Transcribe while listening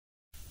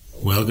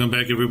Welcome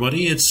back,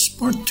 everybody. It's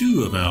part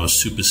 2 of our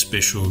super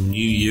special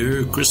New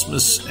Year,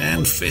 Christmas,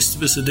 and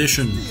Festivus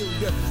edition.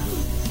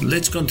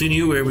 Let's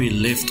continue where we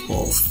left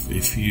off.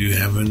 If you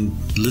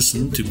haven't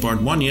listened to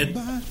part 1 yet,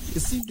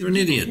 you're an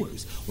idiot.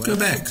 Go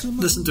back,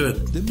 listen to it,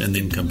 and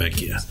then come back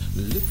here.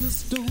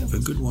 Have a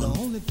good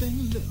one.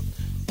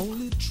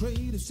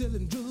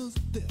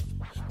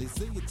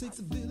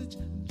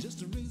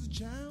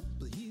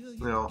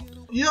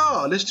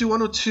 Yeah, let's do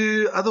one or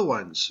two other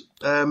ones.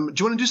 Do you want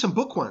to do some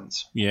book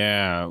ones?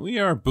 Yeah, we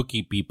are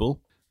booky people.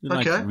 We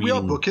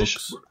are bookish.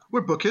 Books.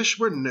 We're bookish.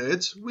 We're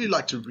nerds. We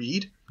like to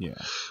read. Yeah.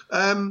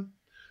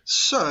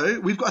 So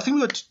we've got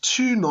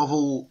 2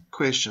 novel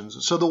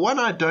questions. So the one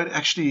I don't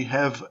actually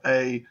have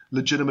a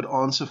legitimate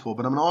answer for,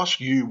 but I'm going to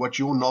ask you what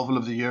your novel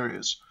of the year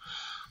is.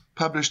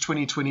 Published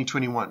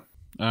 2020-21.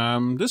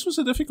 This was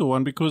a difficult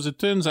one because it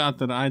turns out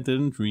that I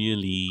didn't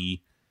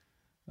really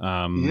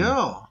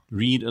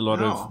read a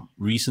lot of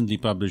recently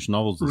published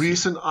novels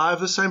this year. I have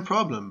the same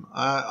problem.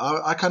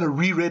 I kind of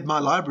reread my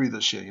library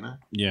this year, you know?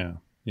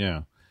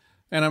 Yeah.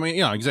 And I mean,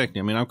 yeah, exactly.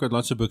 I mean, I've got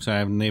lots of books I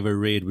have never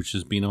read, which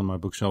has been on my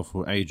bookshelf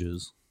for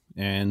ages.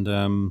 And,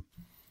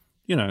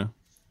 you know,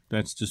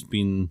 that's just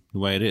been the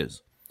way it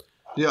is.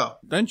 Yeah.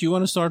 Don't you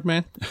want to start,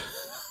 man?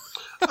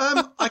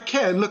 I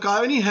can. Look,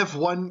 I only have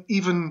one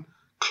even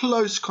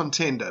close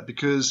contender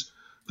because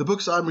the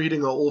books I'm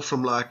reading are all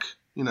from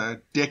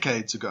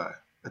decades ago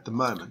at the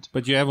moment.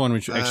 But you have one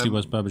which actually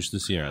was published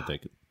this year, I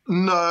take it.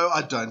 No,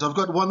 I don't. I've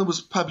got one that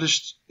was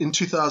published in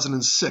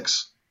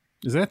 2006.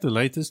 Is that the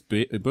latest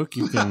book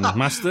you can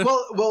muster?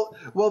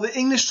 Well, the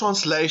English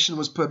translation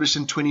was published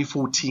in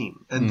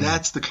 2014, and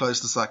that's the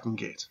closest I can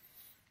get.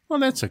 Well,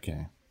 that's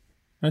okay.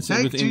 That's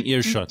within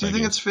earshot. Do you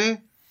think it's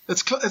fair?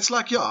 It's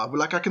like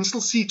I can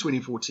still see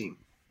 2014.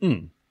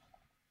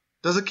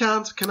 Does it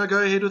count? Can I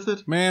go ahead with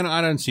it? Man,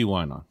 I don't see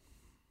why not.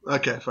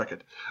 Okay, fuck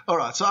it. All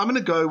right, so I'm going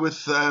to go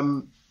with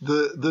and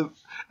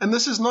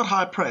this is not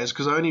high praise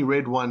because I only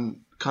read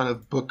one kind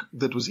of book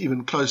that was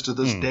even close to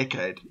this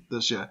decade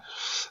this year,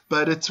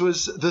 but it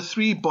was The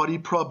Three-Body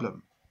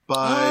Problem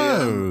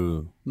by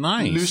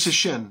nice. Liu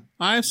Cixin.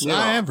 I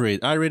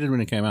read it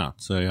when it came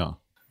out, so yeah.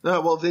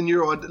 No, well then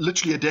you're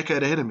literally a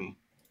decade ahead of me.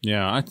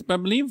 Yeah, I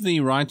believe the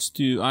rights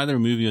to either a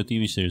movie or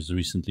TV series has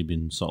recently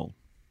been sold.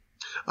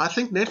 I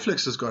think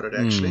Netflix has got it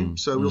actually,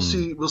 so we'll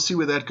see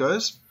where that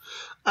goes.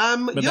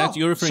 But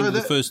you're referring to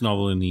the first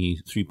novel in the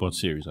 3-part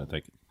series, I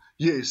take it.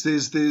 Yes,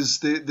 there's 3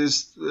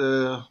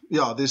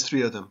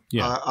 of them.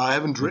 Yeah, I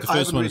haven't read. The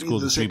first one is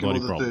called the second or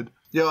the third.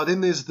 Yeah, then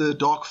there's the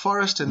Dark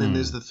Forest, and then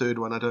there's the third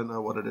one. I don't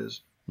know what it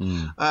is.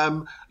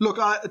 Look,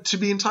 to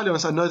be entirely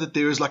honest, I know that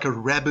there is like a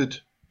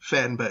rabid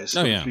fan base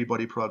for the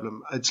Three-Body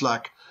Problem. It's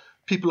like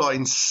people are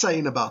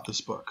insane about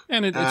this book,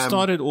 and it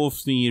started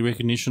off the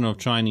recognition of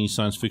Chinese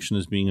science fiction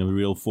as being a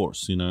real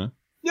force. You know.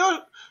 Yeah.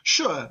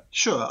 Sure.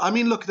 I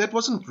mean, look, that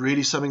wasn't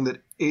really something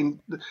that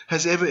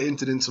has ever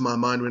entered into my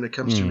mind when it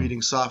comes to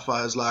reading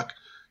sci-fi as like,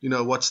 you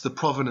know, what's the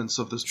provenance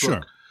of this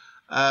book?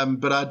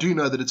 But I do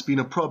know that it's been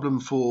a problem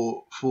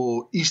for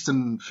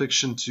Eastern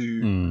fiction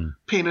to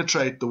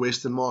penetrate the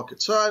Western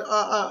market. So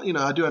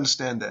I do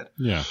understand that.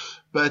 Yeah.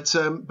 But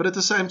at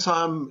the same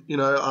time, you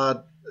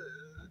know,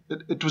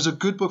 it was a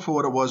good book for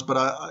what it was, but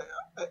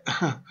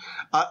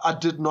I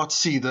did not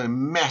see the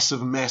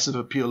massive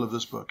appeal of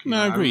this book.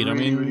 No, agreed. I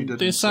mean,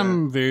 there's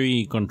some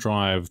very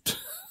contrived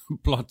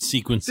plot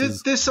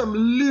sequences. There's some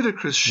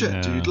ludicrous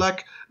shit, dude.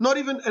 Like,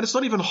 it's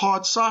not even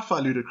hard sci-fi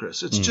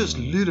ludicrous. It's just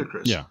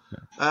ludicrous. Yeah.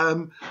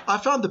 I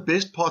found the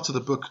best parts of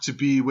the book to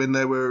be when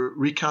they were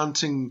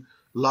recounting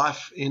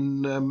life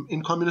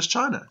in communist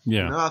China.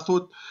 Yeah. You know, I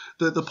thought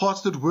the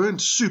parts that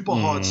weren't super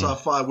hard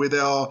sci-fi, where they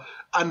are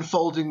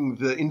unfolding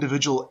the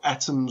individual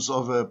atoms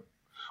or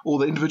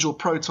the individual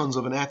protons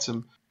of an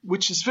atom,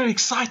 which is very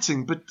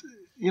exciting, but,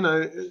 you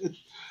know,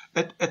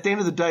 at the end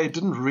of the day, it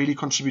didn't really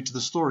contribute to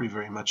the story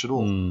very much at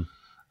all.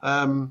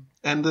 And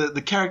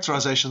the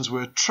characterizations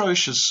were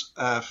atrocious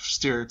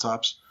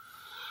stereotypes.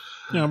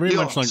 Yeah, very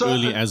much like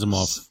early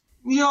Asimov.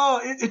 Yeah,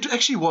 it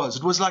actually was.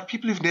 It was like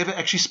people who've never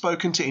actually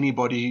spoken to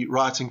anybody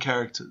writing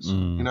characters,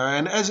 you know,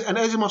 and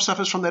Asimov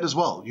suffers from that as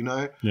well, you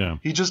know. Yeah.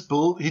 He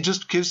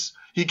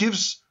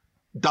gives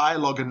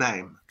dialogue a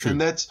name. True.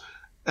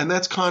 And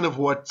that's kind of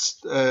what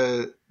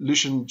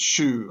Lucian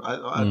Shu,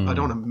 I don't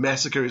want to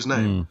massacre his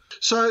name.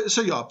 So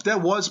yeah,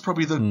 that was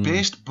probably the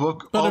best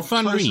book but of a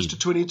fun closest read. to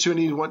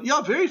 2021.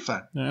 Yeah, very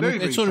fun. Yeah, very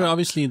it's sort fun. of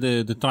obviously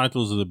the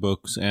titles of the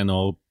books and the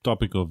whole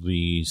topic of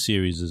the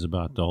series is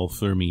about the whole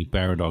Fermi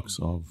paradox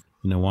of,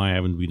 you know, why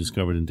haven't we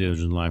discovered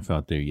intelligent life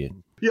out there yet?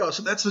 Yeah,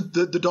 so that's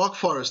the Dark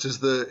Forest is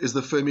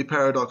the Fermi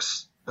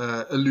paradox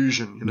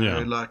illusion. You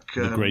know, like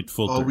the great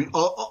filter. Are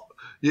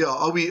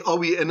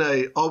we in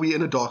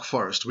a dark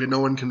forest where no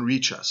one can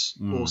reach us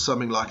or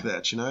something like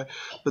that, you know?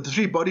 But the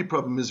Three-Body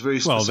Problem is very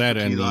specifically... Well, that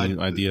and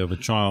the idea of a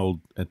child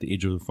at the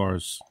edge of the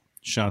forest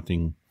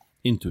shouting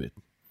into it.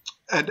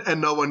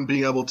 and no one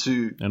being able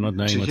to and not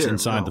knowing to what's hear.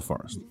 inside Wow. the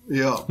forest.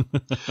 Yeah.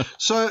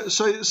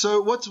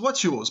 So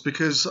what's yours?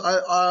 Because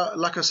I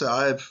like I say,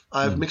 I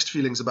have mixed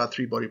feelings about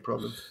Three Body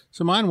Problem.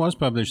 So mine was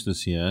published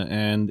this year,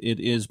 and it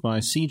is by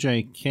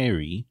C.J.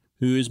 Carey,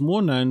 who is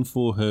more known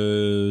for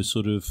her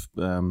sort of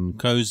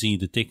cozy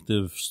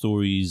detective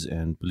stories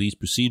and police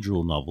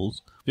procedural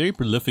novels. Very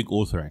prolific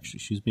author, actually.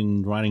 She's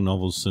been writing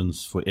novels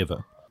since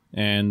forever.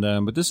 And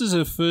but this is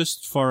her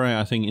first foray,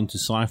 I think, into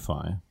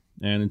sci-fi.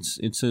 And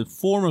it's a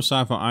form of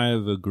sci-fi I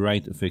have a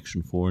great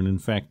affection for, and in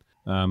fact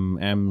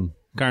am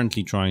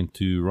currently trying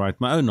to write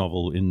my own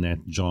novel in that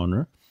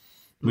genre,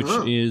 which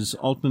is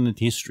alternate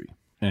history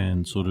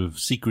and sort of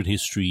secret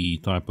history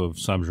type of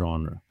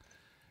subgenre.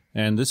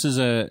 And this is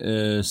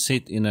a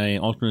set in a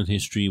alternate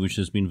history which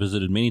has been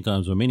visited many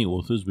times by many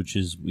authors, which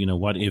is,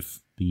 what if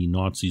the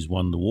Nazis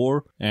won the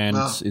war? And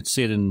it's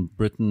set in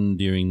Britain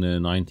during the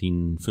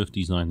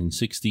 1950s,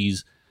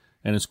 1960s.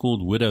 And it's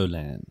called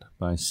Widowland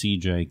by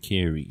C.J.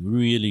 Carey.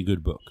 Really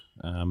good book.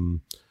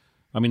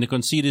 The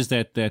conceit is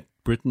that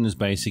Britain is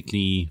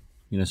basically,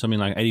 something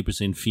like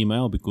 80%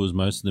 female because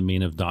most of the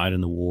men have died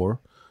in the war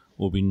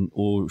or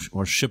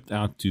are shipped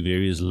out to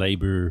various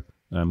labor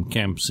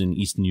camps in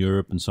Eastern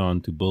Europe and so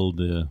on to build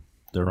the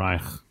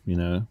Reich,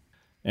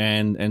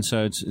 And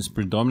so it's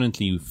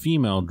predominantly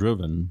female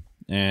driven.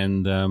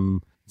 And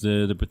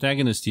the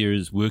protagonist here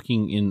is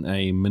working in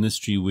a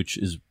ministry which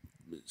is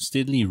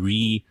steadily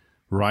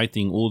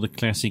rewriting all the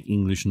classic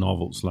English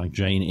novels like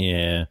Jane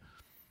Eyre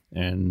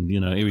and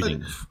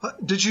everything.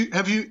 Did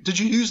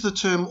you use the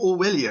term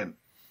Orwellian?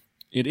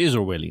 It is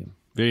Orwellian,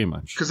 very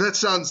much. Because that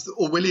sounds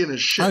Orwellian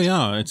as shit. Oh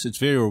yeah, it's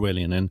very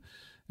Orwellian,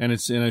 and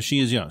it's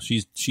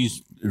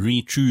she's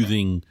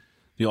retruthing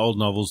the old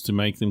novels to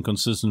make them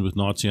consistent with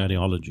Nazi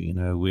ideology.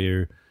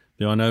 Where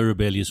there are no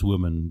rebellious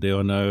women, there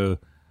are no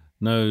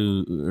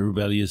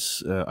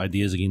rebellious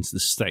ideas against the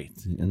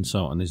state, and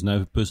so on. There's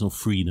no personal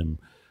freedom.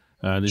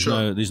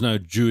 There's no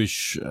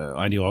Jewish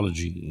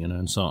ideology,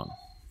 and so on.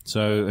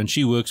 So, and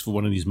she works for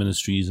one of these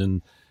ministries,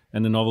 and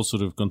the novel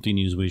sort of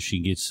continues where she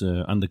gets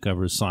an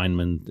undercover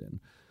assignment and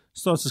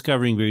starts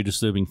discovering very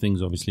disturbing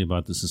things, obviously,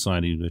 about the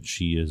society that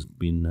she has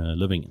been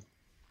living in.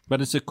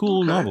 But it's a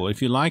cool novel.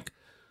 If you like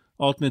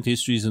alternate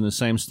histories in the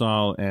same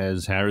style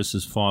as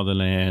Harris's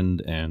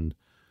Fatherland, and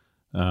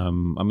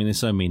there's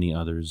so many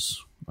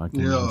others.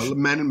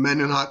 Man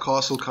in High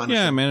Castle kind of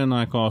thing. Yeah, Man in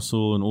High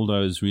Castle and all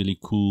those really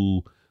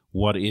cool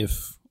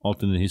what-if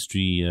alternate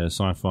history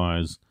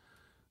sci-fis.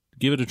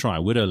 Give it a try,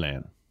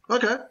 Widowland.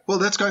 Okay, well,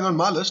 that's going on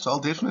my list. I'll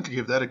definitely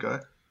give that a go.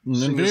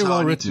 And very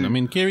well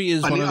written. Carey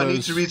is one of those... I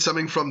need to read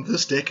something from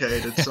this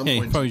decade at some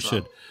point. Probably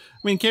should.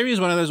 Carey is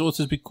one of those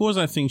authors because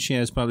I think she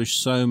has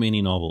published so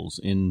many novels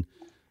in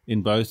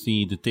both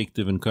the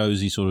detective and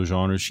cozy sort of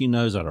genres. She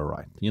knows how to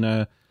write.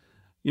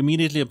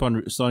 Immediately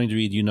upon starting to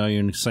read, you're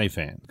in a safe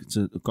hand. It's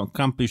an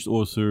accomplished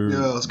author.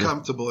 Yeah, it's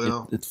comfortable,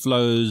 yeah. It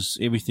flows.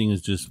 Everything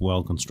is just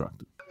well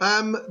constructed.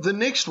 The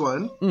next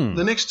one,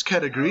 the next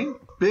category,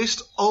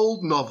 best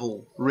old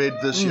novel read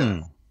this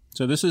year.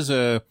 So this is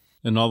a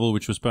novel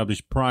which was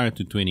published prior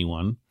to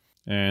 21,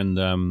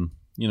 and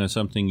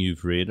something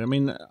you've read. And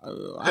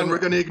we're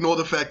going to ignore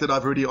the fact that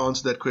I've already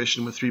answered that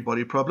question with Three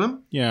Body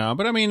Problem. Yeah,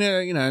 but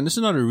and this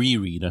is not a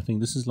reread. I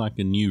think this is like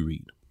a new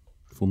read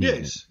for me.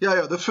 Yes,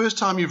 yeah. The first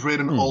time you've read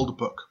an old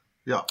book.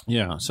 Yeah.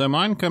 Yeah. So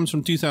mine comes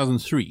from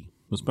 2003. It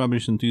was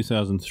published in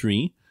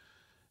 2003,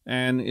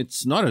 and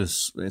it's not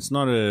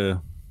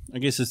a. I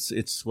guess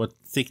it's what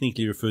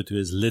technically referred to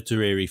as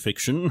literary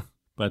fiction,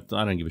 but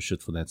I don't give a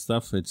shit for that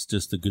stuff. It's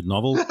just a good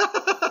novel.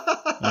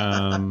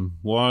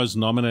 Was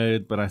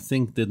nominated, but I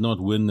think did not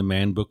win the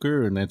Man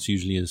Booker, and that's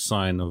usually a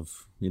sign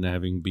of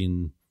having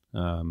been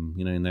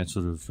in that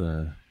sort of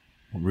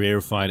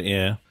rarefied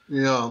air.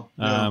 Yeah.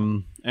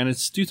 And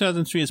it's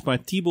 2003. It's by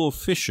Tibor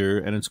Fischer,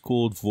 and it's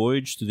called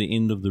Voyage to the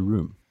End of the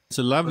Room. It's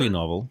a lovely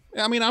novel.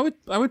 I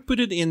would put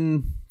it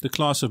in the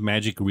class of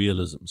magic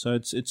realism. So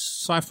it's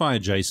sci-fi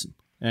adjacent.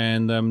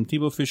 And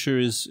Tibor Fischer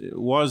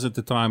was at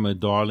the time a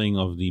darling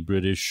of the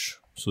British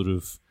sort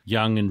of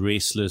young and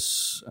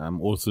restless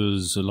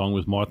authors, along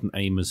with Martin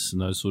Amis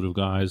and those sort of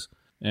guys.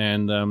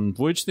 And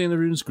Voyage to the End of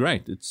the Room is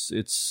great.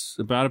 It's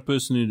about a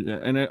person who,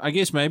 and I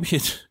guess maybe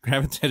it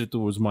gravitated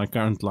towards my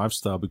current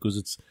lifestyle because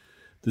it's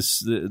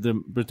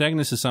the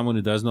protagonist is someone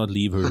who does not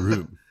leave her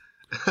room.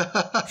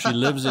 She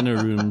lives in her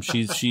room.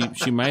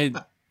 She made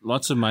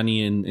lots of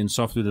money in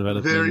software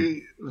development.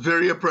 Very,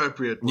 very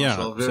appropriate,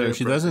 Marcel. Yeah, so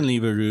she doesn't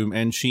leave her room.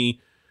 And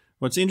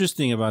what's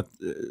interesting about,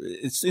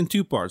 it's in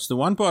two parts. The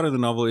one part of the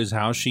novel is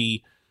how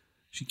she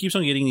keeps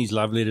on getting these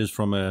love letters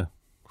from a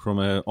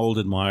old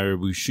admirer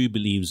who she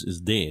believes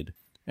is dead.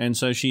 And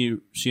so she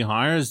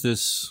hires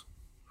this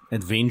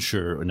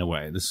adventurer, in a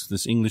way,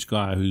 this English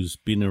guy who's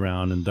been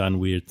around and done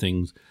weird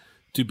things,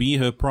 to be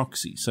her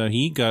proxy. So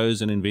he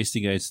goes and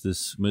investigates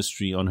this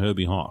mystery on her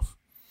behalf.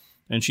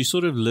 And she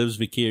sort of lives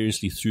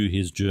vicariously through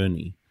his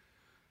journey.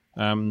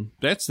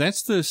 That's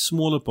the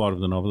smaller part of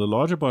the novel. The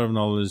larger part of the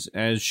novel is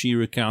as she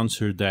recounts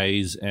her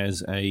days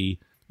as a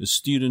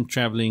student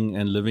traveling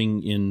and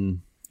living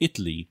in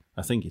Italy.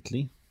 I think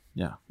Italy.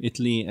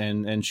 Italy,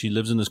 and she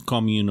lives in this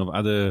commune of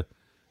other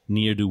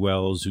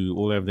ne'er-do-wells who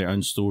all have their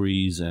own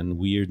stories and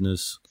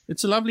weirdness.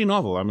 It's a lovely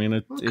novel. I mean,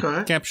 it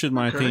captured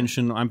my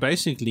attention. I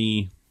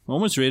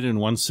almost read it in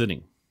one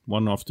sitting,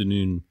 one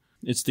afternoon.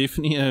 It's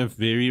definitely a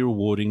very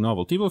rewarding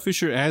novel. Tibor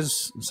Fischer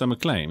has some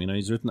acclaim.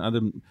 He's written other...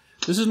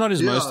 This is not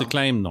his most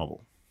acclaimed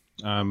novel.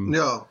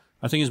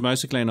 I think his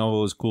most acclaimed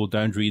novel is called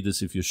Don't Read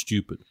This If You're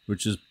Stupid,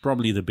 which is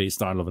probably the best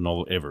title of a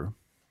novel ever.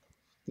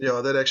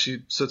 Yeah, that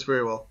actually sits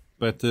very well.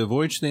 But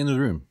Voyage to the End of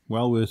the Room,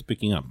 well worth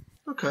picking up.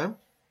 Okay.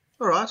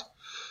 All right.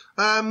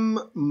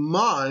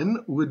 Mine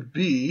would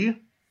be...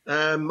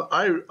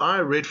 I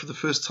read for the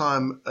first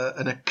time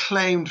an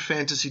acclaimed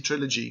fantasy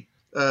trilogy.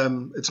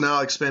 It's now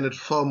expanded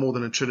far more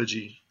than a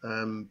trilogy,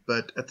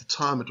 but at the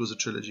time it was a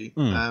trilogy,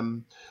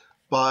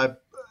 by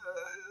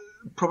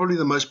probably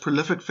the most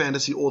prolific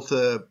fantasy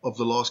author of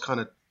the last kind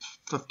of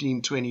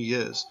 15, 20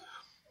 years.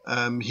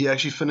 He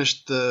actually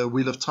finished the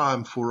Wheel of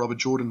Time for Robert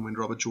Jordan when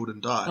Robert Jordan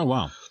died. Oh,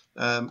 wow.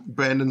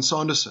 Brandon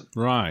Sanderson.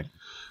 Right.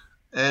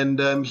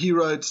 And he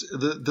wrote,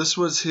 this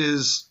was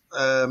his,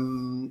 I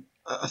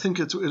think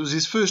it was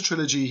his first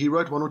trilogy. He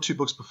wrote 1 or 2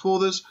 books before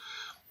this,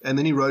 and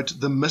then he wrote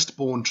the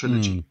Mistborn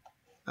trilogy.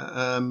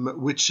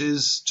 Which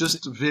is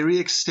just very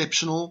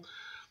exceptional.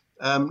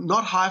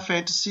 Not high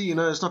fantasy,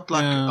 it's not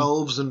like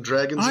elves and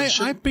dragons and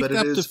shit. I picked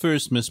up the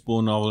first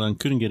Mistborn novel and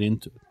couldn't get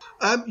into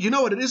it. You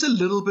know what? It is a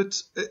little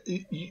bit...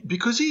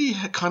 because he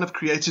kind of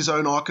creates his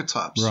own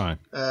archetypes. Right.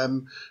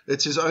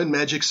 It's his own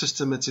magic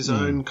system. It's his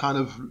own kind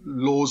of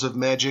laws of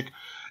magic.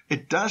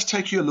 It does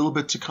take you a little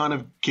bit to kind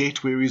of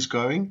get where he's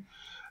going.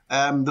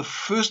 The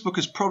first book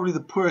is probably the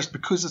poorest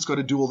because it's got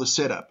to do all the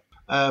setup.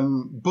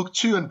 Book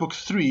 2 and book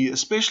 3,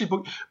 especially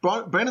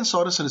Brandon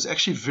Sanderson is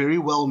actually very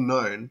well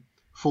known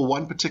for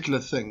one particular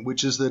thing,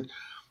 which is that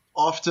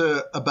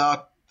after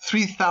about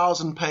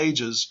 3,000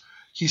 pages,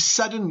 he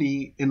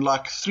suddenly, in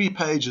like 3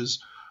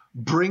 pages,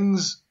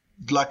 brings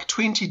like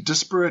 20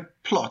 disparate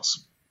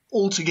plots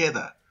all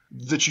together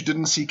that you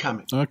didn't see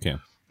coming. Okay.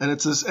 And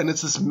it's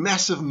this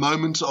massive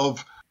moment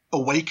of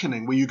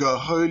awakening where you go,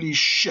 holy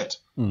shit.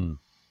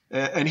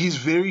 And he's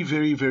very,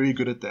 very, very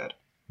good at that.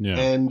 Yeah.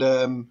 And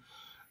the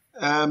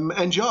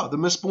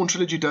Mistborn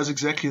trilogy does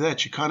exactly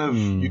that. You kind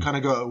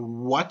of go,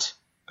 what?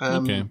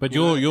 Okay, but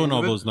your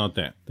novel is not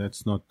that.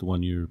 That's not the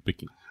one you're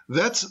picking.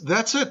 That's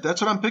it.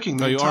 That's what I'm picking.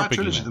 The entire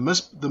trilogy, the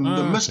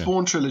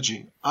Mistborn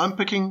trilogy. I'm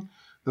picking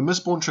the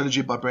Mistborn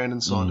trilogy by Brandon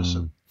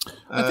Sanderson.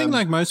 I think,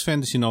 like most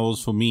fantasy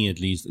novels, for me at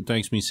least, it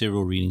takes me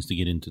several readings to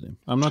get into them.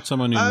 I'm not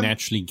someone who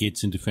naturally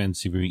gets into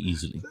fantasy very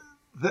easily.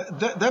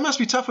 That must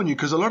be tough on you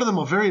because a lot of them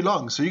are very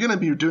long. So you're going to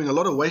be doing a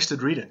lot of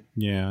wasted reading.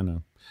 Yeah, I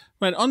know.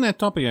 But on that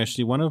topic,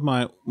 actually, one of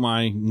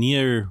my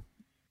near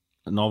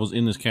novels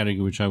in this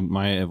category, which I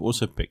might have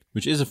also picked,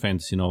 which is a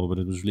fantasy novel, but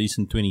it was released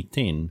in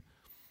 2010,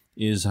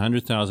 is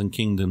 100,000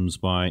 Kingdoms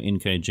by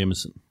N.K.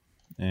 Jemisin.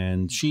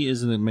 And she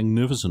is a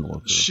magnificent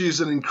author. She's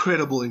an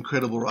incredible,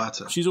 incredible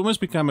writer. She's almost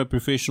become a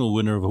professional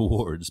winner of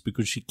awards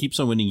because she keeps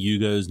on winning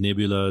Hugos,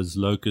 Nebulas,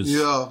 Locusts.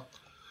 Yeah.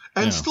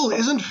 And still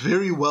isn't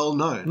very well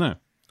known. No.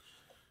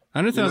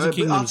 100,000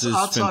 Kingdoms is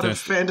outside fantastic. of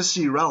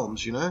fantasy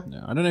realms, No,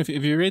 I don't know if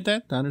you read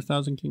that,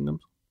 100,000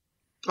 Kingdoms?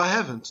 I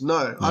haven't,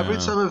 no. I've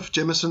read some of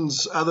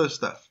Jemison's other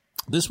stuff.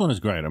 This one is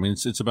great. I mean,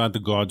 it's about the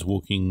gods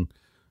walking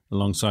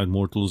alongside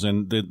mortals,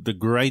 and the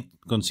great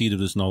conceit of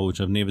this novel,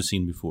 which I've never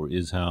seen before,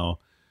 is how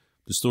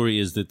the story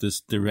is that this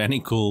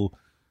tyrannical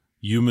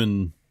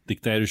human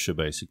dictatorship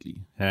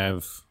basically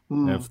have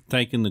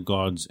taken the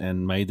gods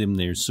and made them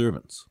their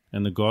servants,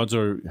 and the gods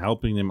are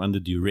helping them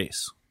under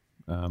duress.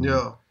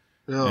 Yeah.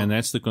 And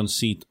that's the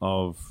conceit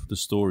of the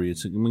story.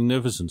 It's a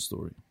magnificent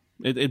story.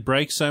 It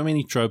breaks so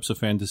many tropes of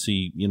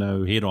fantasy,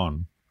 head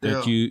on.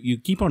 That you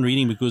keep on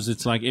reading because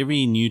it's like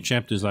every new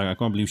chapter is like, I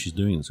can't believe she's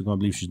doing this. I can't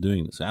believe she's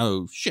doing this.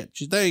 Oh, shit,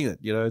 she's doing it.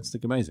 It's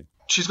like amazing.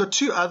 She's got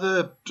 2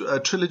 other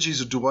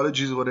trilogies or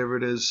duologies or whatever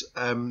it is.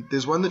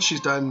 There's one that she's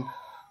done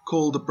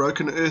called the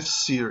Broken Earth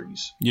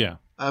series. Yeah.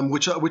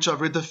 Which I've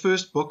read the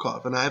first book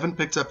of, and I haven't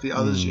picked up the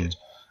others yet.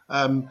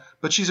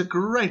 But she's a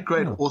great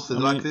author.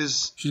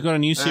 She's got a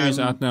new series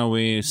out now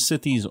where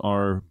cities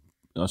are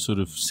sort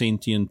of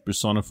sentient,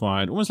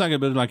 personified, almost like a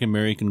bit like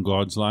American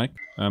Gods. Like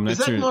is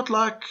that not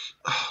like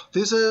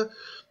there's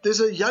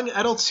a young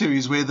adult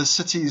series where the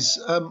cities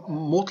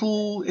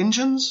Mortal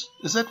Engines?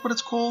 Is that what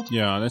it's called?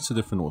 Yeah, that's a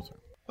different author.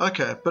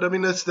 Okay, but I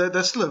mean that's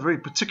still a very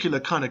particular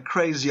kind of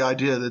crazy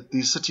idea that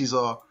these cities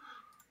are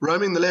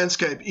roaming the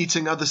landscape,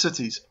 eating other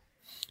cities.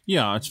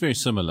 Yeah, it's very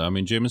similar. I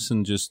mean,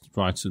 Jemisin just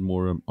writes it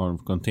more on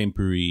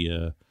contemporary.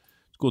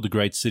 It's called the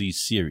Great Cities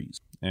series,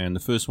 and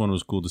the first one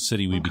was called The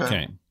City We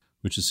Became,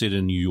 which is set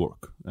in New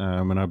York,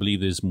 and I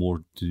believe there's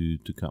more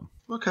to come.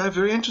 Okay,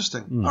 very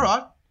interesting. All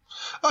right.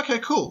 Okay,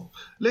 cool.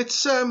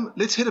 Let's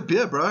hit a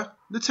beer, bro.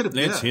 Let's hit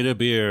a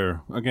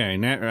beer. Okay,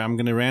 now I'm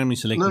going to randomly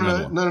select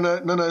another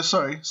one. No.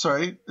 Sorry.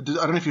 I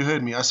don't know if you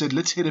heard me. I said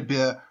let's hit a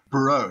beer,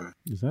 bro.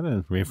 Is that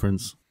a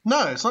reference?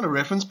 No, it's not a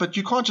reference. But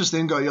you can't just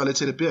then go, yeah,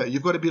 let's hit a beer.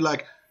 You've got to be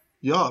like,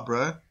 yeah,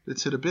 bro,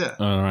 let's hit a beer.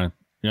 All right.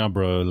 Yeah,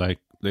 bro. Like,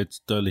 let's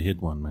totally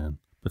hit one, man.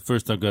 But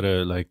first I've got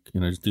to,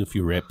 just do a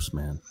few reps,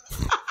 man.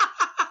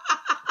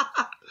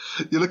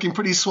 You're looking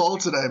pretty swole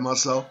today,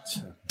 Marcel.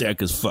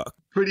 Dak as fuck.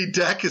 Pretty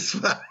dak as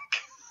fuck.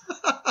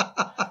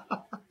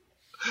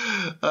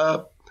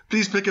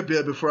 Please pick a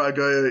beer before I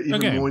go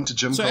even more into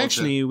gym culture. So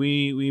actually,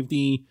 we've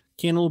the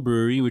Kennel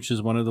Brewery, which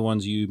is one of the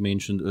ones you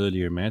mentioned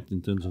earlier, Matt,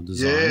 in terms of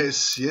design.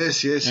 Yes.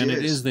 And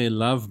it is their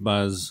Love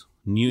Buzz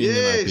New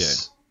England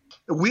IPA.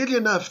 Weirdly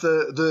enough,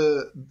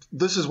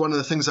 this is one of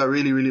the things I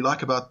really, really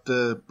like about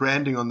the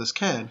branding on this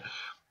can,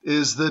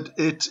 is that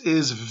it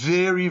is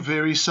very,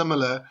 very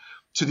similar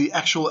to the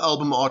actual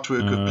album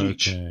artwork of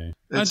Bleach.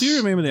 I do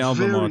remember the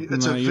album art.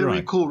 It's a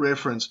very cool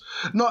reference.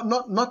 Not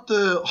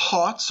the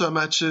heart so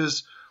much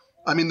as,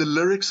 the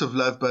lyrics of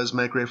Love Buzz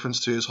make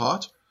reference to his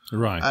heart.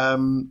 Right.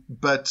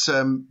 But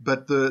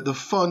the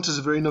font is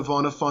a very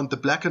Nirvana font. The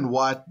black and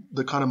white,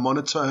 the kind of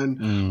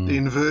monotone, the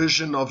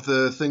inversion of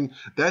the thing.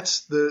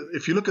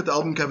 If you look at the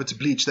album cover to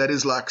Bleach, that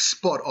is like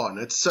spot on.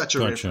 It's such a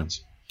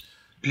reference.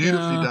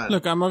 Beautifully done.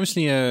 Look, I'm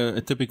obviously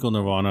a typical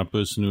Nirvana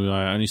person who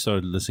I only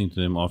started listening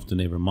to them after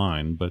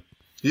Nevermind, but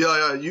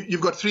yeah.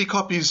 You've got 3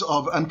 copies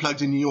of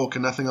Unplugged in New York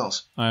and nothing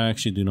else. I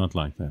actually do not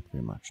like that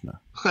very much, no.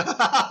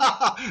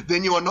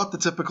 Then you are not the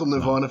typical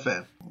Nirvana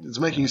fan. It's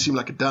making you seem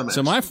like a dumbass.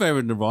 So my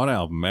favorite Nirvana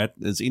album, Matt,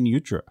 is In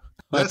Utero.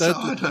 I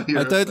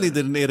totally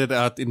didn't edit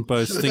out in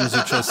post things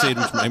which I said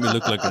which made me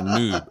look like a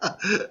noob.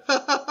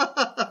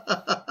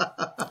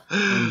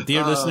 And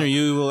dear listener,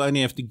 you will only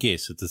have to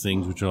guess at the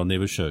things which I'll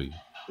never show you.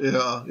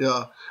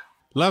 Yeah.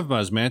 Love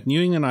Buzz, Matt. New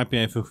England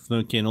IPA for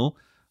the Kennel.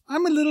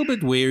 I'm a little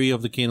bit wary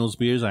of the Kennel's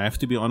beers, I have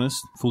to be honest.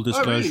 Full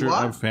disclosure, really?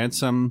 I've had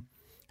some,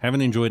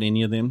 haven't enjoyed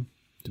any of them,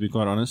 to be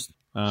quite honest.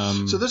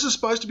 So this is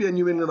supposed to be a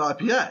New England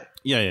IPA?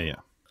 Yeah.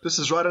 This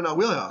is right in our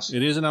wheelhouse.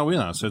 It is in our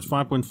wheelhouse. So it's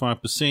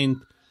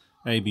 5.5%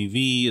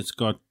 ABV. It's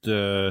got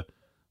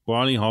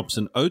barley, hops,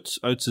 and oats.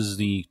 Oats is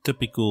the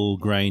typical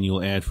grain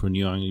you'll add for a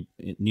New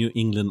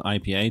England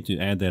IPA to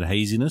add that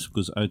haziness,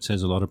 because oats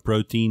has a lot of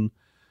protein,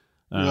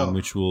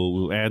 which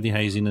will add the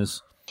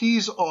haziness.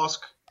 Please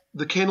ask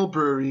the Kennel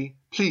Brewery,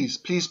 please,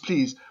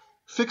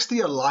 fix the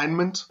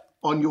alignment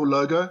on your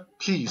logo.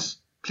 Please.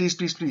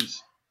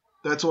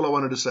 That's all I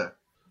wanted to say.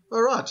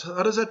 All right.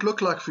 How does that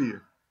look like for you?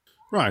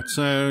 Right.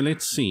 So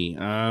let's see.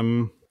 I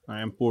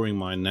am pouring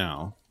mine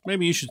now.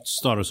 Maybe you should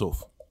start us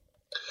off.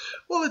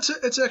 Well,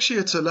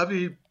 it's a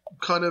lovely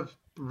kind of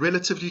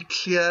relatively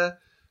clear,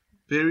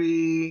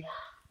 very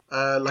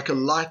like a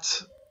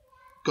light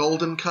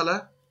golden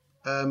color,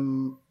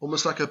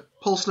 almost like a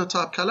Pilsner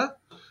type color.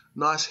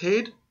 Nice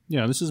head.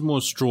 Yeah, this is more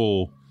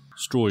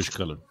strawish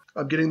color.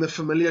 I'm getting the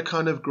familiar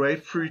kind of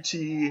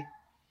grapefruity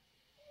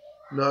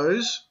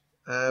nose.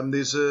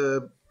 There's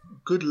a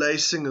good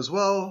lacing as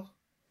well.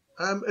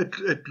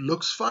 It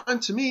looks fine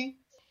to me.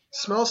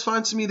 Smells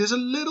fine to me. There's a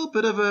little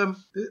bit of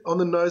on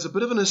the nose, a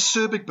bit of an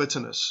acerbic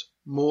bitterness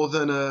more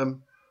than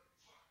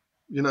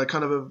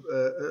kind of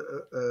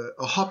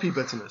a hoppy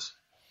bitterness.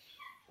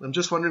 I'm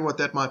just wondering what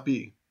that might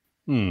be.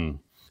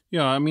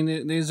 Yeah,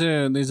 there's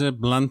a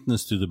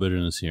bluntness to the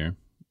bitterness here,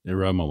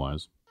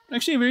 aroma-wise.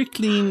 Actually, a very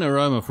clean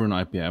aroma for an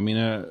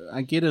IPA.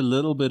 I get a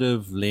little bit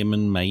of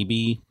lemon,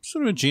 maybe.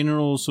 Sort of a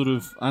general, sort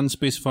of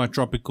unspecified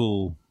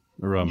tropical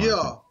aroma.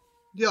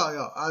 Yeah,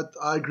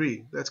 I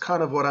agree. That's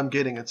kind of what I'm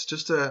getting. It's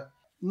just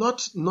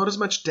not as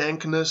much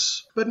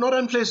dankness, but not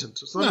unpleasant.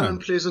 It's not an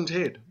unpleasant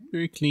head.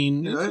 Very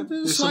clean.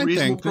 There's some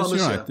reasonable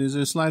promise here. There's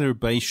a slight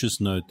herbaceous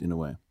note in a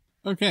way.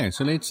 Okay,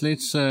 so let's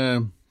taste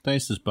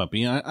this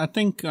puppy. I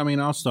think,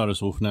 I'll start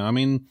us off now.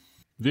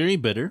 Very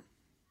bitter,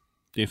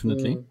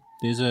 definitely.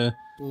 There's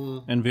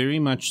and very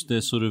much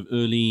the sort of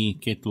early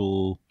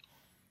kettle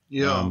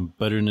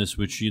bitterness,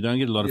 which you don't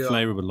get a lot of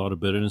flavor, but a lot of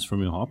bitterness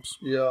from your hops.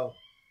 Yeah.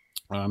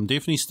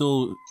 Definitely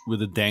still with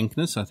the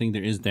dankness. I think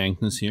there is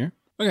dankness here.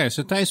 Okay,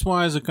 so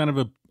taste-wise, a kind of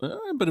a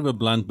bit of a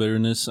blunt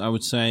bitterness, I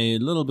would say. A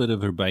little bit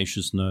of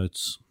herbaceous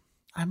notes.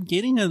 I'm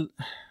getting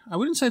I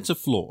wouldn't say it's a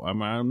flaw.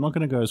 I'm not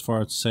going to go as far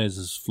as to say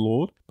it's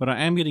flawed, but I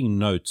am getting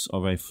notes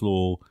of a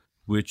flaw,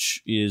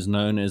 which is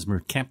known as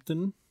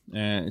mercaptan.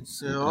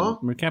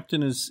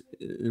 Mercaptan is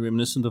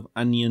reminiscent of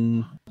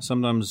onion.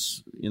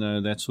 Sometimes,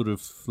 that sort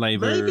of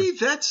flavor. Maybe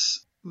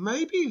that's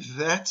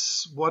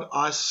what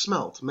I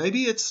smelt.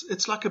 Maybe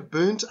it's like a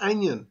burnt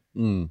onion.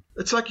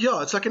 It's like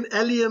an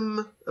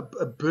allium,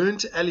 a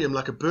burnt allium,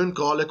 like a burnt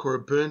garlic or a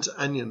burnt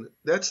onion.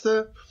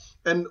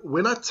 And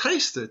when I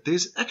taste it,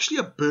 there's actually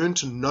a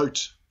burnt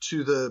note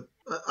to the.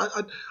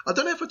 I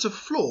don't know if it's a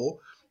flaw,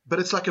 but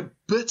it's like a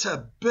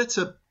bitter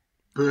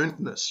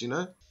burntness.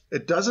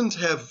 It doesn't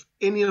have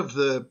any of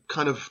the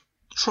kind of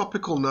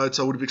tropical notes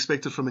I would have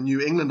expected from a New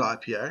England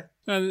IPA.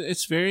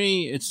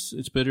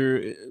 It's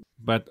bitter,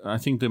 but I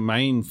think the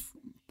main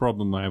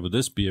problem I have with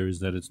this beer is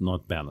that it's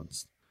not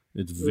balanced.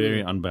 It's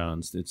very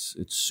unbalanced. It's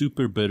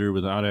super bitter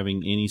without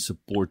having any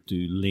support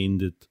to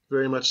lend it.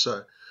 Very much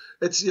so.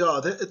 It's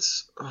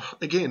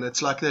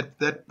like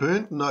that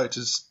burnt note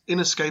is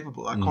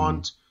inescapable. I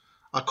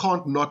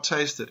can't not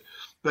taste it.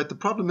 But the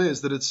problem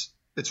is that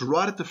it's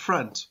right at the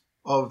front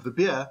of the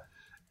beer,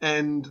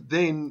 and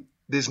then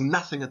there's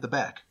nothing at the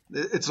back.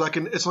 It's like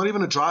it's not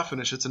even a dry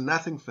finish. It's a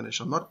nothing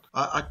finish.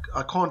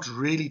 I can't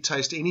really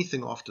taste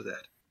anything after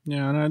that.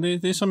 Yeah, no,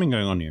 there's something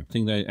going on here. I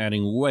think they're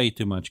adding way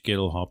too much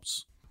kettle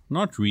hops.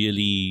 Not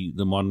really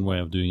the modern way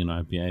of doing an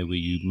IPA where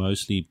you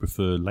mostly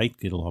prefer late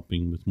kettle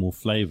hopping with more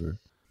flavor.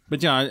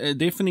 But yeah,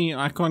 definitely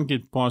I can't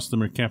get past the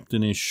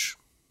Mercaptan-ish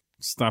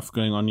stuff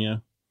going on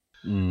here.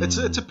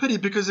 It's a pity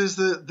because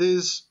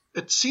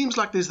it seems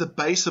like there's the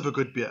base of a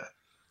good beer.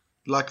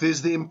 Like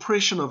there's the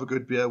impression of a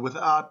good beer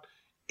without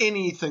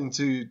anything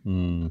to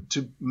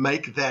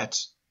make that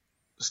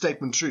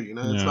statement true. You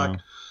know, it's like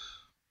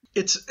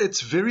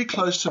it's very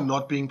close to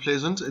not being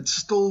pleasant. It's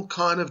still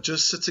kind of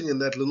just sitting in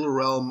that little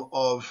realm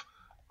of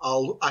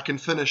I can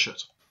finish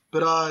it,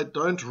 but I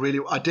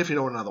definitely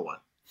don't want another one.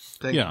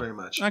 Thank you very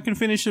much. I can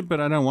finish it, but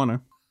I don't want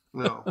to.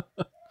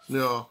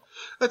 No.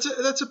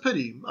 That's a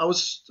pity. I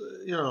was,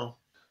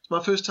 it's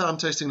my first time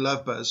tasting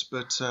Love Buzz,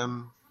 but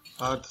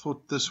I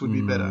thought this would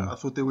be better. I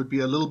thought there would be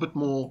a little bit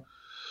more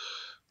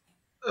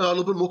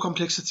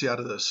complexity out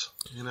of this.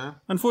 You know.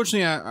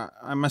 Unfortunately,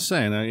 I must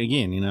say, and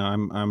again,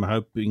 I'm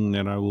hoping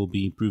that I will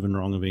be proven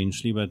wrong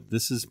eventually, but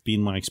this has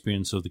been my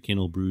experience of the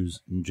Kennel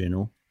brews in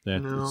general.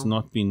 That it's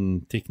not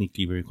been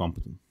technically very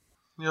competent.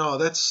 Yeah,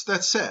 that's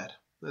sad.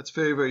 That's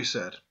very, very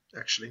sad,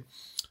 actually.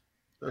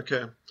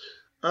 Okay.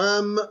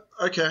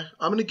 Okay.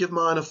 I'm going to give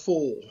mine a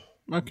 4.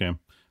 Okay.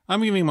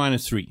 I'm giving mine a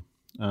 3,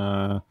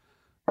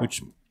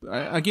 which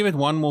I give it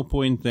one more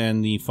point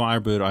than the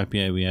Firebird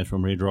IPA we had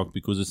from Red Rock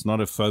because it's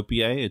not a faux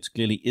PA. It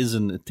clearly is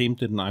an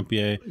attempt at an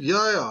IPA.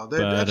 Yeah.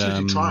 They're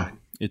absolutely trying.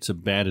 It's a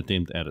bad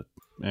attempt at it.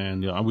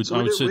 And I would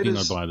certainly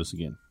not buy this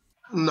again.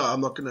 No, I'm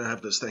not going to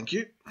have this, thank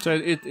you. So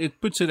it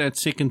puts it at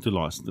second to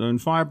last.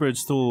 And Firebird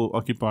still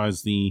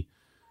occupies the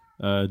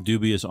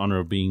dubious honor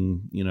of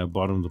being,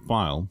 bottom of the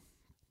pile.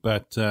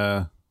 But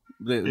that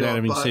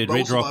having said,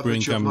 Red Rock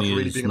Brewing Company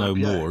is no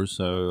more,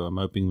 so I'm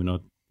hoping we're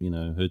not,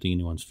 hurting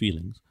anyone's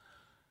feelings.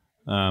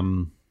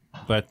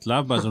 But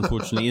Love Buzz,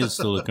 unfortunately, is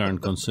still a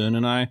current concern,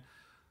 and I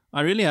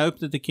really hope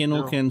that the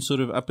Kennel can sort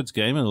of up its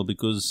game a little,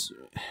 because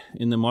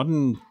in the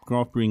modern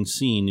craft brewing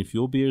scene, if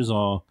your beers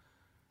are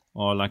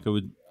like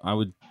I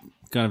would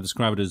kind of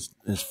describe it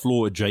as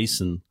floor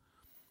adjacent,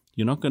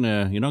 you're not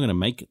gonna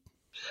make it.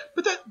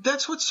 But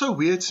that's what's so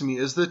weird to me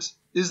is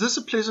this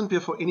a pleasant beer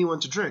for anyone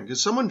to drink?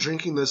 Is someone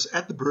drinking this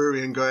at the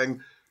brewery and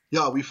going,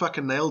 yeah, we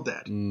fucking nailed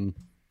that?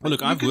 Well,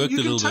 look, I've worked a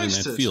little bit in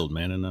that field,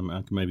 man, and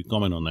I can maybe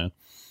comment on that.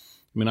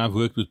 I mean, I've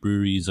worked with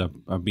breweries.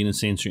 I've been a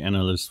sensory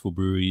analyst for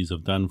breweries.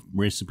 I've done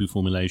recipe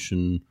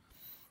formulation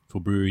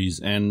for breweries,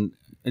 and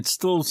it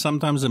still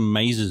sometimes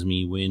amazes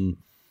me when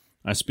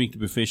I speak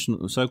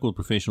to so-called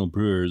professional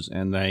brewers,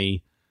 and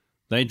they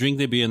drink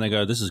their beer and they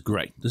go, "This is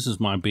great. This is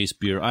my best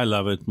beer. I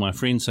love it. My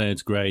friends say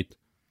it's great.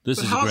 This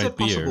is a great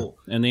beer."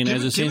 And then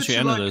as a sensory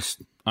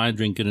analyst, I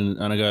drink it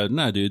and I go,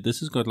 "No, dude, this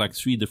has got like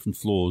 3 different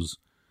floors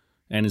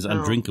and is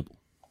undrinkable."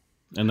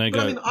 And they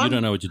go, "You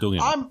don't know what you're talking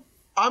about."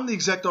 I'm the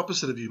exact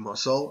opposite of you,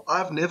 Marcel.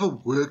 I've never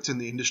worked in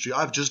the industry.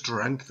 I've just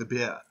drank the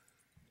beer.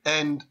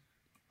 And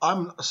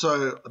that's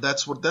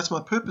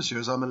my purpose here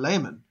is I'm a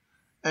layman.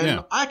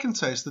 And I can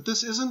taste that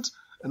this isn't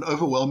an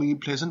overwhelmingly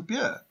pleasant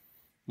beer.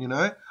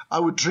 I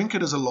would drink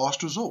it as a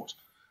last resort.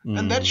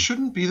 And that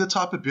shouldn't be the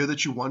type of beer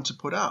that you want to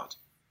put out.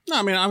 No,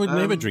 I mean, I would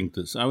never drink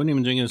this. I wouldn't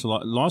even drink it as a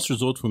last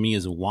resort for me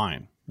as a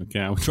wine. Okay,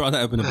 I would rather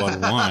open a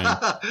bottle of wine.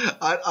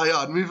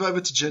 I'd move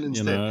over to gin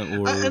instead.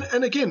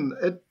 And again,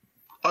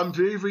 I'm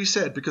very, very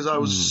sad because I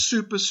was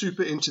super,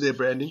 super into their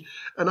branding,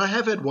 and I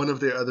have had one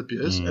of their other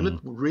beers, and it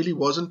really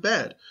wasn't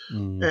bad.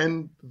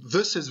 And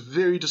this has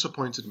very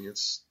disappointed me.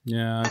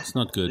 It's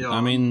not good.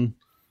 I mean,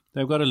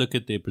 they've got to look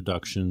at their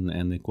production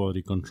and their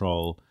quality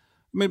control.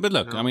 I mean, but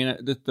look, I mean,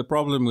 the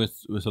problem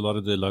with a lot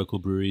of the local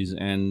breweries,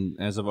 and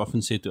as I've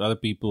often said to other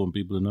people and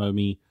people who know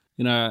me,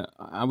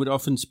 I would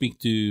often speak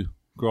to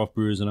craft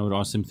brewers and I would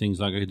ask them things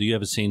like, do you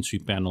have a sensory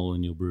panel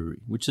in your brewery?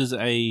 Which is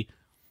a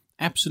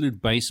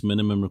absolute base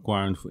minimum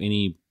requirement for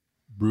any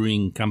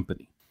brewing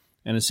company.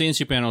 And a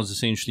sensory panel is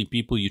essentially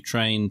people you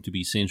train to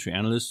be sensory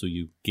analysts, or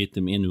you get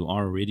them in who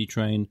are already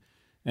trained,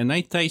 and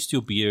they taste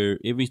your beer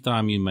every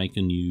time you make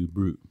a new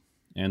brew.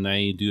 And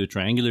they do a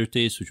triangular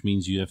test, which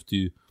means you have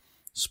to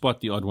spot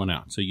the odd one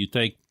out. So you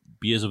take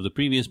beers of the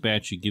previous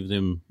batch, you give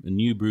them a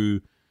new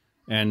brew,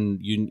 and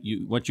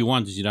you what you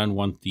want is you don't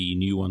want the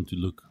new one to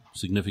look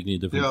significantly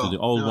different to the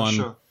old one.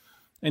 Sure.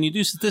 And you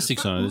do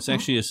statistics on it. It's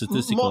actually a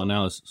statistical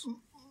analysis.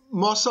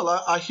 Marcel,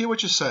 I hear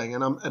what you're saying,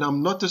 and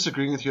I'm not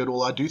disagreeing with you at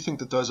all. I do think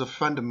that those are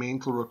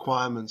fundamental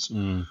requirements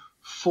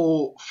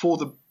for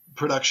the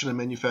production and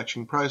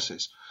manufacturing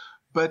process.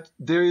 But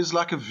there is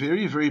like a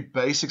very, very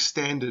basic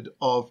standard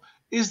of,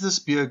 is this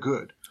beer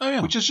good? Oh,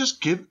 yeah. Which is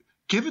just give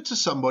it to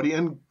somebody,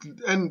 and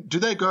do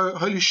they go,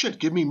 holy shit,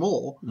 give me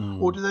more?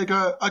 Or do they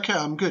go, okay,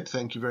 I'm good,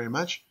 thank you very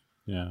much?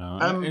 Yeah,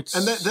 and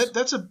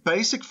that's a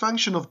basic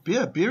function of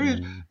beer.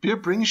 Beer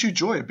brings you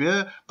joy.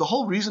 Beer. The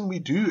whole reason we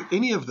do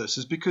any of this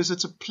is because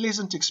it's a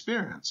pleasant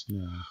experience.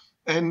 Yeah.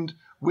 And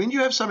when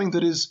you have something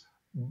that is,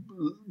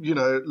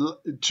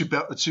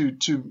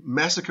 to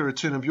massacre a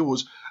turn of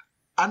yours,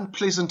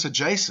 unpleasant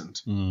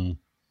adjacent,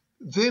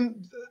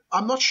 then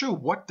I'm not sure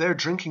what they're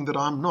drinking that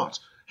I'm not.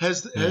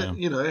 Has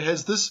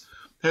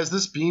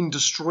this been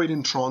destroyed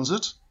in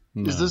transit?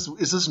 No.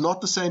 Is this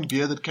not the same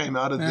beer that came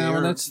out of there?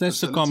 Well, that's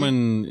the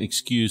common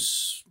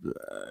excuse,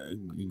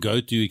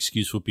 go-to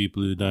excuse for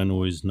people who don't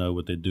always know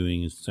what they're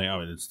doing, is to say,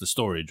 oh, it's the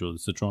storage or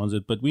it's the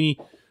transit. But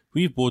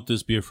we've bought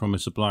this beer from a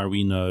supplier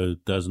we know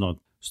does not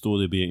store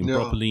their beer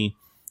improperly,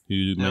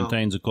 who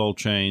maintains a cold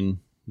chain.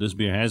 This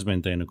beer has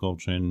maintained a cold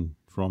chain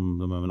from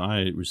the moment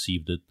I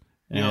received it.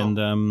 And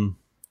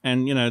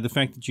the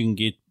fact that you can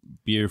get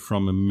beer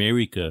from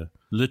America,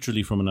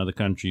 literally from another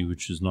country,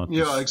 which is not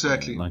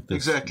exactly. Like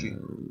this, exactly.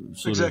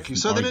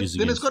 So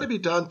then it's got to be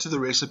down to the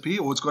recipe,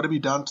 or it's got to be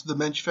down to the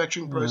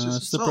manufacturing process.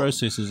 It's the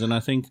processes, and I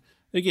think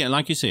again,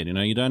 like you said,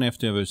 you don't have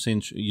to have a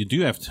century. You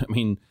do have to. I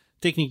mean,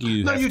 technically,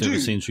 you have to have a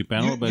century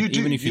panel, but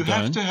even if you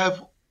don't,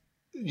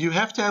 you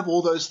have to have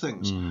all those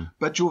things.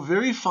 But your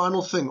very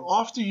final thing,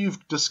 after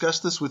you've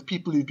discussed this with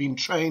people who've been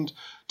trained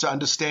to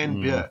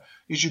understand beer,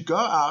 is you go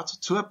out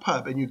to a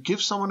pub and you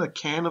give someone a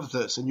can of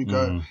this, and you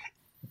go,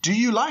 do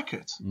you like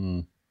it?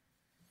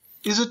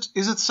 Is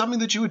it something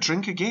that you would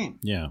drink again?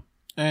 Yeah,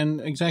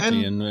 and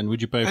exactly, and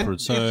would you pay for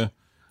it? So,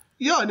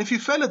 and if you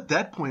fail at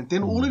that point,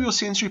 then all of your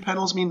sensory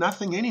panels mean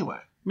nothing anyway.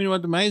 I mean,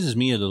 what amazes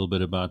me a little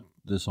bit about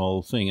this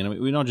whole thing, and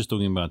we're not just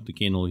talking about the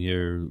kennel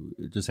here,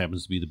 it just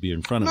happens to be the beer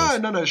in front of us.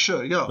 No,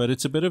 sure, yeah. But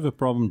it's a bit of a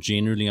problem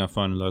generally, I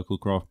find, in local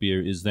craft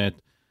beer, is that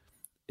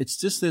it's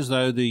just as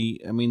though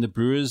the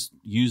brewers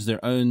use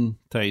their own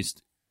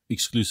taste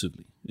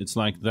exclusively. It's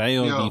like they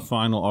are the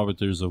final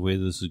arbiters of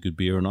whether this is good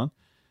beer or not.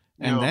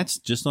 And that's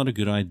just not a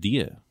good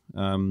idea.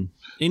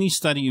 Any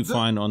study you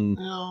find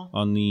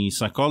on the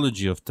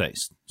psychology of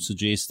taste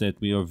suggests that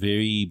we are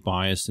very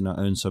biased in our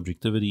own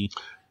subjectivity.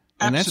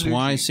 And that's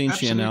why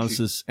sensory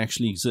analysis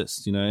actually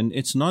exists, and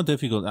it's not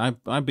difficult.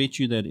 I bet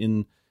you that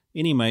in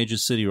any major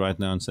city right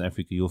now in South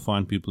Africa, you'll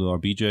find people who are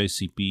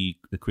BJCP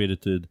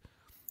accredited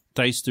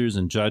tasters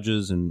and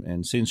judges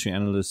and sensory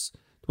analysts.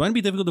 It won't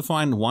be difficult to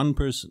find one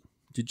person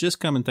to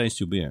just come and taste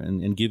your beer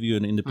and give you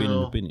an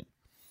independent opinion.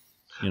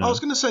 I was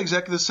going to say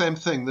exactly the same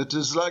thing. That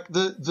is like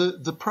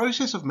the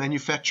process of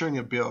manufacturing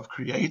a beer, of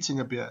creating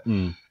a beer,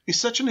 is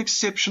such an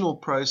exceptional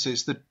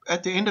process that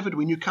at the end of it,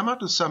 when you come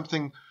out with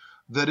something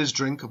that is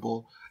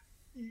drinkable,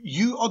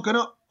 you are going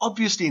to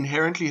obviously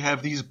inherently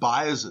have these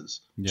biases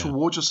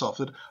towards yourself.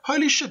 That,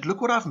 holy shit, look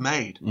what I've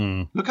made.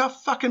 Look how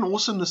fucking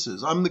awesome this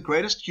is. I'm the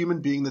greatest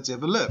human being that's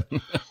ever lived.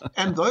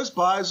 And those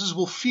biases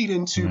will feed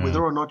into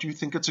whether or not you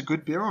think it's a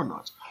good beer or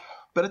not.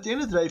 But at the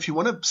end of the day, if you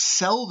want to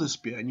sell this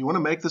beer and you want to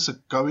make this a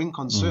going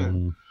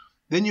concern,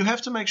 then you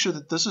have to make sure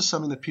that this is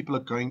something that people are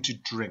going to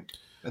drink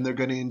and they're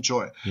going to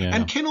enjoy. Yeah.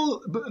 And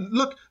kennel,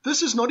 look,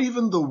 this is not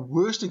even the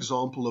worst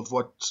example of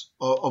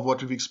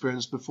what we've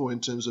experienced before in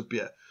terms of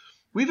beer.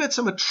 We've had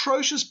some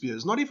atrocious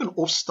beers, not even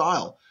off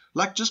style,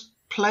 like just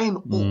plain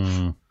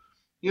off.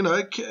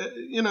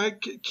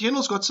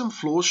 Kennel's got some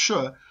flaws,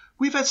 sure.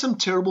 We've had some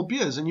terrible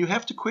beers, and you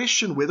have to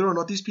question whether or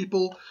not these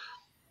people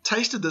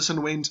tasted this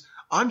and went,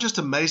 I'm just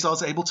amazed I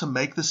was able to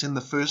make this in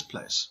the first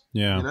place.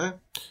 Yeah.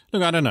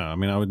 Look, I don't know. I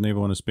mean, I would never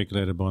want to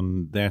speculate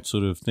upon that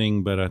sort of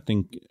thing, but I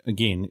think,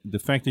 again, the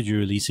fact that you're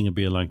releasing a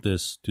beer like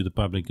this to the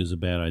public is a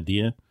bad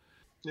idea.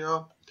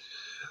 Yeah.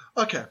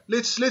 Okay,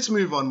 let's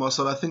move on,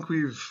 Marcel. I think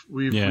we've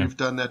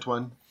done that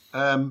one.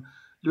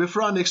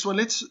 For our next one,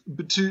 let's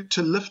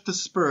to lift the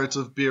spirit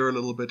of beer a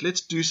little bit.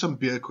 Let's do some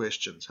beer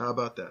questions. How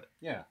about that?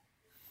 Yeah.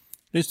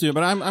 Let's do it,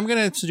 but I'm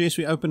going to suggest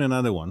we open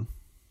another one.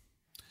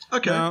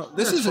 Okay, now,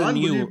 this is fine. A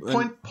new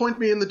point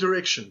me in the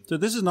direction. So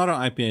this is not an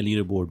IPA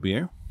leaderboard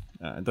beer.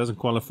 It doesn't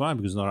qualify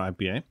because it's not an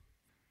IPA,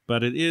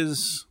 but it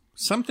is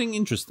something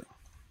interesting.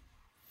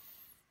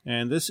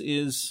 And this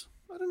is,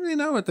 I don't really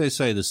know what they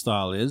say the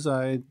style is.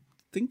 I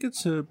think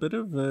it's a bit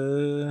of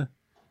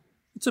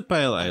it's a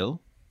pale ale,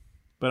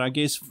 but I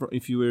guess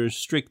if you were a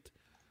strict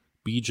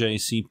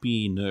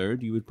BJCP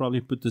nerd, you would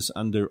probably put this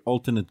under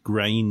alternate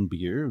grain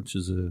beer, which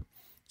is a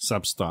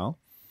sub-style,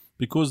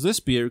 because this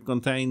beer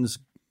contains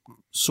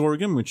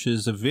sorghum, which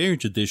is a very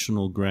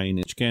traditional grain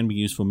which can be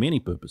used for many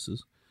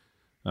purposes.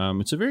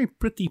 It's a very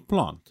pretty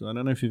plant. I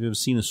don't know if you've ever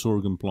seen a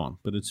sorghum plant,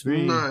 but it's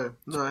very no,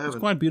 I haven't. It's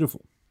quite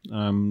beautiful.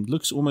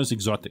 Looks almost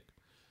exotic,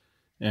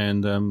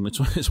 and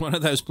it's one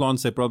of those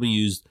plants they probably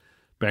used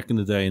back in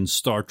the day in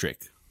Star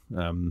Trek.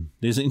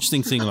 There's an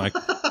interesting thing, like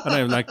I don't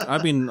know, like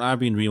I've been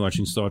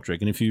rewatching Star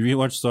Trek, and if you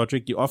rewatch Star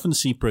Trek, you often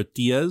see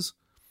proteas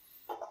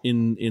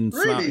in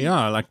really?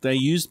 Yeah, like they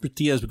use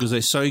proteas because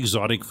they're so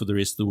exotic for the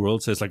rest of the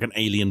world. So it's like an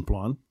alien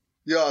plant.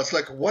 Yeah, it's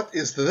like, what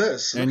is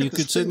this? And you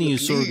could certainly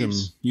use sorghum.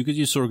 You could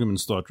use sorghum in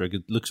Star Trek.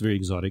 It looks very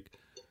exotic.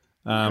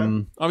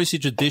 Obviously,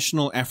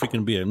 traditional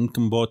African beer,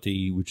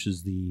 Mkomboti, which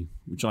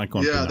I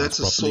can't pronounce that's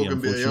properly, a sorghum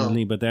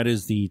unfortunately, beer, but that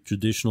is the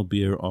traditional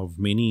beer of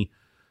many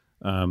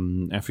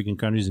African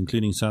countries,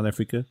 including South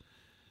Africa.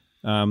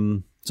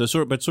 But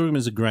sorghum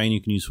is a grain you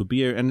can use for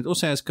beer, and it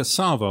also has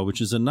cassava, which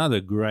is another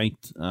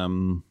great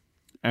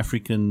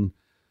African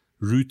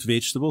root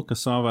vegetable.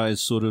 Cassava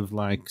is sort of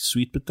like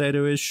sweet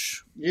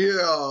potato-ish.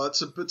 Yeah,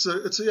 it's a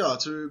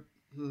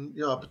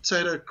Yeah,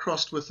 potato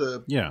crossed with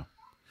a... Yeah.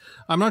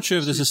 I'm not sure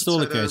if this is still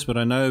the potato. case, but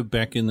I know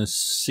back in the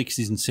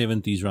 60s and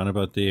 70s, round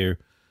about there,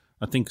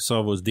 I think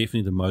cassava was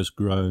definitely the most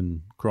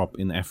grown crop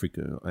in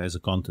Africa as a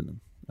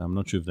continent. I'm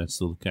not sure if that's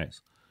still the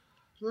case.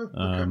 Oh,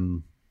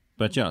 okay.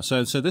 But yeah,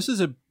 so this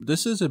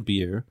is a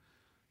beer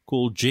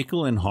called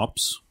Jekyll and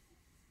Hops.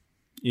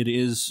 It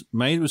is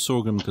made with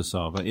sorghum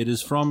cassava. It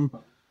is from,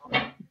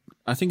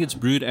 I think it's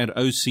brewed at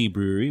OC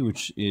Brewery,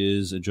 which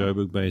is a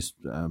Joburg-based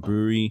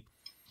brewery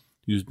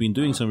who's been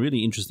doing some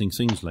really interesting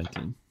things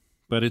lately.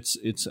 But I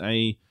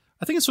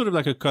think it's sort of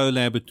like a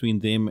collab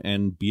between them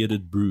and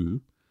Bearded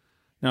Brew.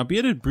 Now,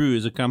 Bearded Brew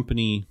is a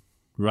company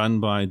run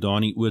by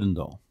Donnie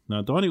Odendaal.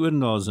 Now, Donnie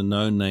Odendaal is a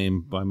known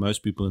name by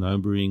most people in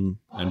homebrewing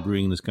and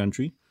brewing in this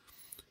country.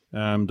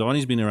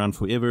 Donnie's been around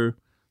forever.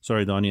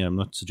 Sorry, Donnie, I'm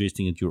not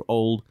suggesting that you're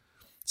old.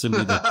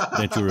 Simply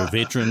that you're a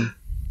veteran.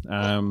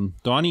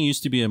 Donnie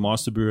used to be a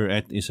master brewer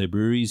at SA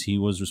Breweries. He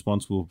was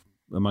responsible,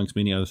 amongst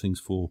many other things,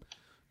 for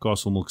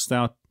Castle Milk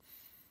Stout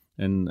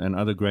and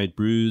other great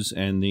brews.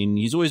 And then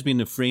he's always been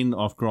a friend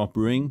of craft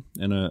brewing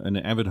and an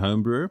avid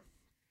home brewer.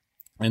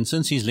 And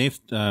since he's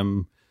left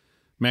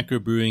Macro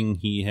Brewing,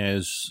 he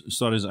has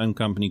started his own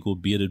company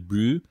called Bearded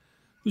Brew,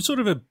 who's sort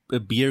of a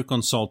beer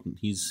consultant.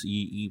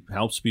 He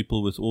helps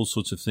people with all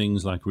sorts of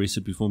things like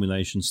recipe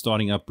formulation,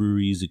 starting up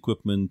breweries,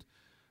 equipment,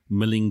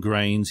 milling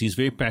grains. He's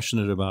very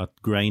passionate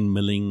about grain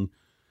milling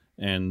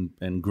and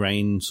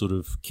grain sort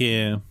of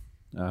care.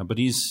 But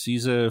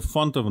he's a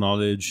font of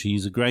knowledge.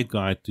 He's a great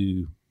guy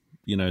to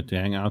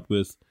hang out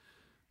with.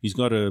 He's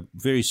got a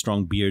very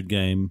strong beard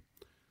game,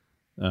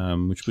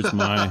 which puts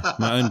my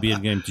own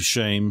beard game to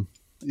shame.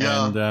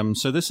 Yeah. And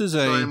so this is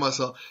Sorry,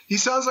 Marcel. He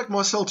sounds like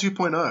Marcel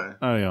 2.0.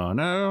 Oh, yeah.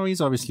 No,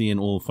 he's obviously in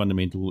all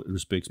fundamental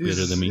respects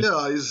better than me.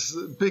 Yeah, he's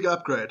a big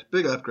upgrade.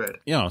 Big upgrade.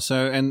 Yeah,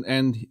 so,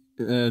 and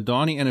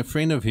Donnie and a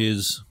friend of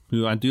his,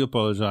 who I do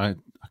apologize,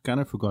 I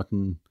kind of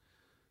forgotten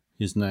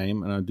his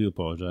name, and I do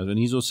apologize. And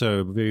he's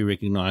also a very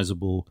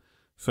recognizable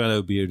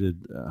fellow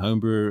bearded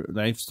homebrewer.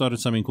 They've started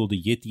something called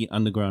the Yeti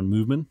Underground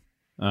Movement.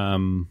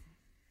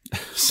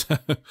 So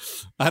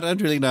I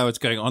don't really know what's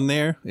going on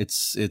there.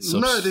 There's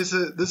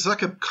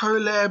like a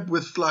collab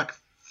with like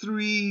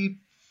 3-4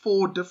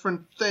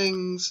 different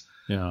things.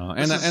 Yeah,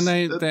 and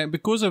they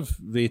because of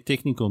their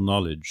technical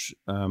knowledge,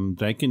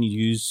 they can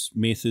use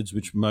methods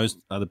which most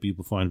other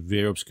people find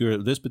very obscure.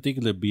 This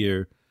particular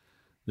beer,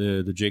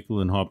 the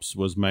Jekyll and Hops,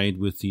 was made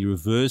with the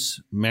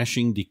reverse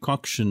mashing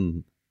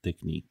decoction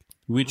technique,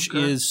 which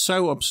is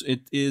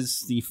it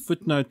is the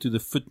footnote to the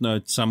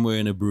footnote somewhere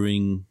in a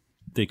brewing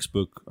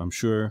textbook, I'm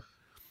sure.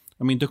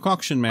 I mean,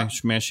 decoction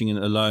mashing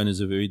alone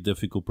is a very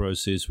difficult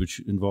process,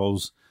 which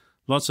involves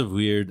lots of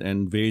weird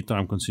and very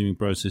time-consuming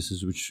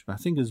processes, which I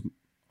think is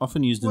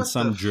often used in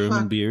some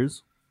German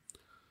beers.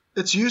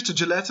 It's used to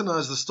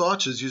gelatinize the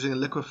starches using a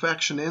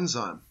liquefaction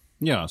enzyme.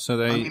 Yeah,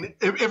 so I mean,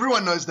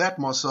 everyone knows that,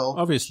 Marcel.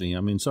 Obviously,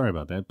 I mean, sorry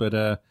about that,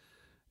 but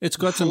it's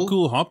got some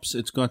cool hops.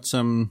 It's got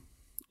some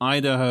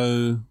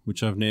Idaho,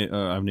 which I've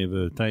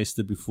never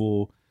tasted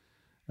before.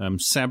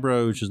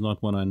 Sabro, which is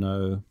not one I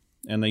know.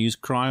 And they use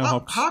cryo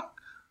hops.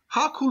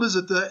 How cool is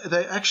it that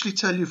they actually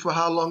tell you for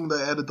how long they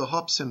added the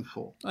hops in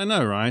for? I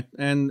know, right?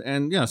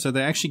 And yeah, so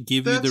they actually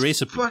give you the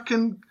recipe.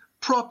 Fucking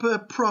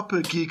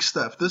proper geek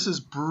stuff. This is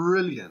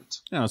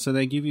brilliant. Yeah, so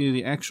they give you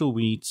the actual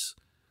wheats.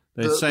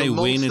 They say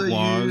when it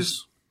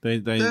was.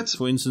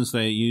 For instance,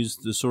 they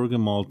used the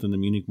sorghum malt and the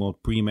Munich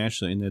malt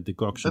pre-mash in their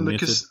decoction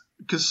method. And the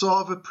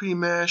cassava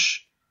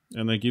pre-mash.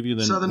 And they give you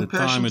the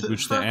time at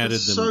which they added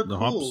the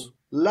hops.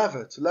 Love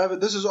it.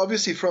 This is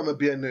obviously from a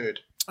beer nerd.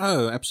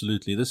 Oh,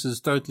 absolutely. This is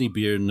totally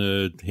beer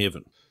nerd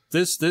heaven.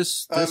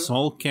 This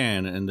whole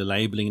can and the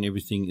labeling and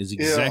everything is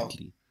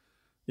exactly.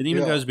 It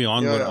even goes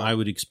beyond what I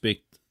would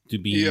expect to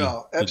be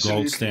the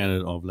gold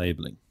standard of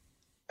labeling.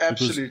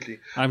 Absolutely.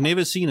 Because I've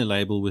never seen a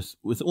label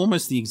with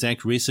almost the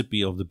exact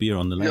recipe of the beer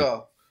on the label. Yeah.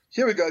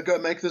 Here we go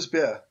make this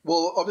beer.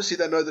 Well, obviously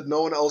they know that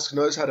no one else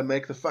knows how to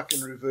make the fucking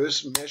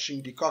reverse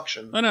mashing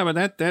decoction. Oh, no,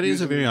 but that is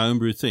a very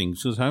homebrew thing.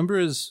 Because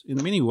homebrewers,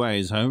 in many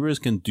ways,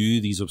 homebrewers can do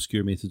these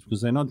obscure methods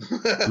because they're not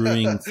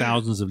brewing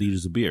thousands of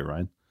liters of beer,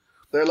 right?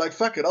 They're like,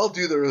 fuck it, I'll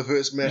do the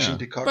reverse mashing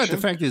decoction. But the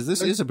fact is,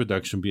 this is a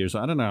production beer, so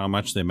I don't know how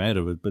much they made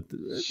of it, but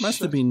it must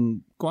have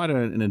been quite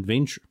an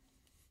adventure.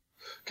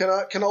 Can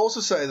I also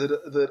say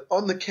that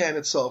on the can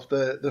itself,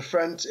 the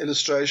front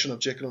illustration of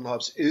Jekyll and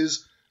Hops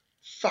is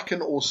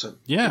fucking awesome.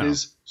 Yeah. It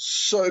is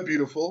so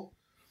beautiful.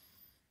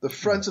 The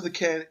front of the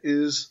can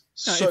is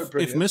brilliant.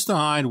 If Mr.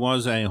 Hyde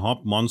was a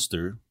hop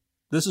monster,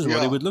 this is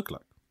what it would look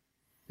like.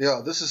 Yeah,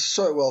 this is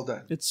so well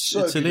done. It's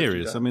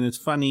hilarious. Done. I mean, it's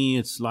funny.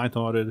 It's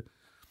lighthearted.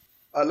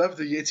 I love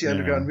the Yeti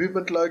Underground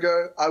Movement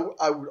logo.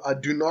 I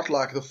do not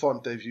like the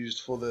font they've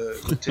used for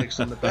the text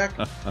on the back.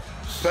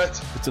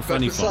 But it's a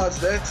funny besides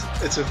font.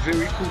 that, it's a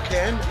very cool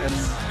can, and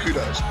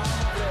kudos.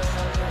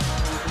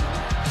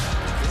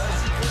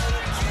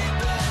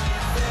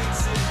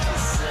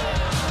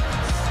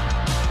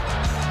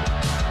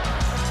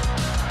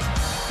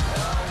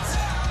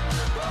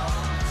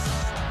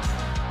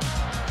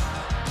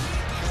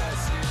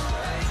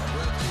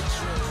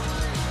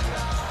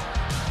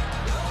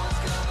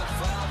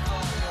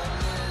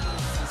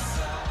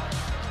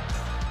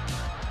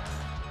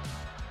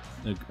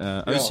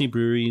 OC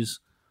Breweries,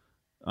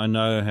 I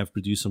know, have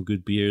produced some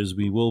good beers.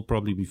 We will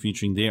probably be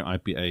featuring their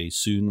IPA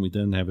soon. We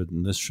don't have it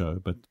in this show,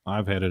 but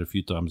I've had it a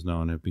few times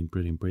now and have been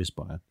pretty impressed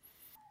by it.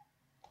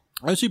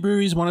 OC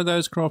Brewery is one of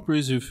those craft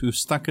breweries who've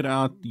stuck it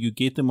out. You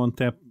get them on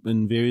tap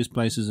in various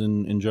places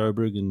in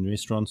Joburg and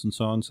restaurants and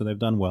so on, so they've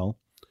done well.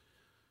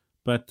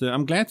 But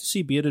I'm glad to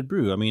see Bearded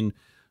Brew. I mean,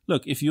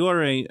 look, if you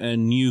are a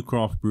new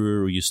craft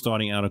brewer or you're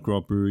starting out a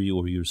craft brewery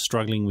or you're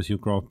struggling with your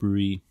craft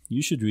brewery,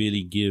 you should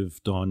really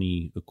give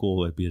Donnie a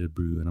call at Bearded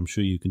Brew. And I'm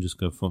sure you can just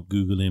go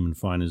Google him and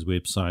find his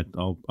website.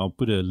 I'll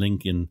put a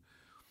link in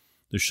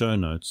the show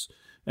notes.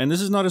 And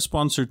this is not a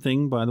sponsored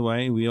thing, by the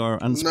way. We are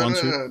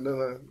unsponsored.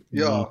 No.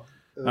 Yeah.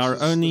 Our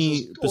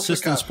only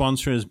persistent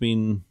sponsor has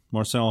been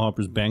Marcel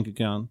Harper's bank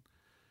account.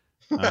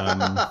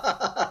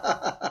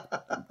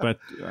 But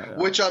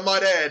which I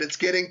might add, it's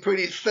getting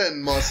pretty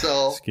thin,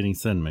 Marcel. It's getting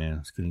thin, man.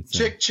 It's getting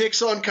thin.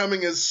 Checks aren't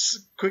coming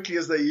as quickly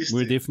as they used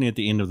We're to. definitely at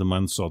the end of the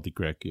month, salty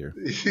crack here.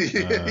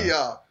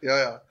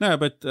 Yeah. No,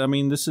 but I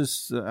mean, this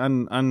is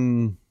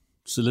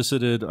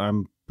unsolicited.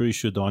 I'm pretty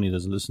sure Donnie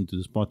doesn't listen to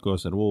this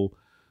podcast at all.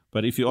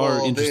 But if you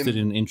are interested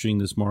in entering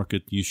this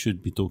market, you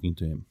should be talking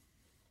to him.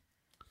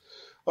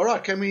 All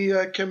right, can we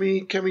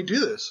do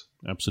this?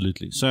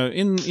 Absolutely. So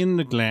in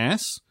the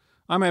glass,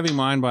 I'm having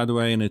mine, by the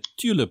way, in a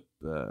tulip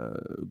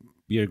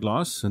beer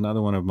glass.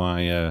 Another one of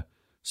my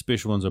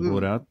special ones I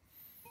brought out.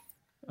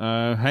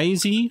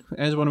 Hazy,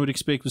 as one would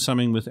expect, with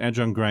something with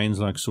adjunct grains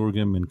like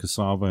sorghum and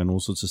cassava and all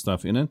sorts of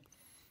stuff in it.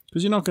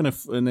 Because you're not going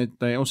to, and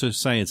they also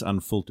say it's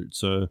unfiltered.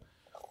 So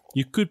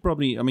you could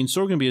probably, I mean,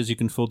 sorghum beers you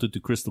can filter to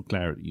crystal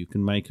clarity. You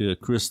can make a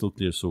crystal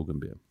clear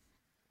sorghum beer.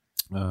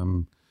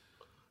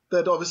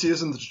 That obviously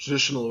isn't the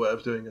traditional way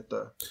of doing it,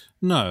 though.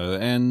 No,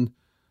 and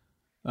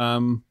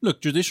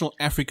look, traditional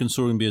African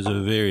sorghum beers are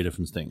a very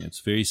different thing. It's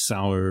very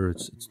sour.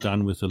 It's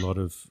done with a lot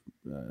of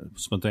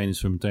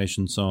spontaneous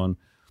fermentation and so on.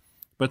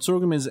 But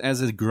sorghum is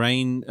as a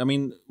grain. I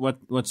mean,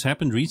 what's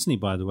happened recently,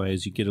 by the way,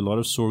 is you get a lot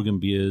of sorghum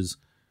beers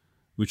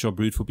which are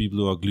brewed for people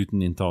who are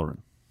gluten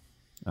intolerant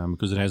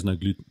because it has no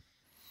gluten.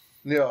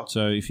 Yeah.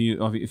 So if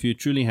you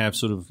truly have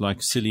sort of like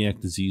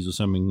celiac disease or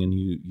something, and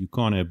you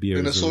can't have beer,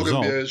 then as a sorghum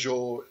result, beer is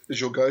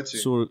your go-to.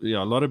 So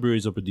yeah, a lot of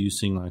breweries are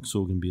producing like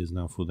sorghum beers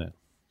now for that.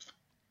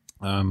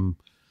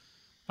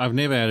 I've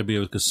never had a beer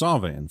with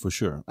cassava in, for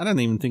sure. I don't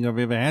even think I've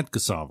ever had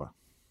cassava.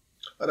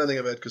 I don't think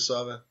I've had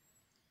cassava.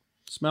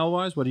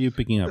 Smell-wise, what are you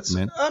picking up,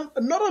 man?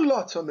 Not a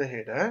lot on the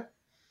head, eh?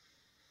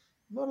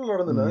 Not a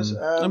lot on the nose.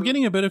 I'm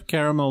getting a bit of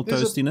caramel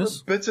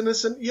toastiness. A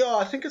bitterness, and yeah,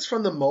 I think it's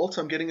from the malt.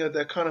 I'm getting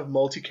that kind of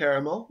malty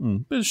caramel.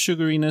 Bit of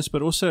sugariness,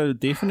 but also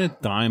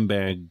definite dime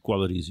bag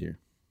qualities here.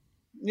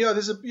 Yeah,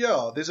 there's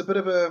a bit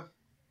of a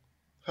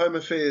Home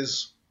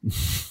Affairs.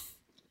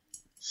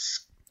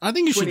 I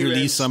think you should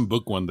release some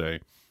book one day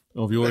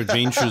of your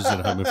adventures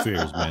at Home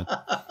Affairs, man.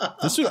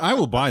 I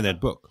will buy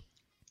that book.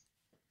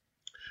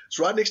 It's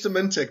right next to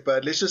Mintec,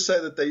 but let's just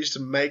say that they used to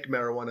make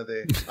marijuana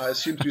there. I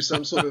assume through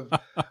some sort of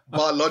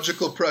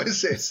biological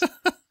process.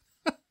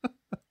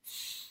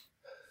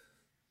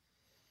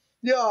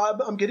 Yeah,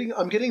 I'm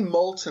getting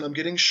malt and I'm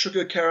getting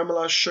sugar,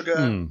 caramelized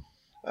sugar.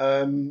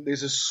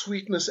 There's a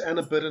sweetness and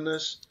a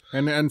bitterness.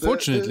 And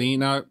unfortunately,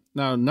 now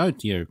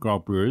note here,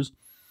 craft brewers,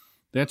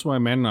 that's why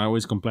Matt and I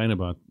always complain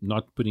about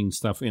not putting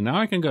stuff in. Now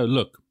I can go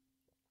look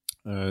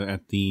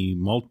at the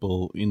malt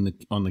bill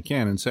on the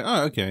can and say,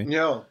 oh, okay.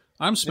 Yeah.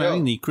 I'm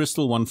smelling the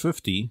Crystal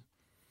 150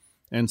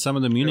 and some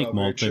of the Munich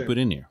malt they put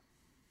in here.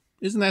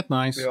 Isn't that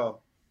nice?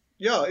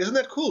 Yeah, isn't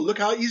that cool? Look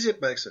how easy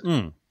it makes it.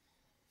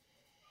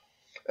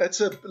 It's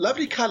a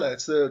lovely color.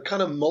 It's the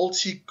kind of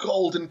malty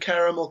golden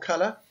caramel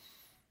color.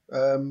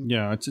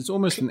 Yeah, it's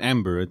almost an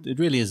amber. It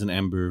really is an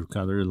amber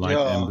color, light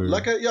amber.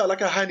 Like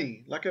a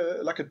honey, like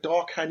a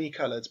dark honey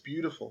color. It's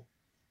beautiful.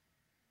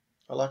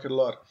 I like it a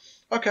lot.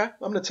 Okay, I'm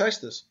gonna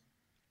taste this.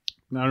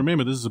 Now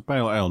remember, this is a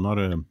pale ale, not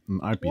an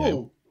IPA.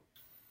 Whoa.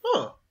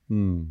 Huh.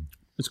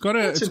 It's got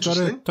a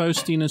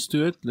toastiness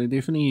to it. They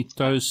definitely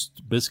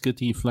toast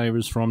biscuity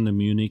flavors from the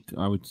Munich,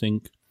 I would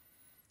think.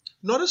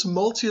 Not as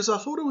malty as I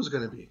thought it was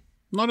going to be.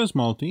 Not as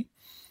malty.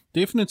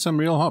 Definitely some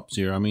real hops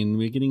here. I mean,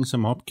 we're getting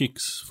some hop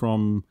kicks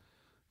from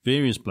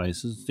various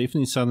places.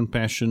 Definitely Southern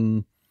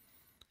Passion.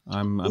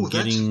 I'm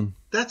getting...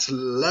 That's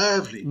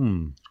lovely.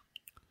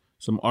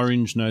 Some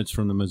orange notes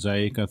from the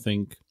Mosaic, I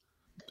think.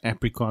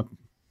 Apricot.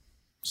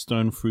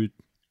 Stone fruit.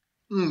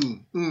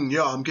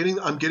 Yeah, I'm getting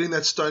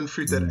that stone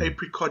fruit, that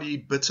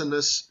apricot-y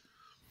bitterness,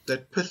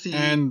 that pithy.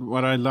 And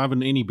what I love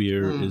in any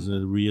beer is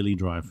a really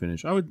dry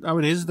finish. I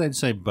would hesitate to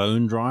say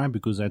bone dry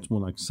because that's more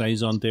like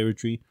Saison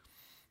territory,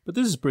 but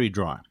this is pretty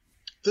dry.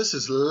 This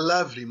is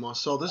lovely,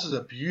 Marcel. This is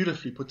a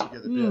beautifully put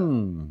together beer.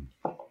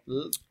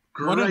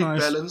 Great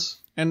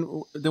balance. And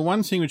the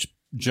one thing which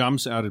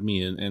jumps out at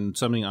me, and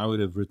something I would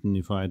have written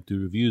if I had to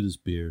review this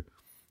beer,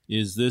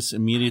 is this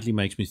immediately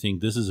makes me think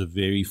this is a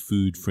very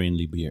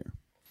food-friendly beer.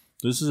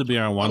 This is a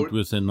beer I want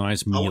with a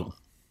nice meal.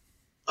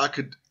 I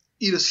could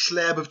eat a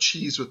slab of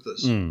cheese with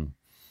this.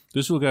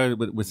 This will go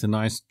with a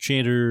nice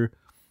cheddar.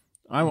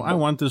 I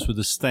want this with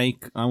a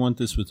steak. I want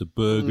this with a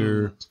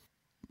burger.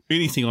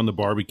 Anything on the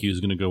barbecue is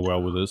going to go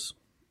well with this.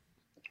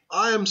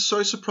 I am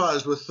so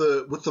surprised with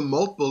the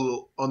malt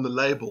bill on the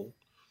label.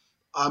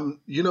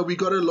 We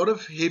got a lot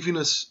of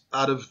heaviness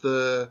out of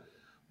the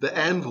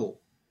anvil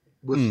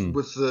with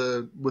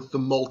the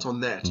malt on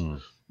that.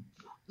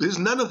 There's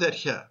none of that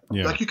here.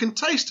 Yeah. Like, you can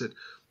taste it.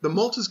 The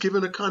malt is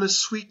given a kind of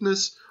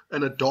sweetness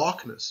and a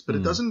darkness, but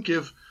it doesn't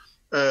give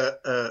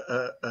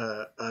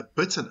a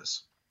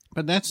bitterness.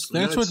 But that's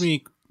what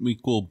we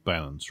call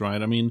balance,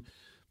 right? I mean,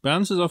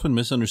 balance is often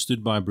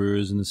misunderstood by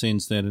brewers in the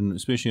sense that, and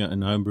especially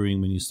in home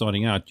brewing, when you're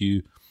starting out,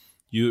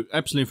 you're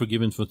absolutely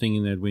forgiven for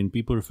thinking that when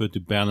people refer to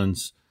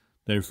balance,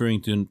 they're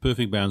referring to a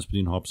perfect balance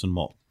between hops and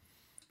malt,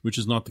 which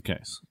is not the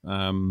case.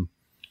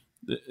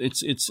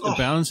 It's a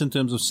balance in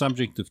terms of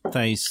subjective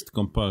taste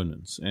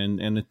components,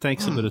 and it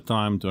takes a bit of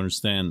time to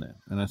understand that.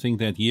 And I think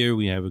that here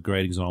we have a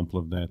great example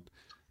of that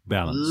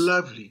balance.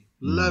 Lovely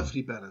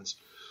balance.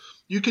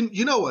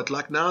 You know what,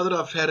 like, now that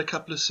I've had a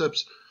couple of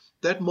sips,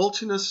 that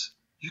maltiness,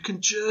 you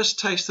can just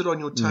taste it on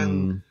your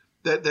tongue,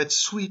 that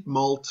sweet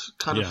malt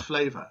kind of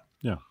flavor.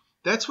 Yeah.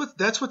 That's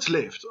what's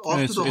left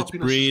after the hoppiness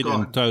bread is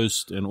gone. and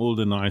toast and all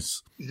the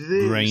nice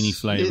grainy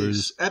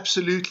flavors. Yes,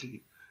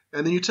 absolutely.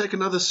 And then you take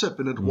another sip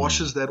and it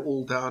washes that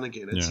all down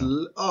again. It's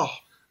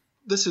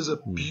this is a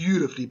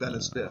beautifully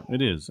balanced beer.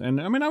 It is. And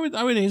I mean, I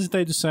would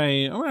hesitate to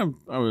say,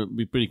 I would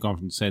be pretty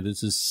confident to say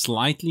this is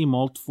slightly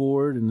malt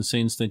forward in the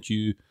sense that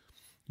you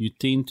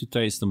tend to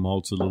taste the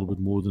malts a little bit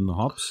more than the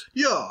hops.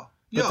 Yeah.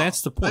 But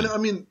that's the point. And I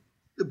mean,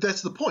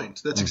 that's the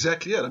point. That's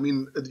exactly it. I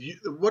mean,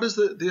 what is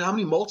how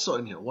many malts are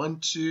in here? 1,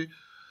 2.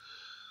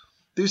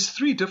 There's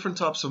 3 different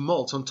types of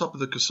malts on top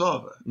of the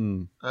cassava,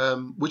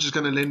 which is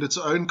going to lend its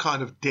own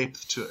kind of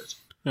depth to it.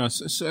 Yeah,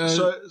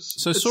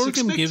 so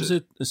sorghum gives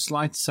it a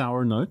slight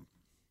sour note.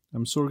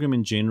 Sorghum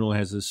in general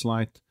has a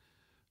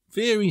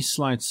very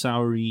slight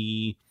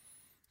soury,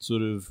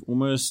 sort of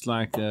almost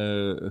like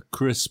a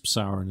crisp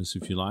sourness,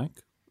 if you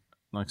like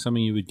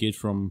something you would get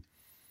from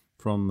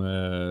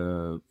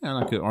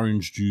like an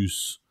orange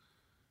juice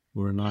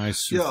or a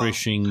nice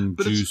refreshing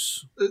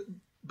juice.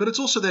 But it's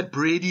also that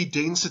bready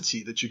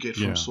density that you get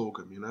from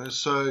sorghum,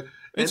 So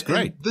it's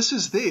great. And this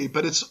is there,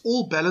 but it's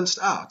all balanced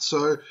out.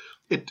 So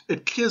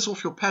it clears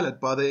off your palate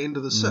by the end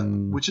of the sip,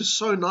 which is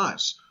so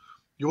nice.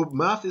 Your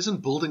mouth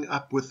isn't building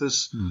up with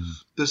this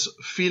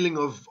feeling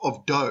of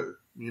dough,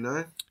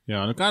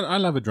 Yeah, look, I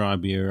love a dry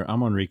beer.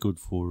 I'm on record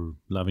for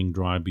loving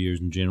dry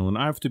beers in general, and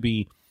I have to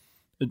be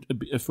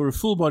for a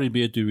full-bodied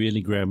beer to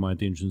really grab my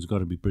attention. It's got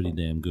to be pretty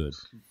damn good.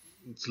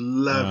 It's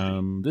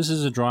lovely. This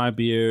is a dry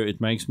beer.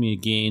 It makes me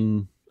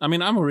again. I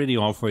mean, I'm already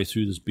halfway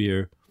through this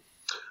beer.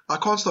 I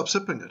can't stop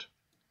sipping it.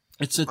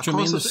 It's a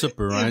tremendous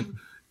sipper, right?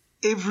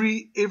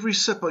 Every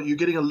sipper, you're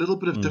getting a little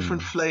bit of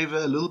different flavor,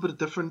 a little bit of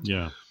different.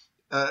 Yeah.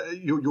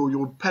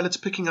 Your palate's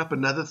picking up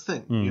another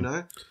thing,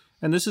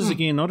 And this is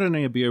again not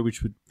only a beer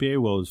which would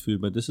pair well with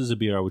food, but this is a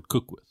beer I would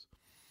cook with.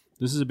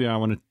 This is a beer I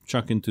want to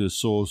chuck into a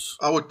sauce.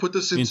 I would put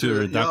this into a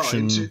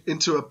reduction,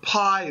 into a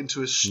pie,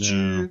 into a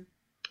stew.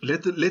 Yeah.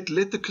 Let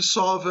the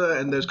cassava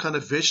and those kind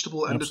of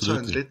vegetable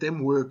undertones, let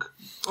them work.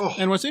 Oh.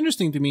 And what's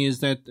interesting to me is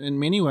that in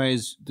many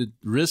ways, the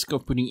risk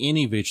of putting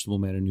any vegetable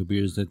matter in your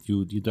beer is that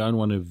you don't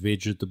want a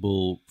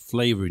vegetable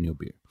flavor in your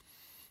beer.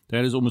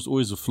 That is almost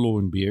always a flaw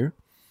in beer.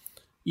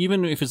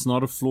 Even if it's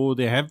not a flaw,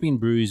 there have been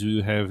breweries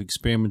who have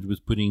experimented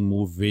with putting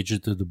more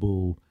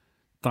vegetable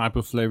type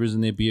of flavors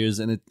in their beers,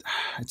 and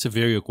it's a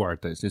very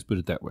acquired taste. Let's put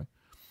it that way.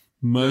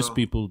 Most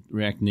people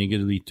react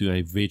negatively to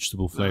a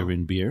vegetable flavor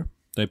in beer.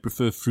 They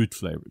prefer fruit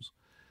flavors.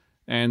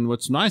 And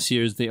what's nice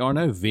here is there are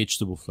no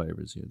vegetable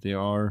flavors here. There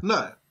are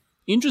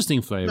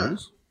interesting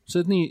flavors. No.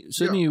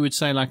 Certainly you would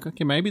say, like,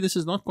 okay, maybe this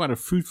is not quite a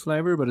fruit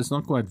flavor, but it's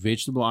not quite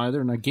vegetable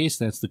either. And I guess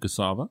that's the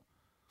cassava.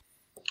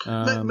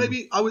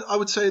 Maybe I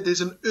would say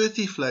there's an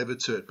earthy flavor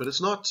to it, but it's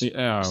not. It's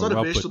not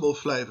a vegetable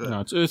flavor.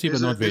 No, it's earthy,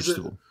 but not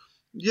vegetable.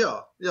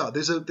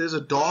 There's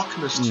a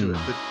darkness to it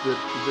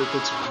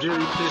that's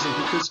very pleasant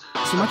because.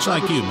 So much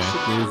like you,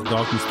 man. There's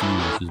darkness to you,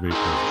 which is very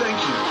pleasant.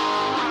 Thank you.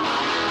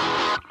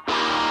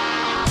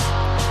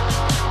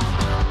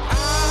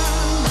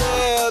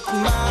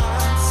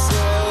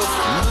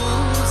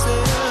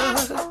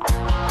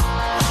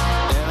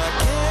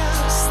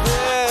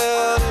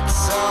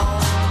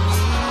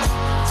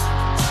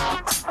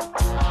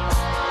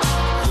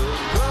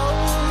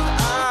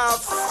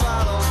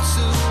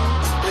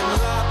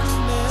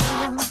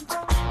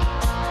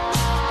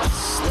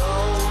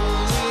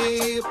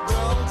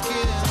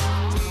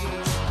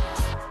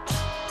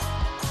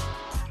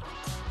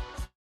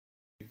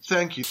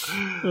 Thank you.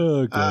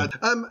 Oh, God.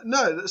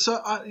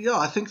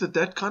 I think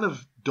that kind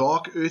of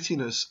dark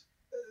earthiness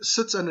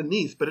sits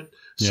underneath, but it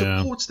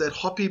supports that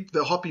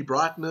the hoppy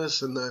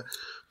brightness and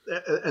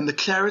the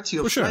clarity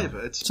of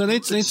flavor. So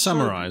let's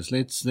summarize.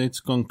 Let's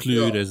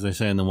conclude, as they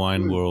say in the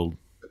wine world.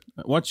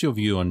 What's your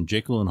view on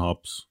Jekyll and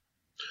hops?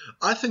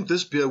 I think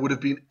this beer would have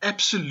been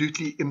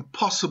absolutely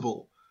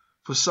impossible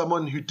for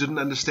someone who didn't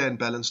understand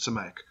balance to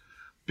make,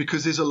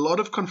 because there's a lot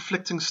of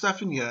conflicting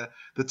stuff in here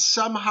that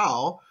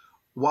somehow,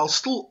 while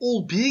still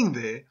all being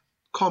there,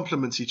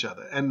 complements each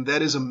other. And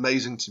that is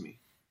amazing to me.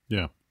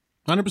 Yeah,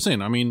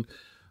 100%. I mean,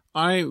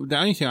 the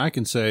only thing I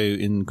can say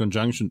in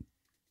conjunction,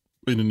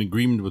 in an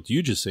agreement with what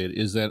you just said,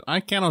 is that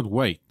I cannot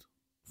wait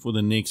for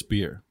the next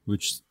beer,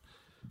 which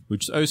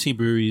OC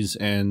Breweries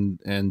and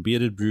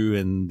Bearded Brew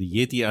and the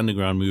Yeti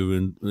Underground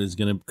movement is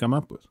going to come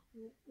up with.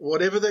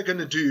 Whatever they're going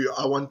to do,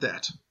 I want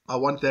that. I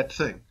want that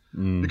thing.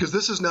 Because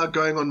this is now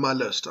going on my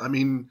list. I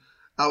mean,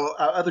 our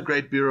other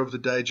great beer of the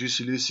day,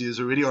 Juicy Lucy, is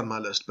already on my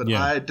list. But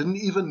I didn't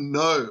even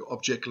know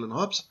of Jekyll and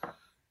Hobbs.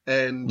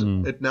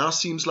 And it now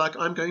seems like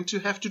I'm going to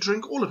have to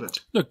drink all of it.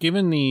 Look,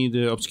 given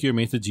the obscure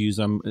methods used,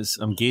 I'm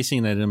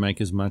guessing they didn't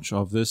make as much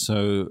of this.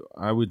 So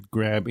I would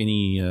grab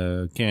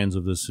any cans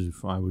of this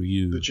if I were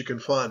you. That you can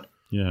find.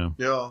 Yeah.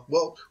 Yeah.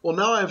 Well,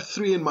 now I have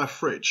 3 in my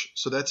fridge.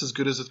 So that's as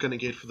good as it's going to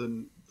get for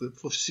the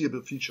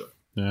foreseeable future.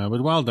 Yeah,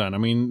 but well done. I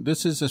mean,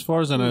 this is, as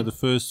far as I know, the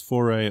first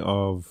foray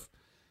of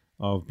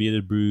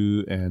Bearded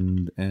Brew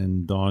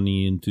and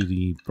Donnie into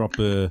the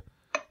proper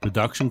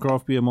production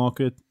craft beer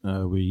market,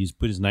 where he's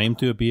put his name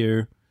to a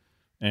beer,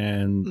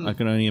 and I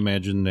can only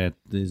imagine that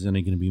there's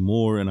only going to be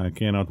more, and I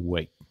cannot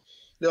wait.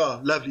 Yeah,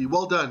 lovely.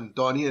 Well done,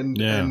 Donnie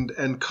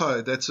and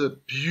co. That's a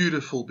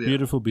beautiful beer.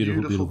 Beautiful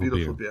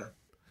beer.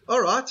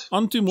 All right.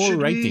 On to more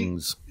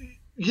ratings.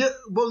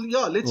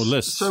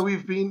 Let's. So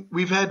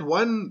we've had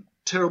one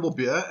terrible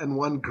beer and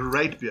one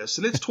great beer.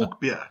 So let's talk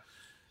beer.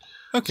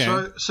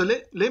 Okay. So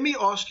let me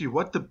ask you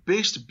what the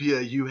best beer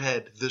you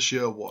had this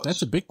year was.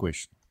 That's a big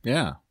question.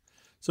 Yeah.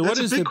 So that's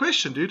a big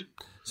question, dude.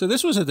 So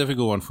this was a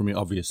difficult one for me,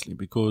 obviously,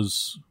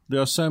 because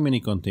there are so many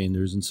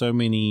contenders and so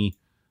many,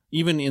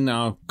 even in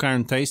our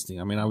current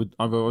tasting. I mean, I've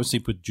obviously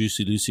put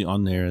Juicy Lucy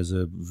on there as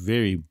a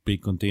very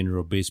big contender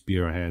of best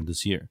beer I had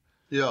this year.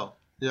 Yeah.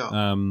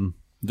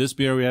 This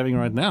beer we're having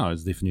right now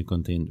is definitely a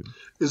contender.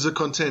 Is a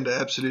contender,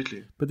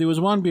 absolutely. But there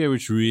was one beer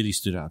which really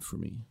stood out for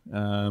me.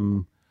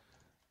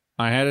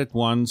 I had it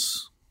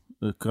once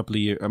about 2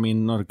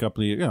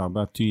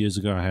 years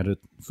ago I had it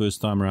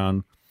first time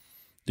around.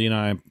 Then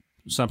I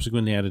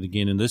subsequently had it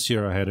again, and this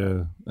year I had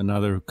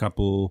another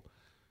couple.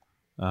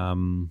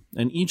 And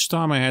each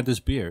time I had this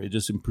beer, it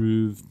just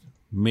improved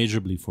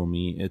measurably for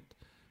me.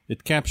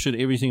 It captured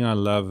everything I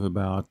love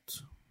about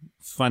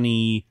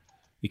funny,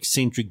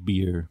 eccentric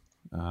beer,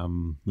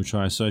 which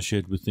I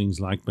associate with things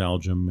like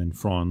Belgium and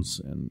France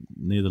and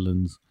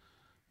Netherlands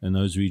and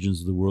those regions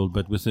of the world,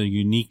 but with a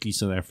uniquely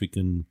South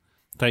African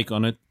take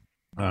on it.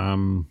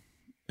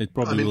 It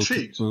probably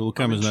will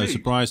come as no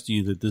surprise to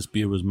you that this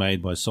beer was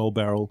made by Soul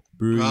Barrel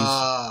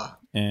Breweries.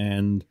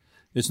 And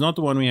it's not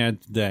the one we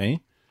had today,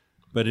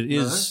 but it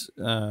is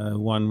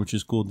one which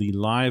is called the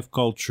Live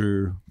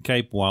Culture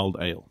Cape Wild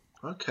Ale.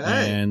 Okay.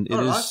 And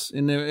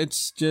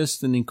it's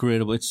just an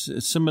incredible, it's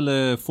a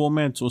similar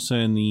format. It's also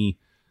in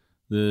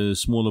the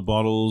smaller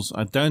bottles.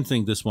 I don't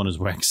think this one is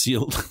wax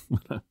sealed,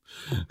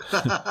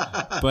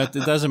 but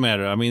it doesn't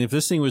matter. I mean, if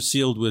this thing was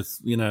sealed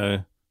with,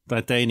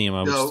 titanium,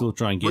 I would still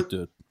try and get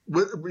to it.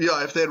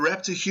 If they had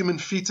wrapped a human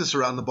fetus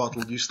around the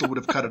bottle, you still would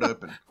have cut it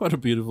open. What a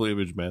beautiful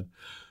image, man.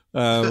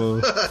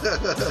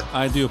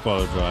 I do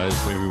apologize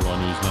for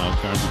everyone who's now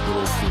currently put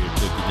off to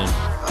click it in.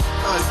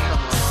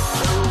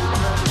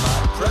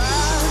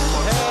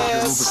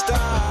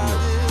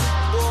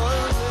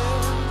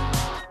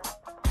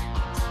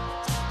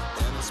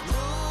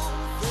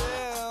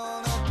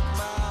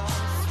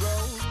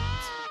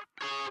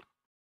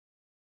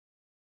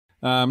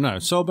 No,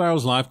 Soul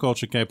Barrel's Live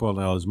Culture Cape Wild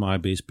Ale is my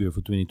best beer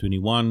for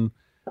 2021.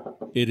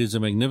 It is a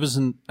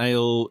magnificent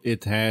ale.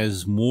 It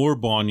has more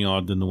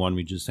barnyard than the one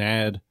we just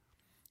had.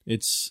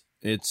 It's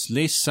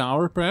less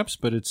sour, perhaps,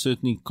 but it's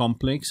certainly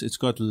complex. It's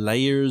got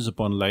layers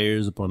upon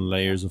layers upon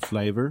layers of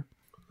flavor.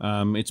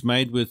 It's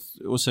made with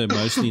also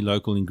mostly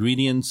local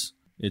ingredients.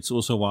 It's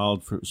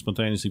also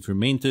spontaneously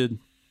fermented,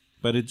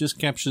 but it just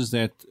captures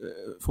that.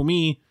 For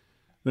me,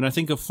 when I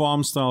think of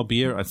farm-style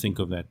beer, I think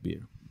of that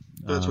beer.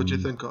 That's what you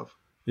think of.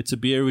 It's a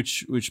beer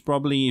which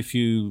probably, if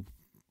you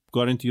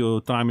got into your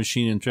time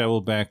machine and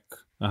traveled back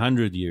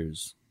 100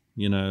 years,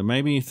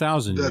 maybe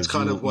 1,000 years, that's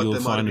kind of what you'll they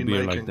find might a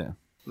beer making. like that.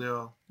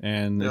 Yeah.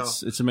 And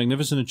it's a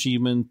magnificent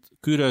achievement.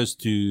 Kudos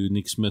to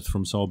Nick Smith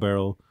from Soul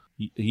Barrel.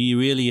 He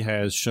really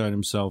has shown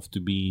himself to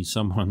be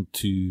someone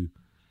to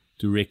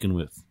reckon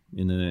with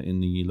in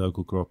the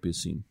local craft beer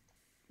scene.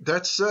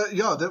 That's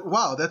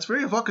that's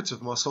very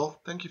evocative,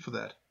 Marcel. Thank you for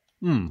that.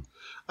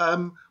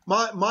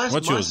 My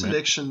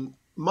selection.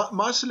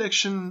 My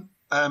selection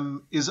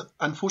is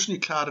unfortunately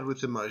clouded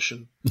with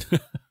emotion,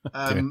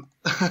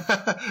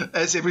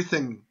 as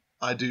everything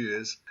I do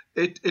is.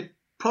 It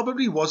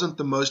probably wasn't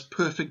the most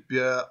perfect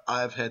beer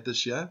I've had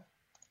this year,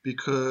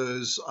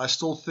 because I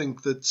still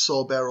think that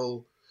Soul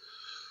Barrel,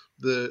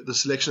 the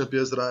selection of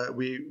beers that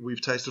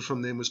we've tasted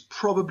from them, was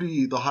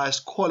probably the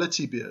highest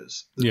quality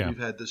beers that we've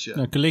had this year.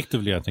 No,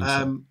 collectively, I think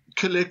so.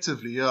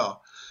 Collectively, yeah.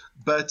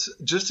 But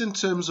just in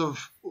terms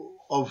of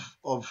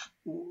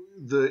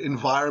the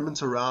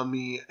environment around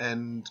me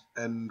and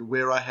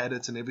where I had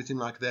it and everything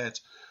like that,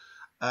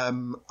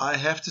 I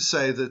have to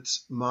say that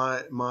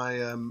my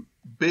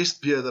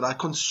best beer that I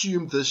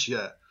consumed this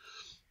year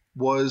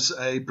was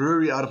a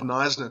brewery out of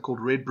Knysna called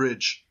Red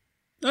Bridge.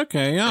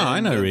 Okay, yeah, I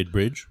know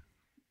Redbridge.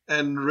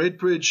 And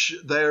Redbridge,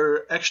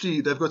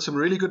 they've got some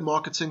really good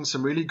marketing,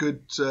 some really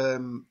good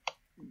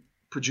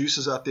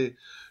producers out there,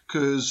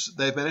 because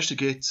they've managed to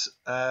get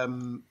a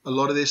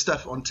lot of their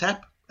stuff on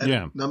tap at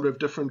a number of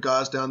different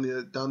guys down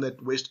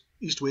that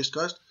east-west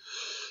coast.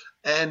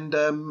 And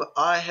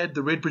I had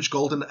the Redbridge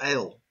Golden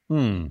Ale.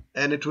 And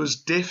it was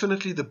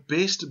definitely the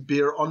best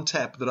beer on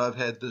tap that I've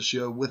had this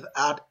year,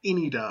 without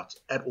any doubt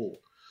at all.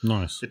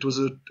 Nice. It was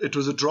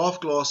a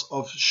draft glass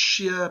of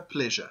sheer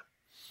pleasure,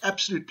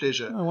 absolute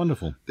pleasure. Oh,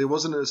 wonderful. There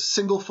wasn't a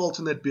single fault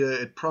in that beer.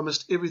 It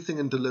promised everything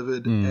and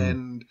delivered.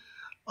 And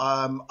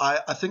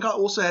I think I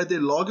also had their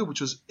lager,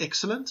 which was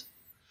excellent.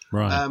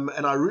 Right.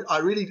 And I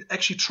really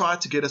actually tried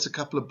to get us a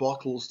couple of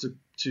bottles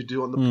to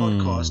do on the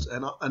podcast,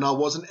 and I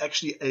wasn't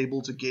actually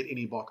able to get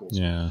any bottles.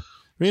 Yeah.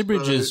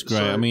 Redbridge is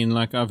great. I mean,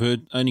 like, I've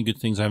heard only good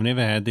things. I've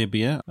never had their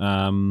beer.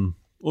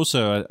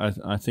 Also,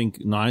 I think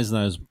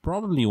Knysna is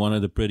probably one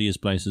of the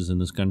prettiest places in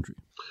this country.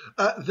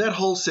 That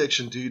whole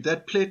section, dude,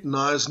 that Plet,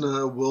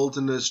 Knysna,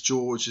 Wilderness,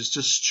 George is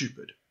just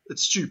stupid.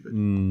 It's stupid.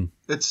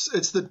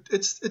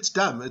 It's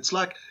dumb. It's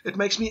like, it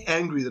makes me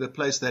angry that a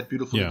place that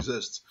beautiful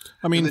exists.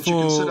 I mean,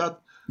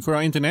 for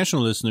our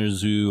international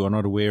listeners who are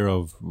not aware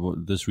of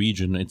this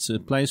region, it's a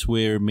place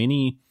where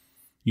many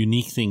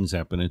unique things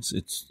happen.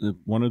 It's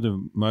one of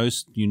the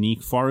most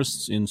unique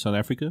forests in South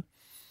Africa.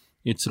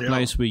 It's a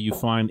place where you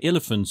find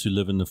elephants who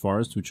live in the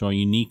forest, which are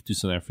unique to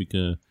South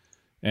Africa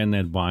and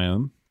that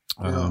biome.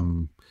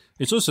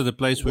 It's also the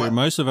place where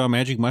most of our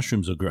magic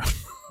mushrooms are grown.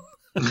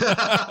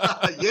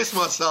 Yes,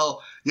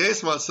 Marcel.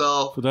 Yes,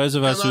 Marcel. For those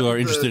of us who are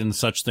interested in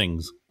such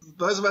things.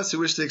 Those of us who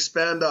wish to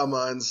expand our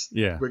minds,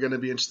 we're going to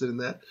be interested in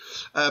that.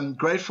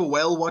 Great for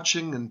whale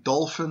watching and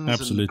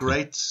dolphins and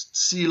great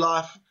sea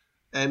life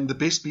and the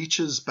best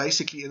beaches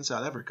basically in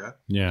South Africa.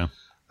 Yeah.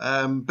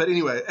 But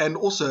anyway, and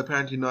also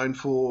apparently known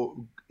for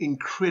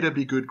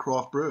incredibly good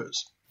craft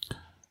brewers.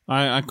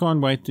 I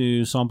can't wait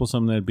to sample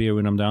some of that beer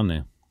when I'm down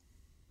there.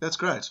 That's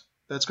great.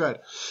 That's great.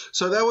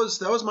 So that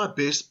was my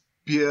best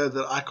beer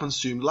that I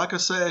consumed. Like I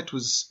say, it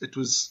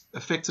was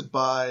affected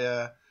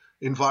by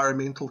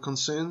environmental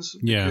concerns.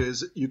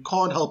 Because you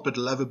can't help but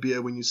love a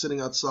beer when you're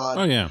sitting outside.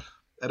 Oh yeah.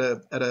 At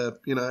a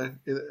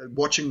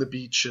watching the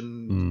beach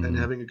and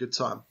having a good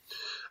time.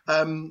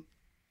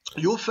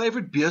 Your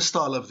favorite beer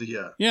style of the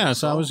year? Yeah,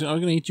 so I was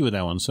going to hit you with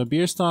that one. So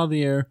beer style of the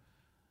year,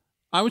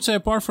 I would say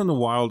apart from the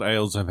wild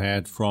ales I've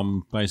had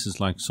from places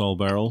like Soul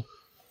Barrel,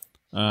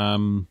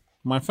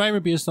 my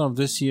favorite beer style of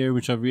this year,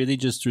 which I've really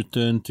just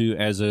returned to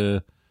as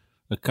a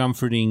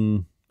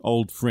comforting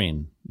old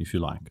friend, if you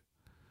like,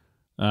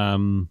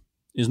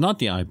 is not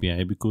the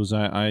IPA, because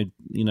I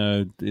in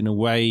a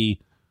way,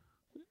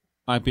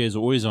 IPA is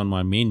always on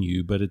my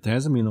menu, but it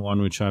hasn't been the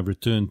one which I've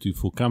returned to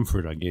for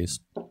comfort, I guess.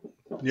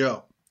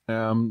 Yeah.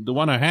 The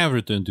one I have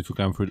returned to for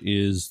comfort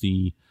is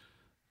it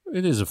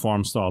is a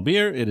farm style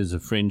beer. It is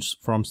a French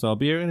farm style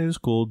beer, and it is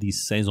called the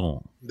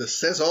Saison. The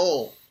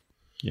Saison.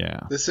 Yeah.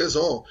 The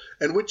Saison.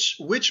 And which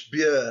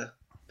beer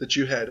that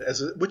you had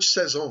which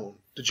Saison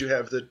did you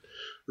have that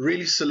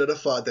really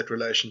solidified that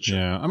relationship?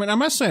 Yeah. I mean, I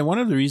must say, one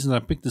of the reasons I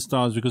picked the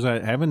style is because I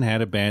haven't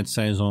had a bad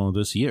Saison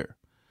this year.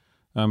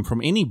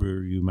 From any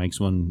brewery who makes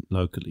one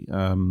locally.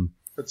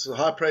 It's a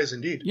high praise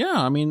indeed. Yeah,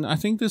 I mean, I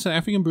think the South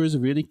African brewers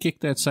have really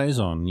kicked that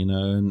Saison,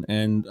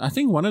 and I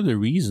think one of the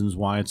reasons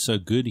why it's so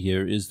good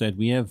here is that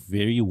we have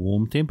very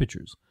warm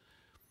temperatures.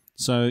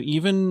 So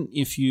even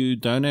if you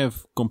don't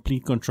have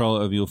complete control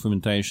over your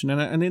fermentation,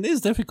 and it is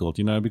difficult,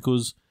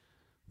 because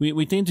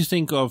we tend to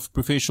think of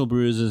professional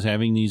brewers as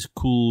having these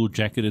cool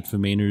jacketed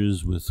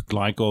fermenters with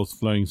glycol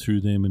flowing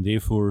through them, and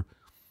therefore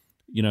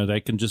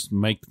they can just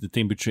make the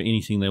temperature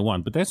anything they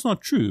want. But that's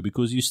not true,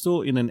 because you're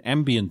still in an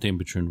ambient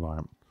temperature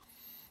environment.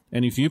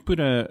 And if you put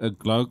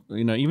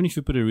even if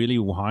you put a really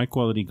high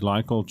quality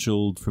glycol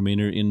chilled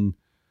fermenter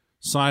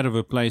inside of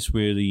a place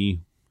where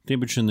the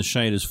temperature in the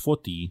shade is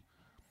 40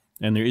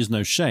 and there is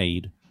no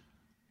shade,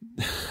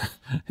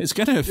 it's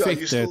going to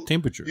affect that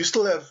temperature. You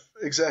still have,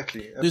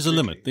 exactly. Absolutely. There's a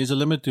limit. There's a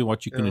limit to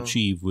what you can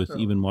achieve with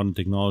even modern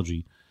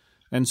technology.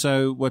 And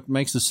so what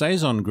makes the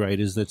Saison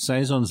great is that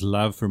Saisons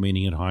love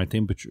fermenting at high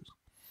temperatures.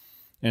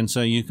 And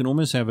so you can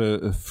almost have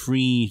a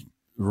free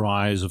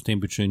rise of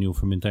temperature in your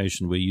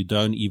fermentation where you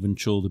don't even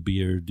chill the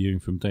beer during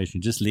fermentation.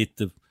 You just let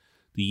the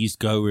yeast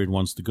go where it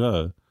wants to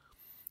go.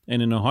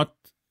 And in a hot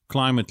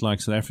climate like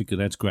South Africa,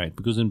 that's great,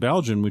 because in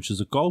Belgium, which is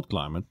a cold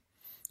climate,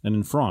 and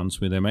in France,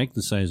 where they make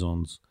the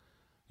Saisons,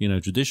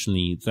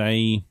 traditionally,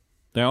 they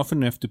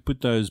often have to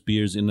put those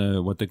beers in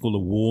what they call a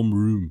warm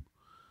room.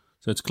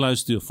 So it's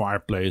close to a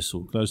fireplace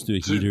or close to a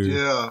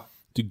heater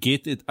to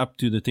get it up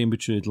to the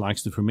temperature it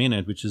likes to ferment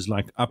at, which is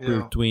like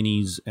upper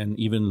 20s and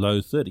even low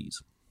 30s.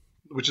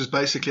 Which is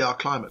basically our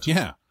climate.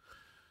 Yeah.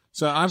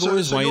 So I've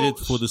always waited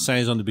for the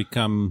Saison to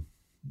become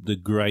the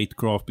great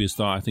craft beer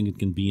style I think it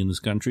can be in this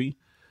country.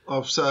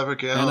 Of South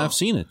Africa. And I've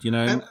seen it,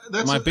 And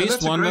that's a great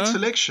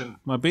selection.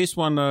 My best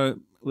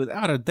one,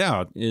 without a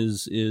doubt,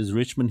 is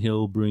Richmond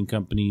Hill Brewing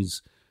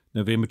Company's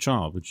November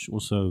Child, which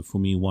also, for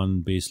me,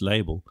 won best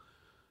label.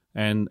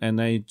 And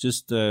they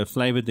just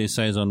flavored their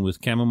Saison with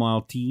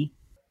chamomile tea.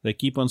 They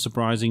keep on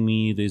surprising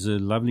me. There's a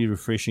lovely,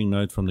 refreshing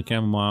note from the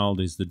chamomile.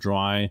 There's the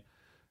dry.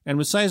 And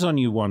with Saison,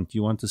 you want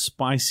the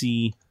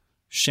spicy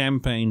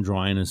champagne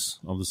dryness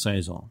of the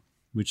Saison,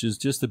 which is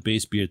just the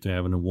best beer to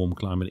have in a warm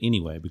climate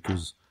anyway,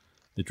 because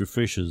it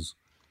refreshes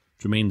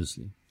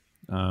tremendously.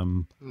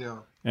 Yeah.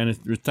 And it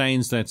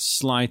retains that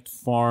slight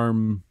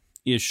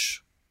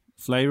farm-ish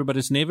flavor, but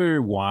it's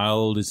never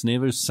wild, it's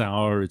never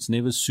sour, it's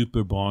never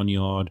super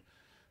barnyard.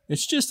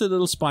 It's just a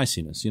little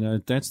spiciness,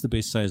 That's the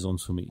best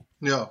Saisons for me.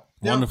 Yeah.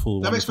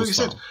 Wonderful, that makes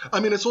wonderful perfect style. sense.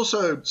 I mean, it's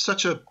also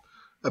such a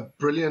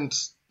brilliant,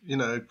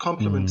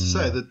 compliment to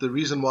say that the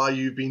reason why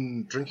you've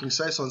been drinking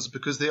Saisons is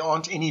because there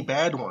aren't any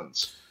bad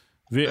ones.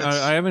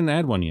 I haven't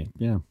had one yet,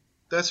 yeah.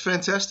 That's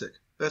fantastic.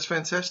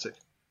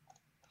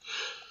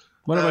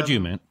 What about you,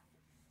 man?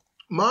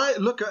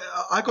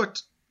 I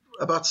got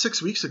about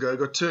 6 weeks ago,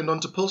 got turned on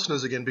to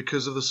Pilsners again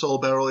because of the Soul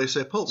Barrel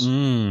SA Pils.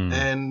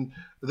 And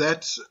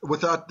that's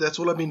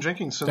all I've been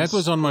drinking since. That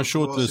was on my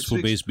short list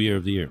for best beer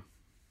of the year.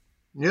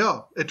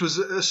 Yeah, it was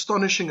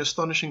astonishing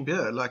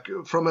beer. Like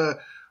from a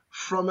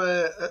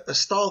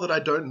style that I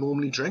don't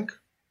normally drink.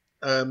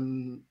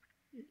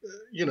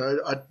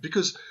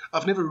 Because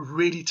I've never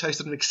really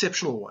tasted an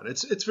exceptional one.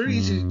 It's very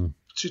easy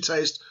to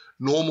taste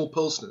normal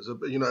Pilsners,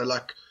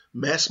 like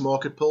mass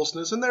market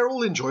Pilsners, and they're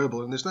all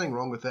enjoyable, and there's nothing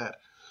wrong with that.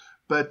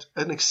 But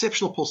an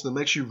exceptional Pilsner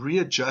makes you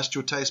readjust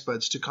your taste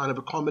buds to kind of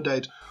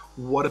accommodate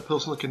what a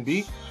Pilsner can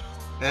be.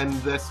 And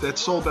that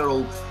Soul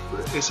Barrel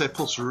SA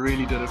Pils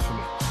really did it for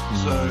me.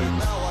 So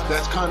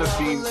that's kind of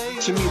been,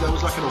 to me, that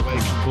was like an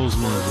awakening.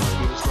 Pilsner.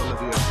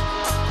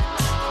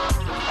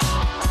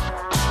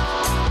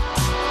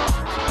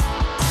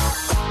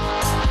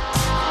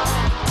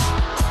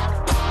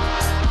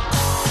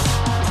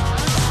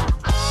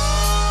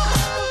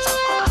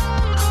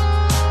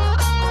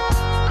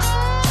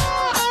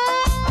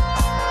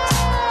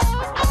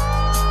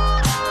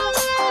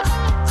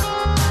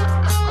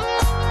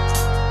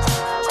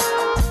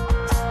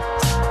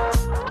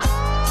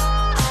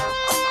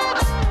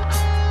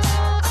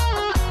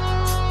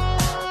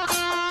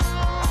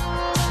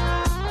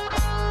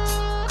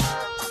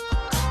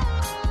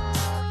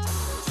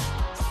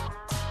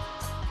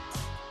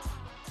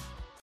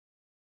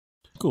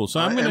 Cool. So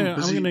I'm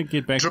gonna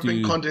get back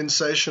dripping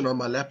condensation on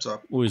my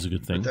laptop. Always a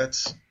good thing.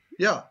 It's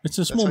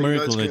a small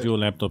miracle that your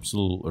laptop's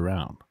still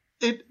around.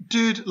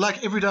 Dude,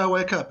 like every day I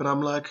wake up and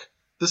I'm like,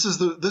 this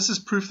is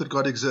proof that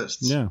God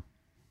exists. Yeah.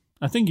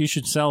 I think you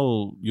should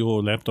sell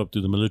your laptop to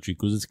the military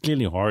because it's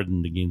clearly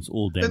hardened against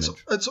all damage.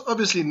 It's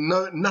obviously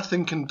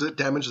nothing can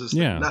damage this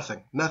thing.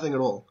 Nothing at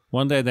all.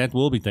 One day that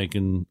will be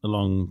taken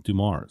along to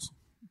Mars.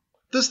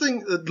 This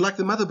thing, like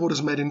the motherboard,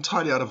 is made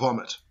entirely out of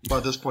vomit by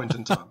this point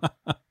in time.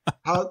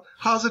 How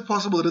is it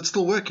possible that it's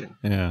still working?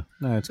 Yeah,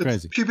 no, it's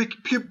crazy.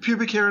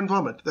 Pubic hair and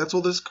vomit. That's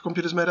all this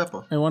computer's made up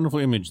of. A wonderful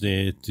image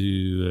there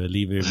to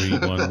leave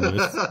everyone with.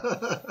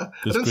 I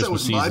didn't say it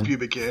was my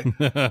pubic hair.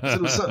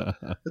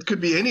 It could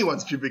be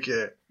anyone's pubic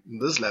hair in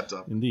this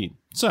laptop. Indeed.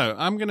 So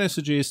I'm going to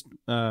suggest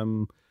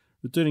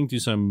returning to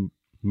some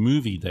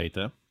movie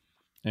data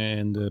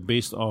and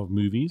best of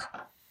movies.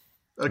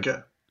 Okay.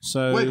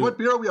 So, wait, what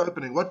beer are we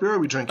opening? What beer are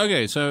we drinking?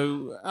 Okay,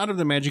 so out of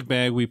the magic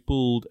bag, we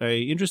pulled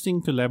a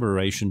interesting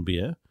collaboration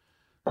beer,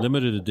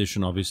 limited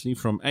edition, obviously,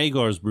 from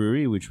Agar's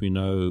Brewery, which we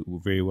know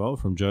very well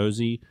from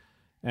Josie,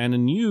 and a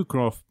new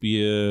craft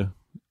beer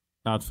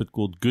outfit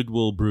called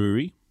Goodwill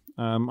Brewery.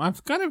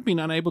 I've kind of been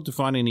unable to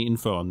find any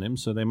info on them,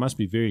 so they must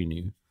be very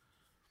new.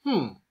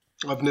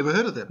 I've never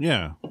heard of them.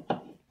 Yeah.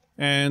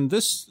 And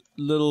this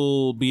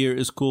little beer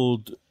is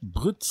called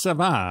Brut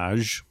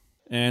Sauvage.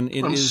 And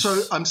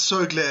I'm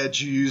so glad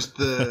you used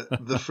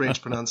the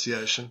French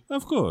pronunciation.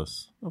 Of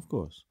course.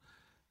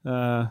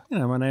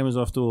 My name is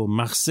after all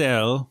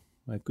Marcel.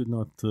 I could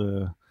not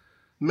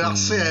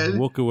Marcel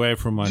walk away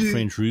from my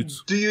French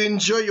roots. Do you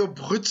enjoy your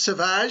Brut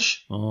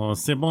Sauvage? Oh,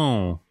 c'est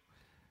bon.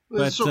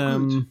 But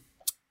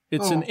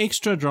it's an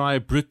extra dry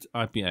Brut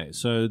IPA.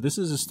 So this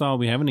is a style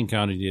we haven't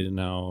encountered yet in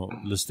our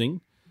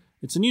listing.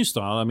 It's a new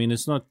style. I mean,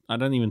 it's not. I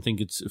don't even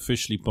think it's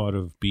officially part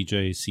of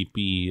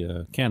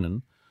BJCP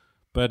canon.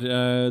 But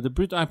the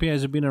Brut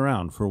IPAs have been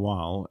around for a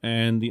while,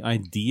 and the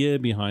idea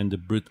behind the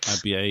Brut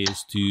IPA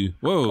is to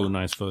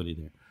nice foley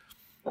there,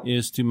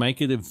 is to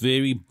make it a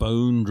very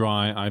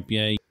bone-dry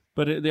IPA.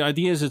 But the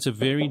idea is it's a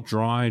very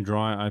dry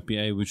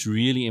IPA, which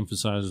really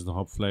emphasizes the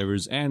hop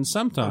flavors, and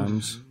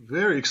sometimes... I'm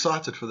very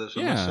excited for this.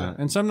 Yeah,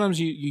 and sometimes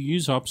you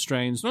use hop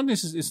strains.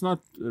 It's not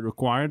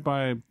required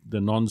by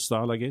the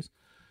non-style, I guess,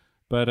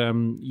 but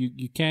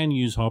you can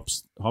use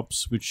hops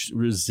which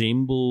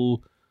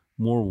resemble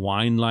more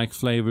wine-like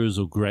flavors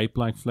or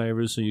grape-like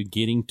flavors, so you're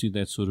getting to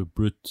that sort of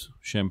Brut,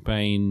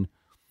 champagne,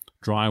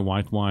 dry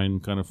white wine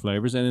kind of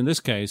flavors. And in this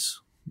case,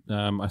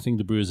 I think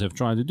the brewers have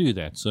tried to do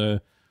that.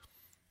 So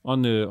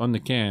on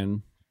the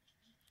can,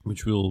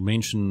 which we'll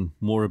mention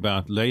more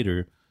about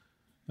later,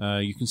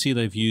 you can see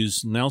they've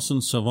used Nelson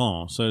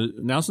Sauvin. So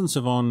Nelson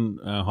Sauvin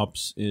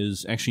hops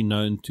is actually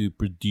known to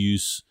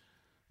produce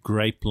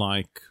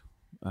grape-like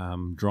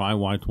dry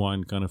white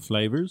wine kind of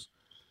flavors.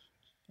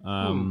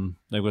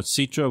 They've got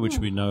Citra, which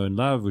we know and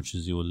love, which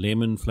is your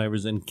lemon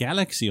flavors, and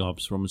Galaxy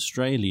hops from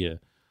Australia,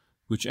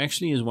 which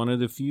actually is one of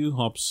the few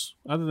hops,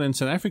 other than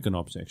South African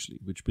hops actually,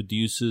 which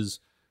produces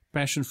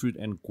passion fruit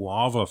and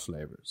guava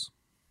flavors.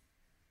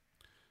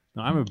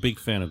 Now, I'm a big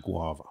fan of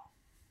guava.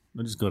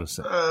 I just got to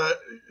say.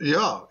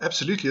 Yeah,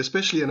 absolutely,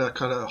 especially in a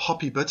kind of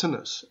hoppy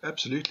bitterness.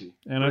 Absolutely.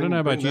 And I don't know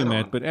about you,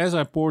 Matt, but as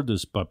I poured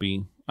this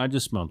puppy, I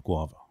just smelled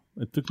guava.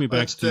 It took me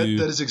back that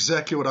is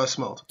exactly what I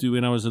smelled. To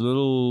when I was a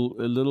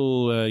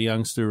little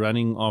youngster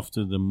running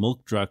after the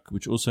milk truck,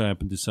 which also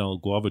happened to sell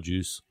guava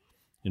juice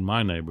in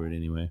my neighborhood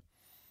anyway.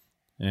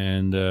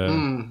 And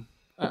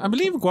I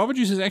believe guava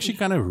juice is actually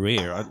kind of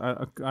rare.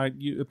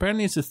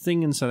 Apparently it's a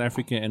thing in South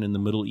Africa and in the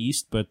Middle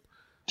East, but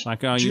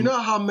like do you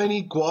know how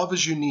many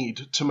guavas you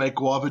need to make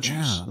guava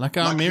juice? Yeah, like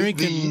our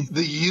American...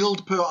 The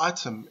yield per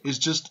item is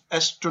just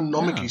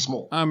astronomically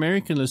small. Our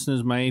American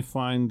listeners may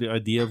find the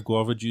idea of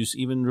guava juice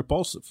even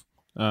repulsive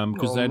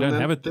because they don't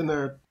have it. Then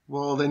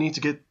they need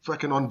to get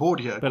fucking on board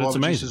here. But guava it's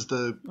amazing. Juice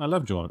is I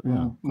love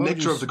guava.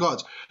 Nectar of the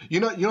gods. You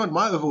know what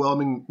my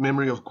overwhelming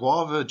memory of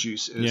guava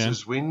juice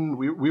is when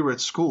we were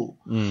at school.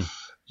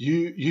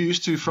 You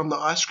used to, from the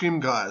ice cream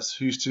guys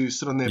who used to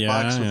sit on their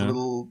bikes with a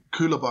little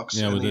cooler box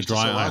and with they used the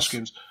to dry sell ice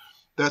creams.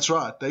 That's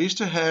right. They used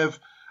to have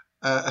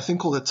a thing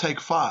called a Take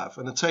 5,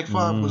 and a Take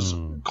 5 was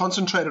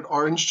concentrated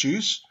orange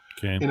juice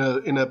in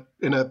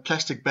a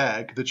plastic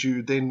bag that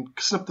you then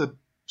snip the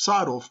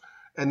side off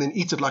and then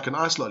eat it like an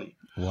ice lolly.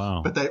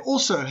 Wow. But they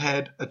also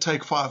had a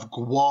Take 5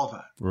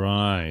 guava.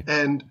 Right.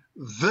 And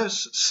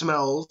this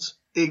smells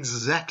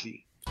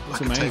exactly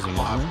like amazing, a Take 5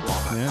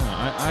 guava.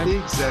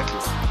 Yeah, exactly.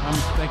 I'm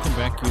taking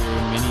back your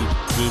mini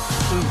good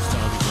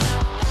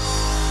nostalgia.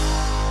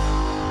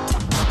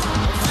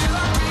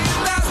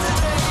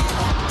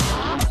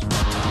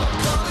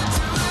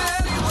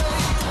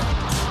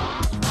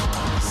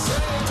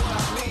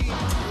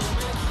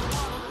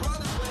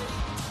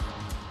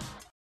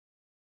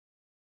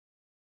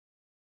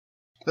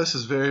 This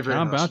is very, very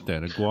nice. nice. How about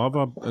that? A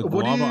guava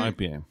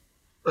IPA.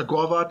 A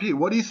guava IPA.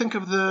 What do you think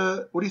of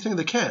the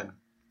can?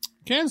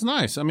 Can's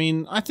nice. I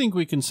mean, I think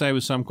we can say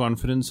with some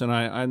confidence, and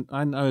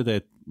I know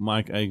that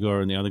Mike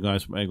Agar and the other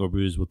guys from Agar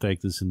Brews will take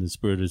this in the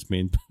spirit it's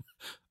meant.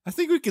 I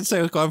think we can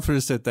say with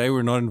confidence that they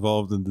were not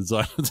involved in the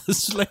design of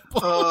this label.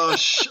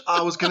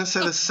 I was going to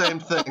say the same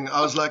thing.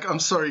 I was like, I'm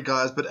sorry,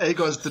 guys, but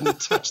Agars didn't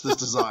touch this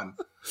design.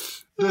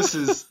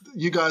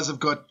 You guys have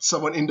got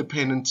someone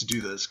independent to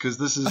do this because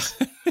this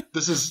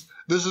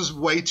is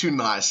way too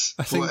nice.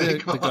 I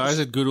think the guys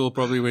at Goodwill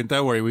probably went,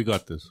 don't worry, we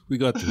got this.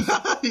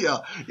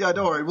 yeah,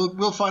 don't worry.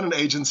 We'll find an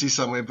agency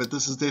somewhere, but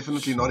this is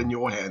definitely not in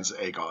your hands,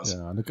 Agars.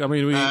 Yeah, look, I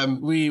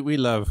mean, we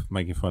love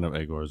making fun of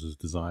Agars'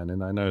 design,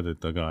 and I know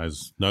that the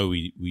guys know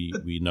we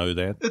know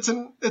that. It's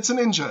an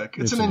in-joke.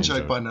 It's an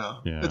in-joke by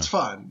now. Yeah. It's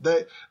fine.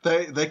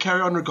 They carry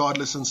on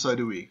regardless, and so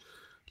do we.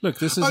 Look,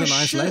 this is a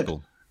nice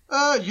label.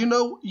 You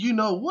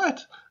know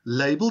what?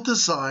 Label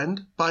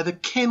designed by the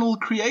Kennel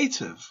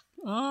Creative.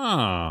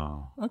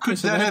 Ah, okay. Could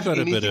that have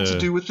anything to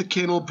do with the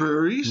Kennel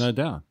Breweries? No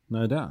doubt.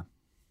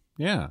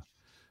 Yeah.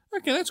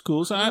 Okay, that's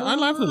cool. So I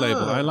love the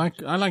label. I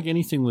like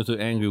anything with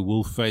an angry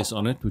wolf face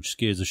on it, which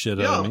scares the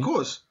shit out of me. Yeah, of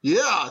course.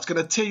 Yeah, it's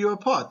gonna tear you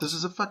apart. This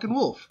is a fucking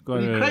wolf. Are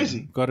you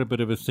crazy? Got a bit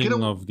of a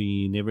thing of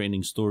the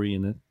never-ending story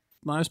in it.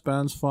 Nice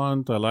bounce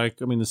font.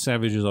 The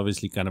Savage is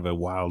obviously kind of a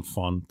wild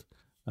font.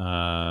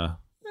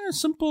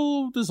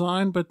 Simple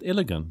design, but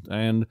elegant.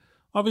 And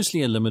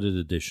obviously a limited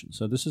edition.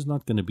 So this is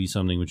not going to be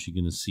something which you're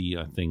going to see,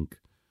 I think,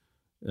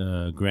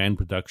 grand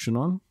production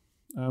on.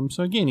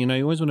 So again, you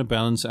always want to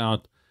balance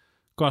out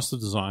cost of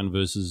design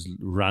versus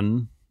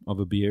run of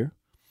a beer.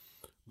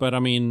 But I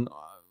mean,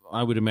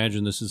 I would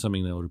imagine this is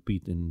something they'll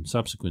repeat in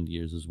subsequent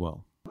years as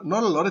well.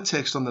 Not a lot of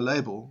text on the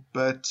label,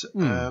 but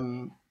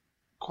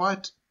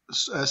quite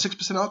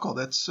 6% alcohol.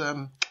 That's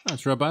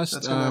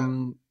robust.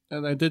 And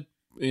I did,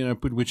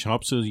 put which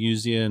hops are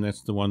used here, and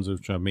that's the ones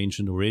which I've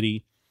mentioned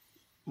already.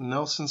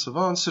 Nelson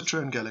Sauvin,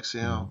 Citra, and Galaxy.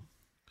 Yeah.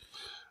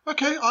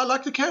 Okay, I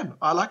like the can.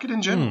 I like it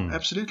in general.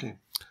 Absolutely.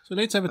 So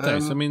let's have a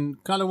taste.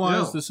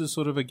 Color-wise, this is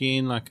sort of,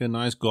 again, like a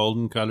nice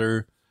golden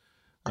color.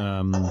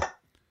 A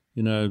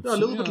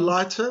little bit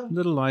lighter. A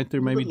little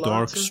lighter, maybe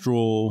dark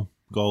straw,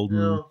 golden.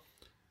 Yeah.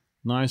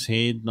 Nice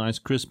head, nice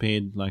crisp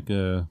head, like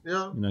you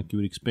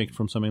would expect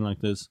from something like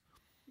this.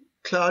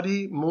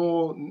 Cloudy,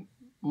 more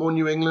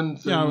New England.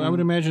 I would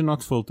imagine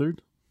not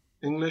filtered.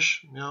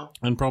 English, yeah.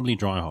 And probably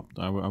dry hopped.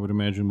 I would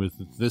imagine with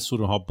this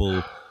sort of hop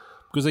bill,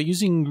 because they're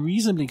using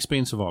reasonably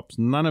expensive hops.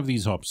 None of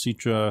these hops,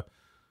 Citra,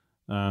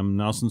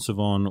 Nelson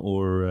Sauvin,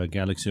 or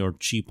Galaxy, are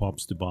cheap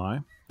hops to buy.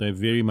 They're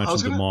very much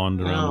in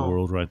demand around the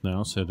world right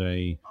now, so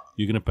you're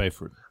going to pay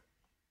for it.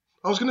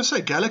 I was going to say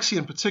Galaxy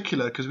in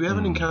particular, because we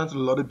haven't encountered a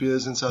lot of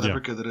beers in South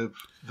Africa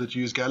that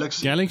use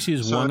Galaxy. Galaxy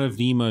is one of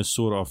the most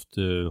sought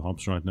after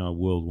hops right now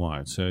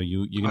worldwide. So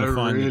you're going to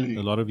find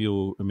that a lot of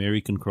your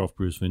American craft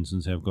brewers, for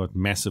instance, have got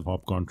massive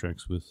hop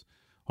contracts with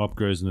hop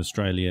growers in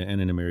Australia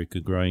and in America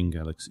growing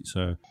Galaxy.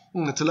 So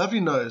it's a lovely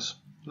nose.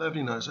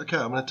 Lovely nose. Okay,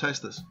 I'm going to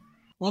taste this.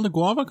 Well, the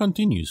guava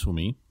continues for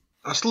me.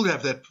 I still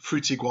have that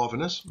fruity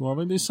guavaness.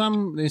 Guava. There's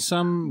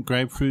some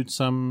grapefruit,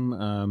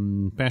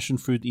 some passion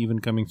fruit even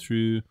coming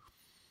through.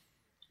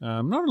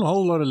 Not a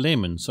whole lot of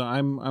lemon. So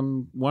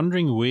I'm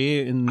wondering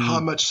how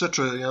much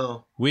citra. Yeah.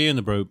 Where in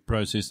the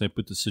process they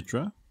put the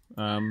citra.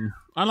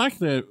 I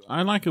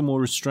like a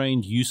more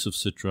restrained use of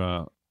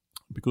citra,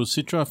 because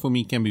citra for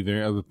me can be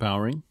very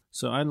overpowering.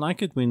 So I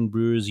like it when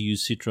brewers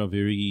use citra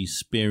very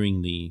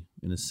sparingly,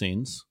 in a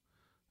sense.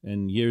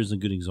 And here's a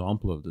good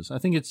example of this. I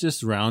think it's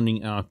just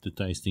rounding out the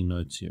tasting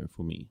notes here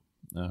for me.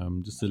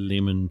 Just a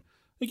lemon.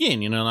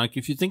 Again, like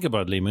if you think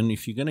about lemon,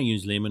 if you're going to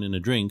use lemon in a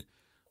drink,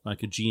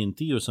 like a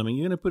G&T or something,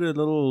 you're going to put a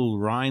little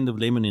rind of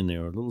lemon in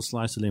there, or a little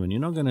slice of lemon. You're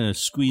not going to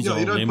squeeze all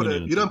lemon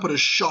in. You don't put a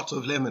shot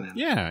of lemon in.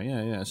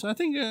 Yeah. So I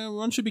think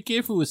one should be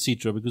careful with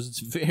citra, because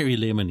it's very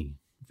lemony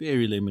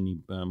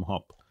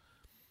hop.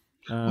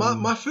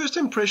 My first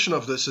impression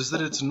of this is that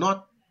it's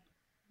not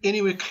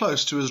anywhere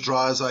close to as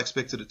dry as I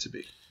expected it to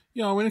be.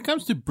 Yeah, when it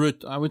comes to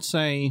Brut, I would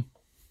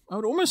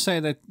almost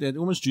say that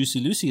almost Juicy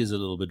Lucy is a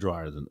little bit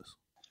drier than this.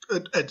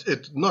 It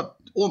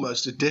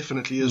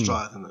definitely is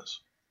drier than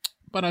this.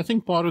 But I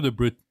think part of the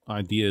Brut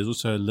idea is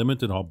also a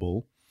limited hop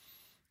ball.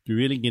 You're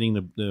really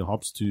getting the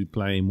hops to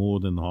play more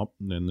than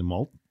the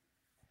malt.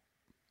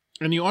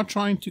 And you are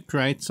trying to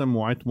create some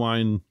white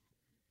wine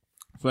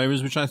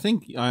flavors, which I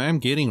think I am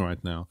getting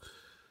right now.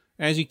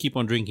 As you keep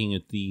on drinking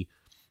it,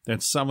 that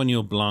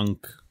Sauvignon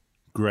Blanc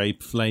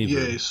grape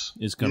flavor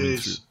is coming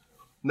through.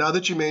 Now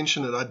that you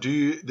mention it,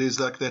 there's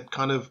like that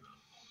kind of,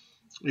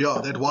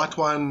 that white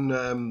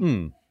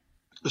wine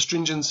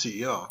astringency,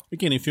 yeah.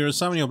 Again, if you're a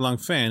Sauvignon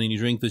Blanc fan and you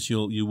drink this,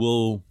 you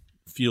will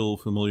feel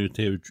familiar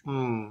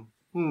territory.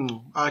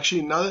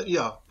 Actually,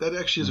 that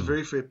actually is a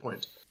very fair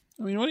point.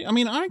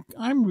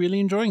 I'm really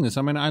enjoying this.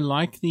 I mean, I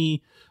like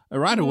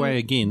right away,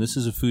 again, this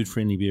is a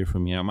food-friendly beer for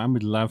me. I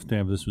would love to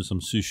have this with some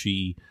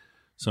sushi,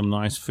 some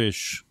nice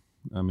fish.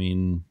 I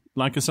mean,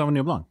 like a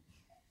Sauvignon Blanc.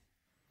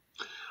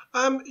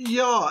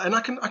 And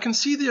I can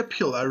see the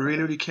appeal. I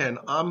really, really can.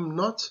 I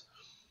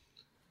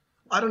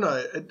don't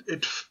know.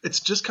 It's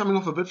just coming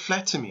off a bit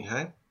flat to me,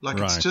 hey? Like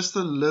It's just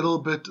a little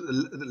bit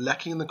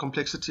lacking in the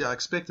complexity I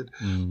expected.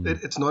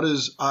 It's not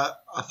as I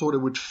thought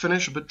it would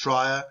finish a bit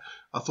drier.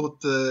 I thought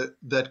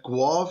that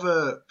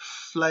guava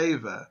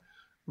flavor,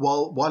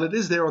 while it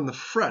is there on the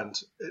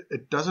front,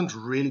 it doesn't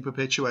really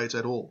perpetuate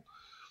at all.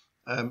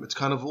 It's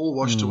kind of all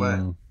washed away.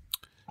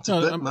 It's a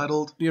bit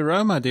muddled. The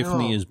aroma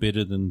definitely is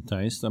better than the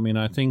taste. I mean,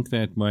 I think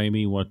that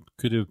maybe what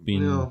could have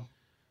been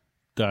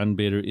done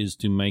better is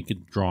to make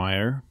it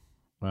drier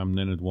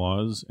than it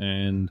was,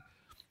 and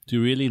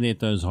to really let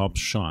those hops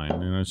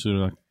shine. Sort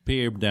of like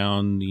pare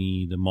down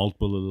the malt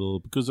bill a little,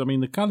 because I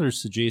mean the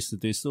colors suggest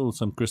that there's still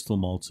some crystal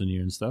malts in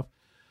here and stuff.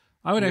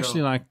 I would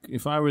actually like,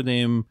 if I were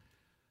them,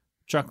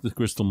 chuck the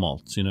crystal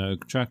malts.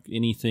 Chuck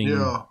anything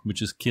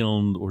which is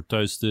kilned or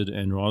toasted,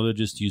 and rather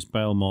just use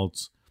pale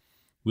malts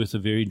with a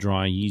very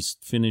dry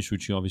yeast finish,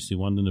 which you obviously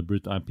want in a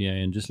Brut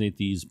IPA, and just let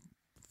these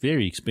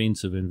very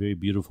expensive and very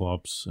beautiful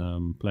hops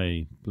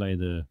play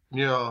the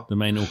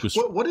main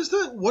orchestra. What is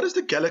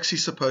the Galaxy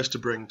supposed to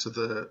bring to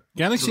the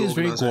Galaxy? Is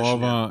very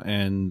guava yeah?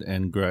 and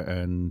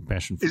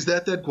passion fruit. Is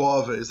that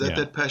guava? Is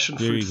that passion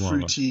fruit,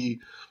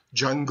 fruity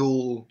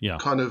jungle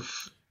kind of?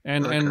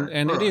 And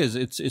it is.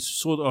 It's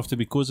sought after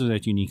because of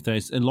that unique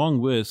taste,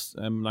 along with,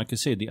 like I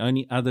said, the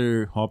only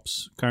other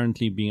hops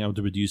currently being able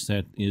to produce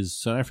that is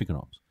South African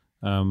hops.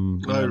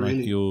 Really?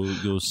 Like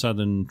your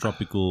southern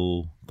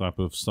tropical type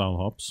of style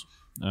hops.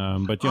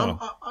 But yeah,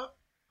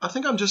 I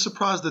think I'm just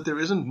surprised that there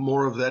isn't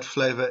more of that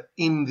flavor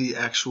in the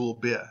actual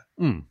beer.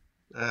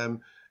 I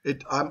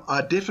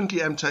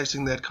definitely am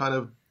tasting that kind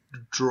of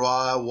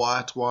dry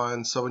white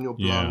wine Sauvignon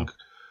Blanc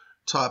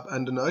type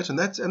undernote, and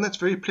that's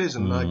very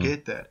pleasant. And I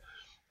get that.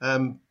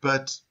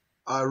 But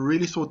I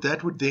really thought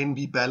that would then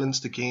be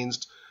balanced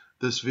against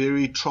this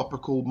very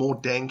tropical, more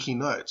danky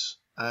notes.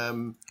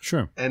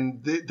 Sure.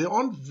 And there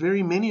aren't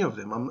very many of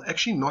them. I'm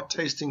actually not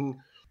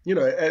tasting,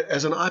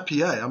 as an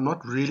IPA, I'm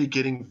not really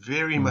getting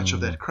very much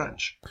of that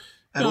crunch.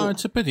 No,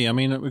 it's a pity. I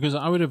mean, because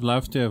I would have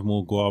loved to have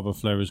more guava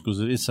flavors,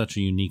 because it is such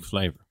a unique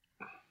flavor.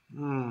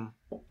 And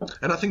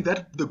I think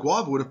that the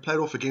guava would have played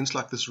off against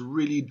like this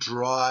really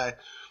dry,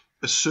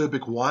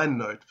 acerbic wine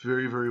note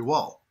very, very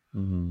well.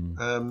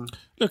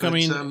 Look, I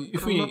mean,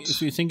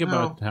 if you think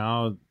about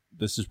how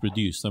this is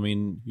produced, I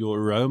mean, your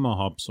aroma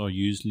hops are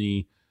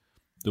usually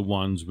the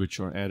ones which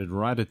are added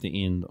right at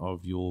the end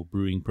of your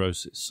brewing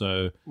process.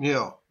 So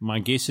my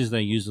guess is they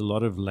use a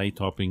lot of late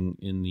hopping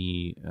in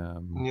the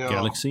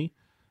Galaxy,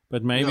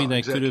 but maybe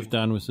they could have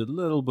done with a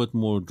little bit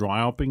more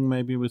dry hopping,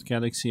 maybe with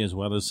Galaxy, as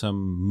well as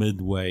some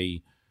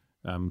midway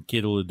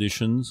kettle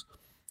additions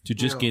to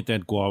just get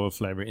that guava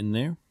flavor in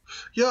there.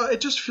 Yeah,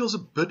 it just feels a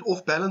bit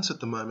off balance at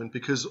the moment,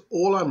 because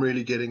all I'm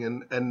really getting,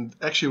 and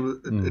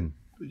actually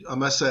I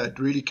must say it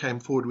really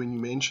came forward when you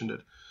mentioned it,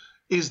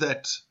 is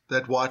that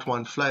white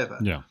wine flavor.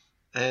 Yeah.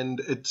 And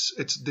it's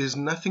there's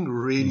nothing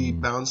really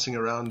bouncing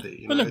around there.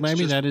 But look,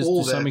 maybe that is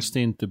to some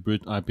extent the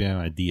Brut IPA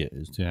idea,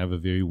 is to have a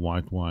very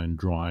white wine,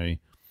 dry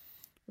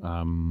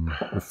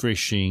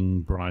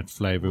refreshing, bright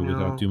flavor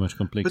without too much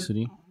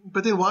complexity.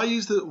 But then why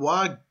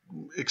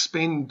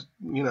expend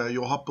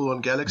your hop pool on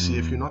Galaxy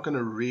if you're not going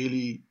to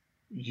really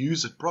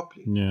use it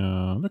properly?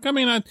 Yeah. Look, I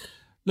mean,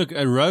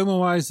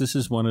 aroma-wise, this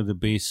is one of the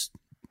best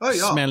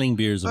smelling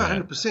beers I've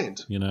had.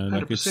 100%.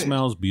 Like it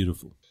smells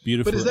beautiful.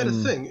 Beautiful. But is that a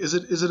thing? Is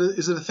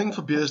it a thing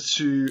for beers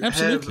to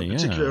have a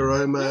particular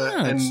aroma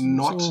and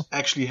not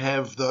actually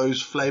have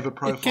those flavor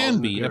profiles? It can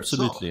be, in the beer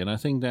absolutely, itself? and I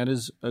think that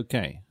is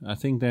okay. I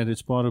think that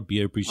it's part of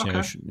beer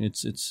appreciation. Okay.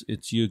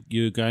 It's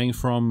you're going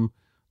from,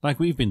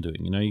 like we've been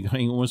doing, you're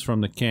going almost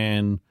from the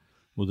can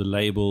or the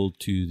label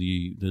to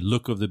the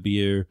look of the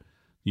beer,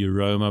 the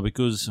aroma,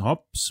 because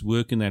hops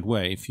work in that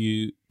way. If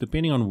you,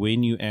 depending on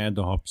when you add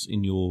the hops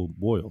in your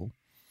boil,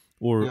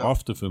 or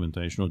after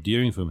fermentation or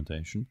during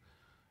fermentation,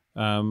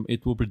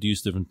 it will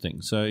produce different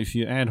things. So if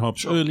you add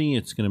hops early,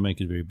 it's going to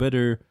make it very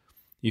bitter.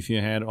 If you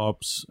add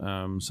hops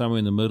somewhere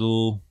in the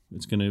middle,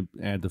 it's going to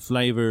add the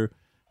flavor.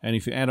 And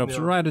if you add hops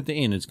right at the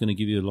end, it's going to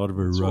give you a lot of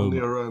aroma. It's all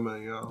the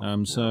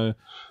aroma, So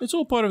it's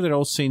all part of that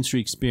whole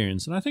sensory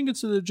experience. And I think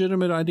it's a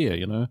legitimate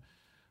idea,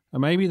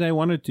 Maybe they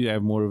wanted to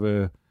have more of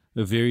a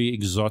very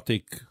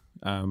exotic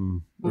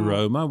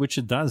aroma, which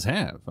it does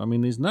have. I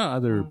mean, there's no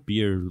other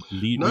beer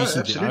recently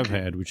absolutely. I've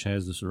had which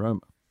has this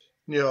aroma.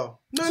 Yeah.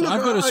 No, so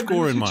I've got a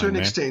score in mind. To an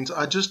extent,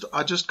 I just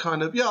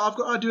kind of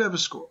I do have a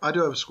score. I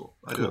do have a score.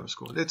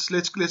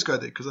 Let's go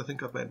there because I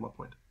think I've made my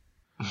point.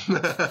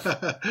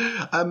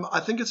 I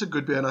think it's a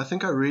good beer, and I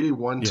think I really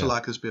want to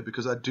like this beer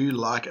because I do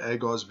like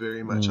Agar's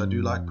very much. I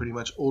do like pretty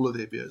much all of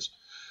their beers.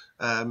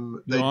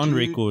 You're on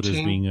record as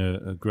being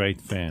a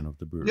great fan of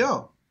the brewery.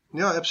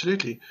 Yeah,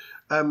 absolutely.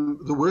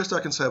 The worst I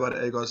can say about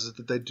Agar's is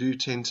that they do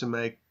tend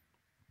to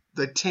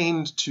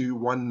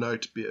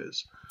one-note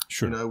beers.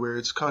 Sure. Where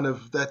it's kind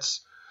of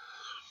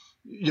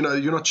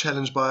you're not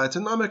challenged by it,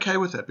 and I'm okay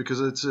with that because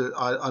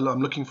I'm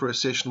looking for a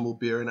sessionable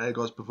beer, and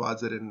Agar's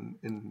provides that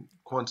in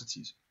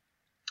quantities.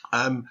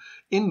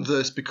 In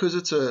this, because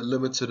it's a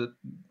limited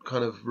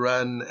kind of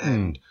run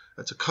and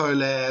it's a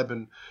collab,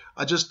 and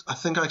I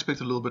think I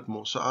expect a little bit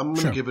more, so I'm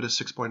going to give it a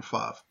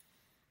 6.5.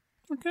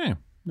 Okay.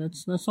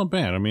 That's not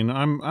bad. I mean,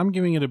 I'm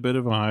giving it a bit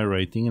of a higher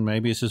rating, and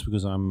maybe it's just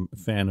because I'm a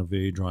fan of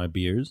very dry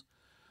beers.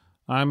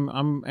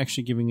 I'm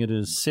actually giving it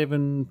a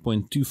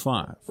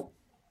 7.25.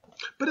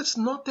 But it's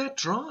not that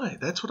dry.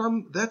 That's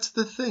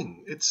the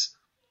thing. It's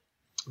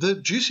the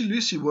Juicy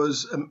Lucy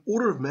was an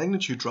order of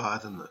magnitude drier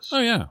than this.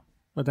 Oh yeah,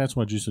 but that's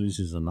why Juicy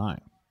Lucy is a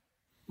 9.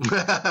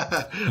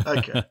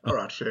 Okay, all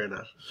right, fair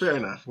enough.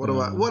 What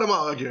am I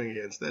arguing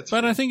against?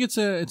 But I think it's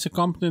a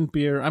competent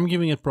beer. I'm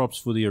giving it props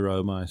for the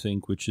aroma, I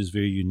think, which is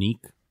very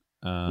unique.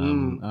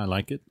 I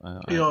like it.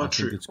 I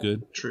think it's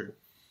good. True.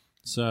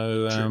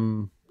 So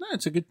no,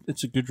 it's a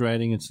good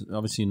rating. It's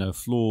obviously no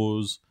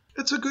flaws.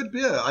 It's a good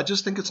beer. I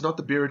just think it's not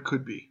the beer it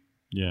could be.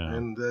 Yeah.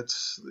 And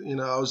that's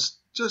I was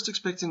just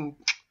expecting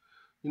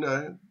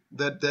that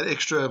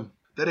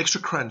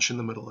extra crunch in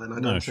the middle, and I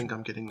don't think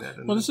I'm getting that.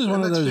 Well, this is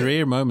one of those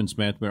rare moments,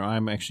 Matt, where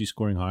I'm actually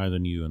scoring higher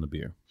than you on the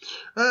beer.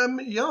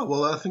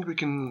 Well, I think we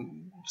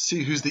can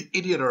see who's the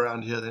idiot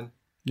around here then.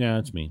 Yeah,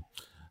 it's me.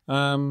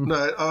 No,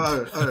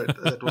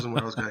 that wasn't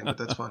where I was going, but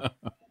that's fine.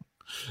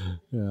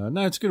 Yeah,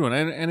 no, it's a good one,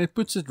 and it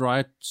puts it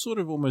right, sort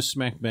of almost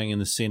smack bang in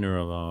the center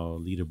of our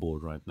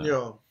leaderboard right now.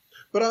 Yeah,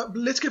 but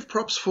let's give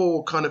props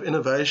for kind of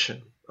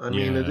innovation. I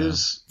mean, it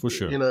is, for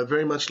sure.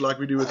 Very much like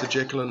we do with the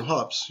Jekyll and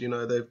hops.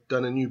 They've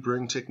done a new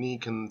brewing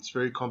technique, and it's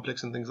very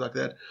complex and things like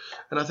that.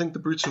 And I think the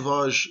Brut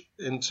Sauvage,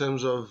 in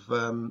terms of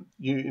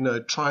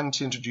trying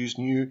to introduce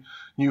new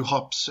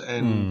hops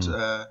and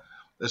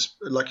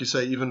like you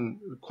say, even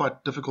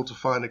quite difficult to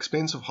find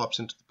expensive hops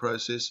into the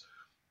process.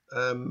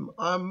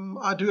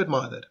 I do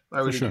admire that. I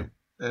really do.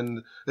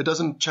 And it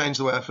doesn't change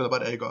the way I feel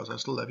about Agar's. I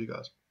still love you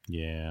guys.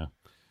 Yeah.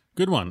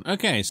 Good one.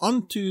 Okay, so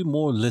on to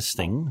more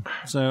listing.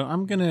 So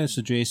I'm going to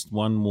suggest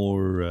one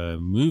more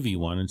movie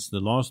one. It's the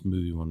last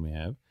movie one we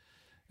have.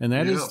 And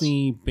that is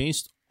the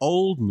best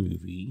old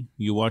movie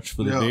you watched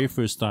for the very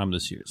first time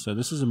this year. So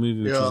this is a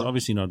movie which was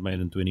obviously not made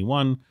in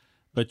 21,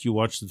 but you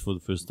watched it for the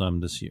first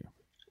time this year.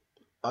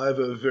 I have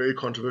a very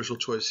controversial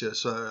choice here,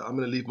 so I'm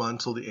going to leave mine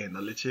till the end.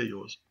 I'll let you hear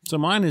yours. So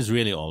mine is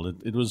really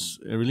old. It was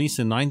released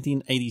in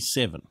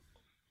 1987.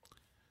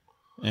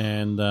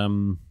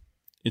 And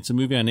it's a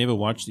movie I never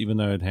watched, even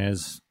though it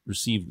has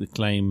received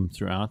acclaim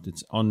throughout.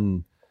 It's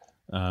on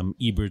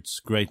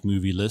Ebert's great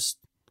movie list.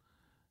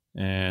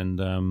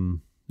 And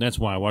that's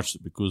why I watched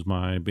it, because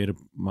my better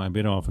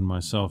half and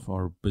myself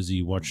are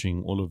busy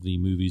watching all of the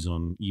movies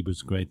on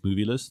Ebert's great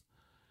movie list.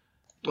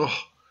 Oh,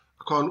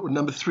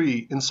 number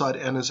 3, Inside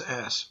Anna's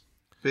Ass.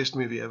 Best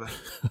movie ever.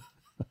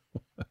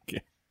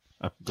 Okay.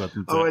 I've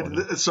gotten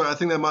sorry, I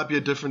think that might be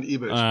a different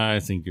Ebert. I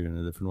think you're in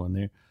a different one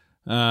there.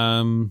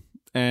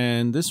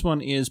 And this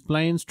one is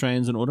Planes,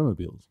 Trains, and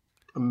Automobiles.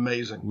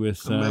 Amazing.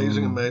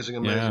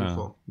 Amazing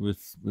film.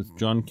 With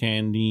John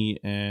Candy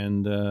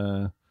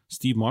and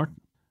Steve Martin.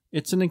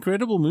 It's an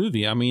incredible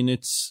movie. I mean,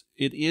 it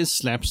is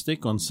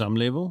slapstick on some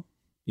level.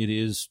 It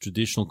is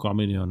traditional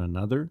comedy on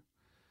another.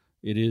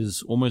 It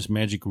is almost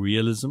magic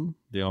realism.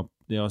 There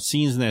are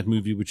scenes in that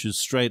movie which is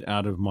straight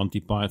out of Monty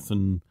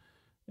Python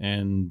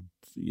and,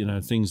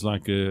 things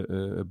like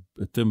a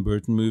Tim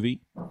Burton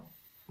movie.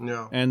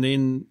 Yeah. And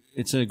then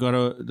it's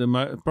got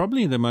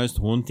probably the most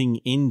haunting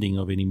ending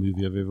of any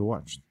movie I've ever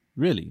watched.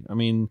 Really. I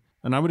mean,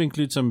 and I would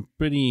include some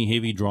pretty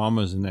heavy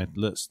dramas in that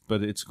list,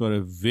 but it's got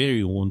a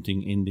very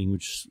haunting ending,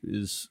 which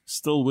is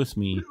still with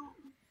me.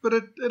 But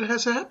it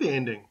has a happy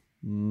ending.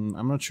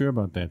 I'm not sure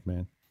about that,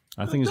 man.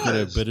 I think it's got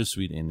a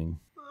bittersweet ending.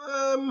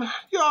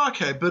 Yeah,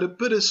 okay, but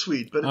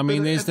bittersweet. But I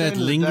mean, there's that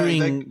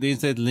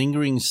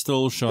lingering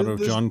still shot of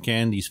there's- John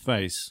Candy's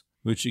face,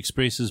 which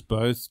expresses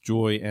both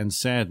joy and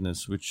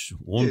sadness, which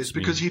haunts yes,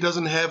 because me. he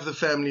doesn't have the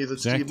family that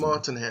Exactly. Steve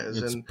Martin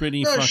has. It's and,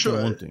 pretty no, fucking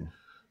sure, haunting.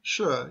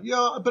 Sure,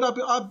 yeah, but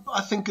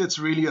I think it's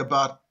really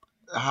about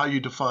how you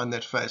define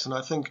that face, and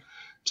I think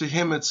to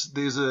him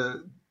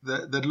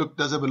that look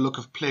does have a look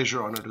of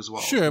pleasure on it as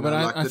well. Sure, but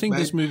I think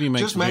this movie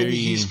makes just maybe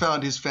he's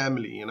found his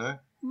family,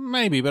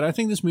 Maybe, but I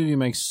think this movie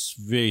makes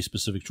very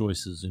specific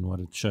choices in what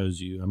it shows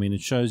you. I mean,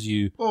 it shows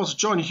you Well, it's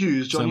John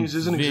Hughes. John some Hughes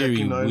isn't very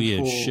exactly known weird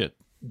for shit.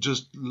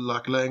 just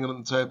like laying it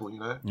on the table,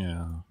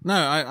 Yeah. No,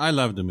 I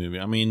love the movie.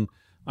 I mean,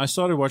 I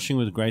started watching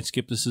with great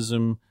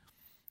skepticism.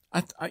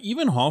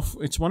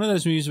 It's one of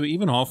those movies where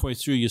even halfway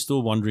through, you're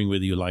still wondering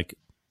whether you like it.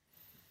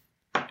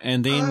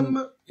 And then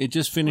it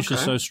just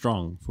finishes so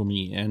strong for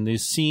me. And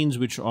there's scenes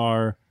which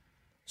are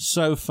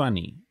so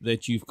funny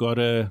that you've got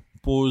to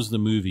pause the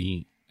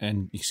movie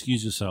and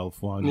excuse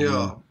yourself while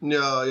Yeah.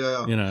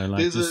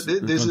 Like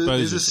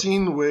there's a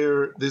scene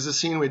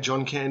where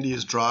John Candy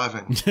is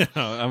driving,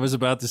 I was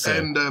about to say.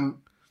 and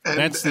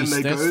That's they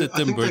the go. Tim I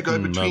think they go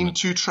Burton between moment.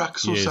 two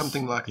trucks or Yes,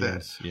 something like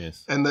that.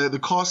 Yes. And the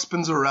car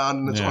spins around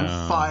and it's on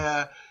Yeah.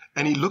 fire.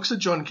 And he looks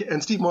at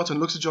and Steve Martin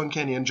looks at John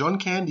Candy, and John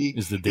Candy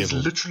Is the devil.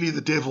 literally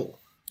the devil.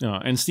 Yeah,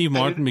 and Steve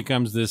Martin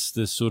becomes this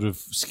sort of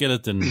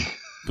skeleton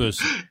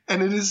person.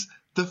 And it is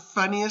the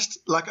funniest.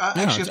 Like I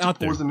actually it's have to out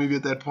pause there. the movie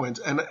at that point,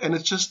 and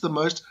it's just the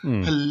most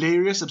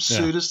hilarious,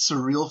 absurdist,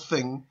 surreal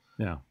thing.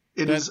 Yeah.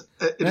 That's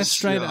That's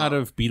straight out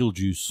of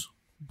Beetlejuice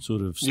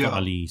sort of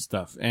style-y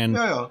stuff. And,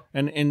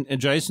 and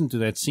adjacent to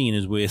that scene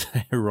is where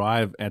they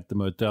arrive at the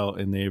motel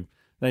and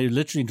they're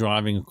literally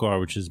driving a car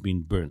which has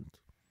been burnt.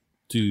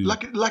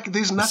 Like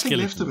there's nothing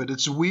left of it.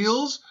 It's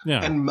wheels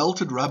and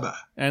melted rubber.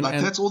 And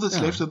that's all that's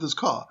left of this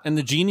car. And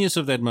the genius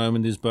of that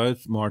moment is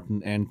both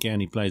Martin and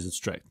Candy plays it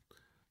straight.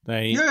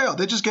 They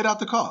just get out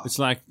the car. It's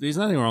like, there's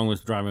nothing wrong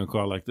with driving a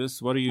car like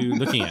this. What are you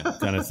looking at?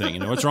 Kind of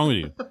thing. What's wrong with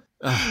you?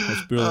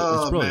 It's brilliant.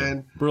 Oh, it's brilliant.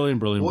 man.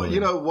 Brilliant.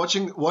 Well,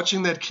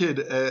 watching that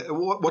kid,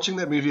 watching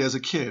that movie as a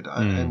kid,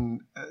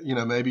 and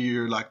maybe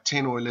you're like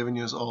 10 or 11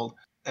 years old,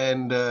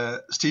 and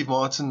Steve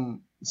Martin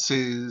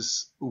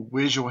says,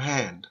 "Where's your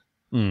hand?"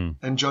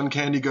 And John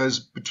Candy goes,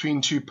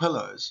 "Between two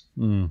pillows."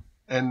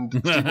 And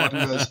Steve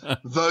Martin goes,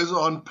 "Those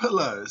aren't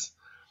pillows."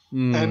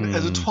 And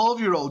as a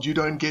 12-year-old, you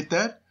don't get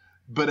that.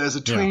 But as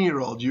a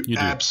 20-year-old, you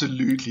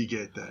absolutely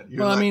get that.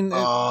 You're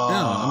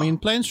I mean,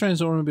 Planes, Trains,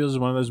 and Automobiles is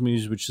one of those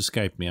movies which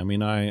escaped me. I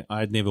mean,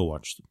 I'd never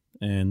watched it.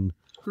 And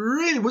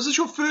really? Was this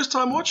your first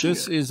time watching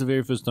this it? is the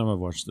very first time I've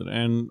watched it.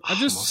 And I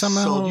just So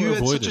somehow you had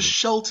avoided such a it.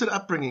 sheltered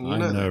upbringing. You I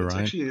know know, that. It's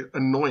right? actually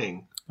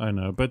annoying. I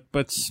know, but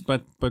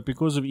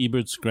because of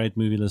Ebert's great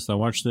movie list, I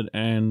watched it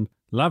and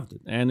loved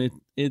it. And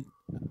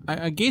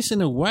I guess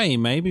in a way,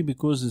 maybe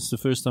because it's the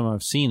first time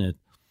I've seen it,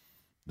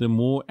 the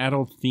more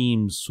adult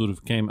themes sort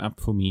of came up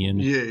for me.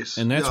 And yes.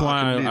 And that's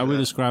why I would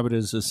that. describe it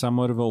as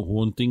somewhat of a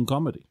haunting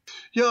comedy.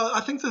 Yeah,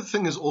 I think the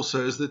thing is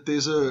that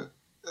there's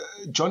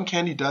John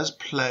Candy does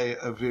play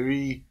a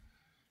very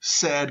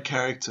sad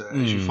character,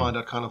 as you find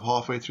out kind of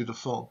halfway through the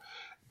film.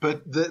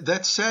 But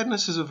that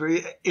sadness is a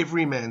very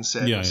everyman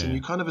sadness, and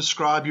you kind of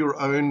ascribe your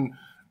own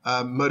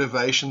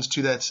motivations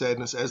to that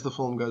sadness as the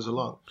film goes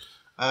along.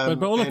 But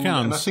by all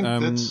accounts, and I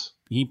think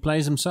he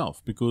plays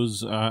himself,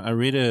 because I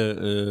read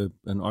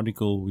an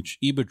article which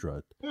Ebert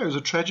wrote. Yeah, he was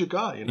a tragic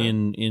guy,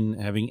 in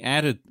having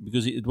added,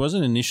 because it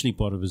wasn't initially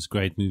part of his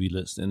great movie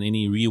list, and then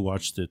he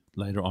rewatched it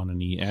later on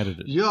and he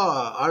added it. Yeah,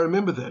 I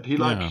remember that. He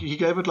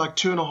gave it like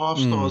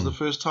 2.5 stars the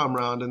first time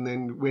round, and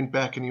then went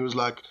back and he was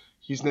like,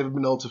 he's never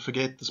been able to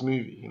forget this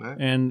movie,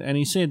 And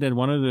he said that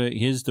one of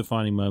his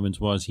defining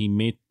moments was he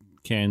met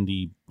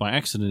Candy by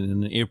accident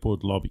in an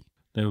airport lobby.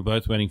 They were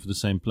both waiting for the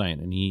same plane,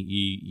 and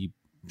he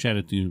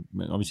chatted to,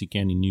 obviously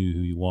Candy knew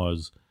who he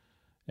was,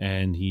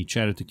 and he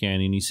chatted to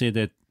Candy, and he said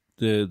that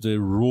the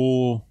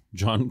raw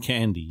John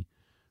Candy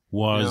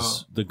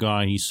was the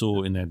guy he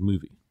saw in that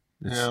movie.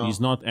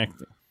 He's not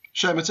acting.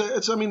 Shame.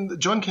 I mean,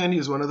 John Candy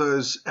is one of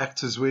those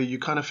actors where you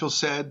kind of feel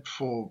sad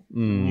for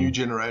new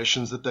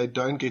generations that they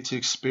don't get to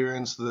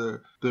experience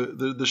the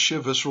sheer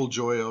visceral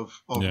joy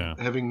of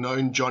having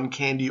known John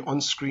Candy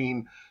on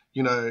screen,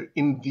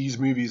 in these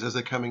movies as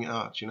they're coming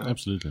out,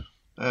 Absolutely.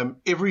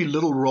 Every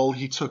little role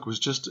he took was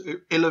just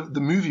the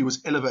movie was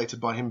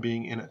elevated by him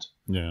being in it.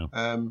 Yeah.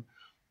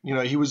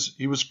 He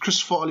was Chris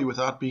Farley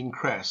without being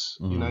crass.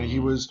 He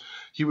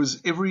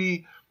was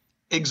every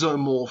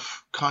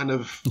exomorph kind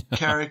of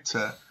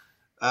character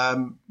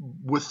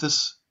with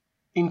this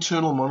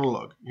internal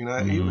monologue. You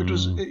know, he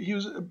was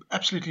an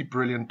absolutely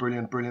brilliant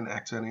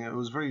actor, and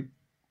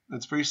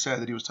it's very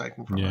sad that he was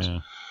taken from us.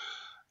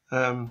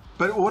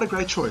 But what a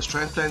great choice,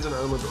 Transplants and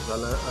Overlord.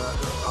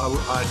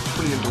 I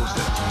fully endorse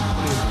that.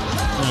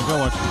 Yeah, go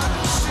watch it.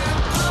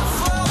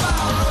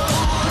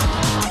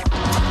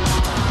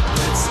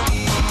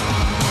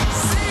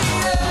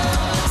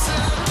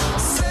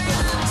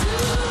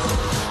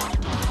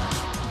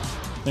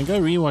 Then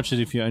go rewatch it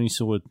if you only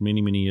saw it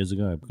many years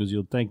ago, because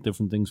you'll take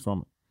different things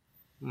from it.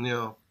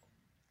 Yeah.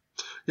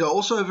 Yeah,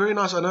 also a very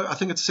nice, I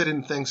think it's set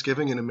in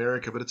Thanksgiving in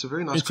America, but it's a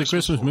very nice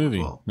Christmas movie.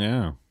 Well.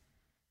 Yeah.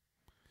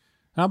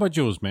 How about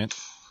yours, Matt?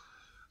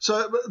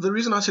 So the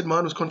reason I said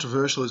mine was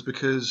controversial is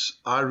because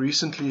I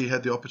recently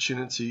had the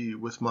opportunity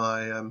with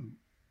my,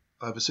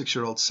 I have a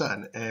 6-year-old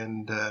son,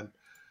 and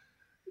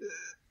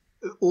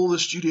all the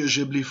Studio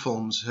Ghibli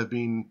films have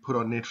been put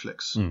on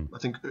Netflix, I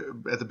think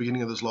at the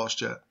beginning of this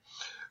last year.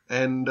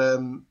 And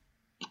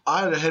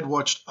I had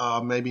watched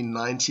maybe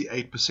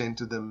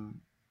 98% of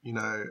them, you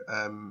know,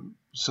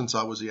 since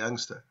I was a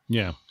youngster.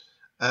 Yeah.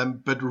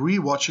 But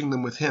rewatching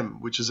them with him,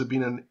 which has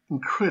been an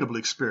incredible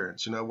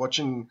experience, you know,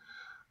 watching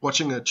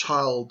a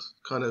child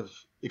kind of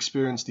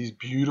experience these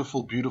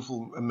beautiful,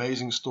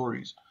 amazing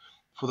stories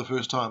for the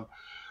first time.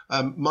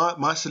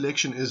 My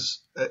selection is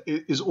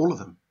all of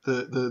them.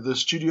 The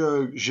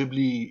Studio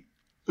Ghibli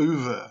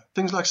oeuvre,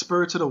 things like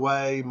Spirited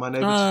Away, My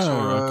Neighbor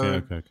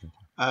Totoro, okay.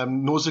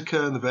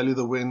 Nausicaa and the Valley of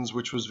the Winds,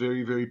 which was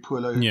very, very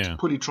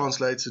poorly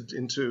translated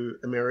into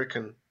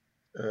American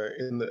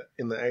in the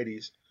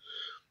 80s.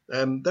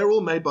 They're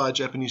all made by a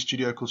Japanese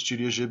studio called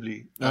Studio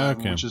Ghibli,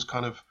 which is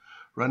kind of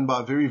run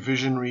by very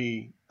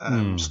visionary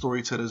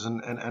storytellers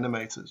and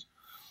animators.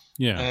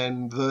 Yeah,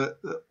 and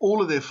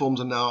all of their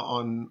films are now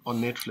on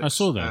Netflix. I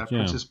saw that.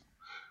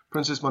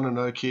 Princess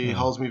Mononoke,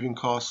 Howl's Moving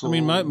Castle. I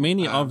mean,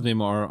 many of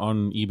them are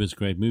on Ebert's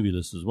Great Movie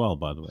List as well,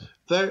 by the way.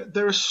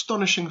 They're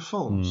astonishing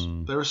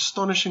films. They're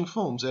astonishing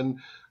films, and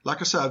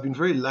like I said, I've been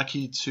very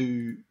lucky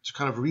to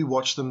kind of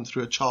rewatch them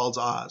through a child's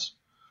eyes.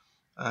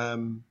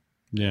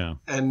 Yeah,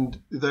 and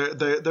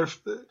they're.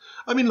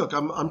 I mean, look,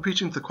 I'm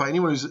preaching to the choir.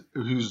 Anyone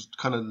who's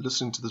kind of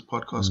listening to this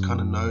podcast kind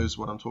of knows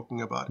what I'm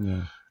talking about.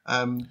 Yeah.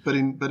 But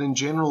in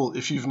general,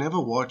 if you've never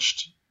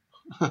watched,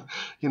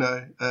 you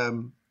know,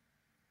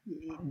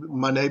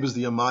 My Neighbors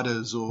the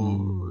Yamadas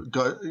or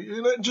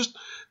just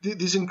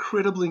these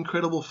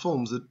incredible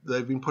films that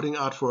they've been putting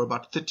out for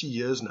about 30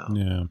 years now.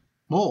 Yeah.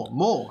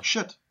 More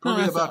shit.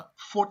 Probably about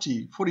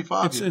 40,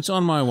 45 years. It's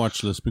on my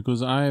watch list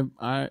because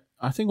I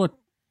think what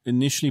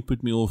initially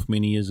put me off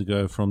many years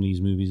ago from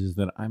these movies is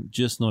that I'm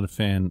just not a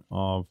fan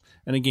of,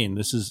 and again,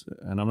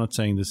 and I'm not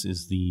saying this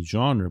is the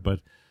genre, but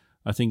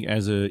I think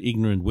as an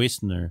ignorant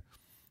Westerner,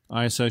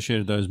 I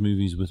associated those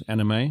movies with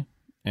anime,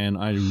 and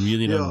I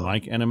really don't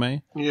like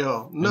anime.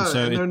 Yeah, no, and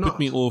so it put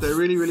me off. They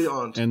really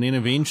aren't. And then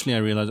eventually I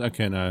realized,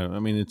 okay, no, I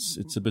mean,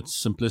 it's a bit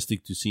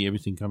simplistic to see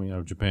everything coming out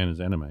of Japan as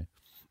anime.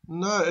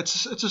 No,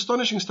 it's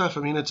astonishing stuff.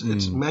 I mean,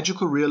 it's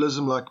magical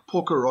realism. Like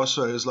Porco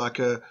Rosso is like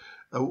an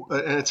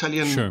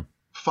Italian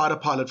fighter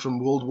pilot from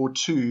World War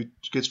II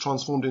gets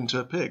transformed into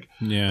a pig,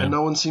 and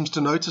no one seems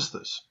to notice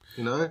this.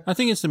 You know, I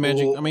think it's the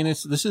magic. I mean,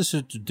 this is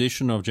a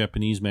tradition of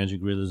Japanese magic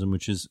realism,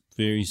 which is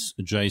very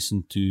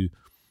adjacent to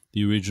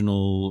the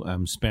original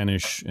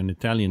Spanish and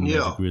Italian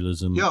magic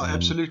realism. Yeah,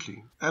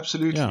 absolutely. Yeah,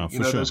 you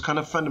know, sure. Those kind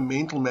of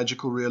fundamental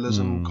magical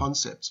realism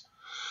concepts.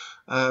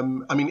 I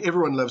mean,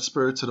 everyone loved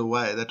Spirited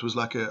Away. That was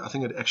like I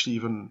think it actually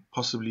even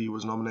possibly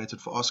was nominated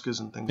for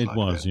Oscars and things like that. It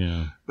was,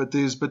 yeah. But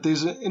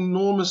there's an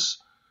enormous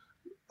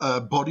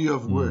body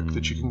of work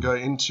that you can go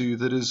into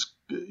that is,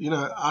 you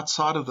know,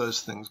 outside of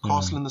those things.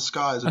 Castle in the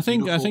Sky is I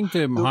think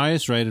the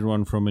highest rated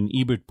one from an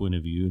Ebert point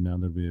of view, now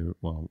that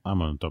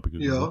I'm on the topic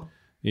of Ebert,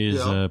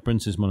 is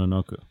Princess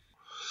Mononoke.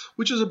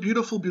 Which is a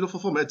beautiful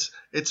film.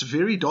 It's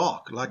very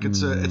dark. Like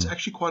it's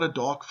actually quite a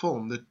dark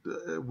film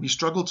that we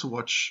struggle to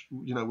watch,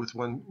 you know,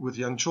 with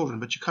young children.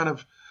 But you kind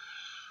of,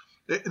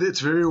 it's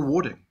very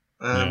rewarding.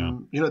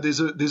 You know,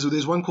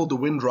 there's one called The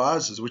Wind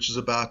Rises, which is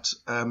about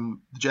the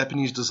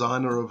Japanese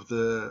designer of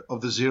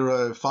the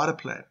Zero fighter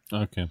plane.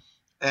 Okay.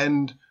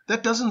 And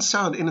that doesn't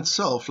sound in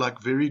itself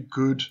like very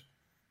good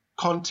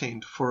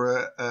content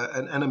for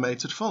an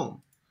animated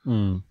film.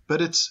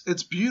 But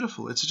it's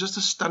beautiful. It's just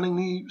a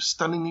stunningly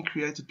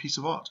created piece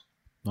of art.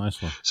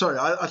 Nice one. Sorry,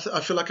 I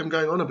feel like I'm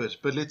going on a bit,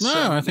 but let's.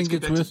 No, I think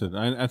it's worth it.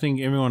 I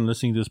think everyone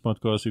listening to this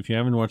podcast, if you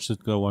haven't watched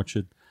it, go watch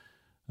it.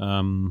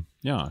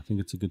 I think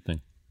it's a good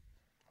thing.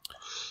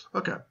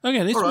 Okay,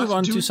 let's move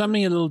on to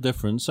something a little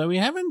different. So we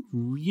haven't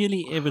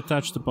really ever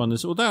touched upon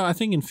this, although I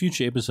think in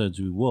future episodes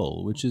we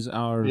will, which is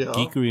our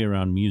geekery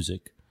around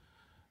music.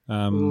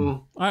 I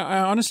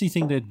honestly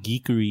think that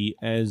geekery,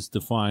 as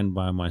defined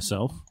by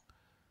myself,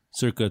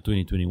 circa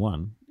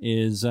 2021,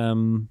 is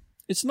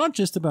it's not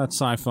just about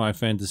sci-fi,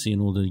 fantasy,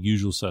 and all the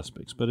usual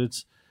suspects, but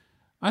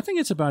I think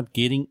it's about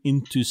getting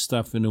into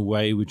stuff in a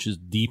way which is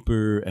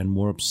deeper and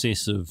more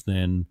obsessive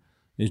than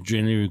is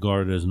generally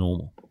regarded as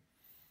normal.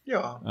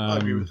 Yeah, I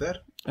agree with that.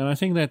 And I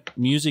think that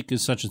music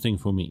is such a thing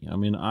for me. I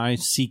mean, I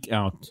seek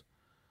out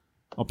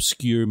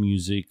obscure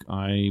music.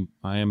 I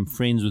am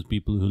friends with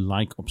people who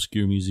like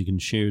obscure music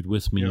and share it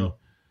with me. Yeah.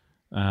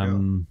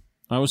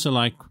 I also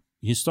like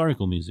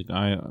historical music.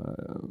 I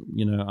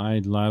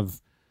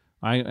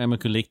am a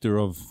collector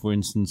of, for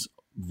instance,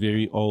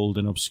 very old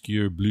and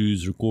obscure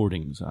blues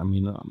recordings. I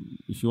mean,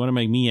 if you want to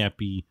make me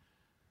happy,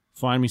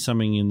 find me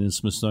something in the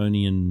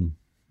Smithsonian,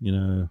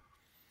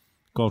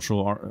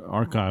 cultural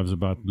archives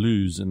about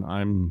blues,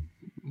 and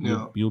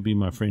you'll be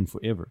my friend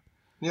forever.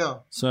 Yeah.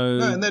 So,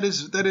 and that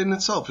in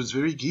itself is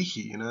very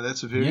geeky.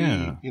 That's a very,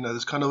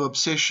 this kind of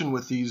obsession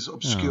with these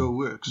obscure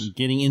works.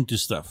 Getting into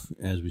stuff,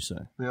 as we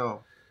say. Yeah.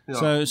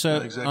 So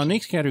exactly. Our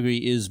next category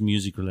is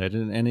music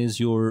related, and is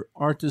your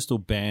artist or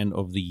band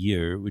of the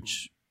year,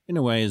 which in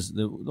a way is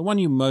the one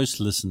you most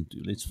listen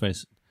to. Let's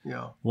face it.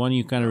 Yeah. One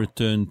you kind of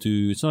return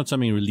to. It's not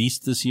something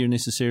released this year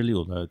necessarily,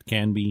 although it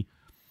can be,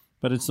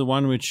 but it's the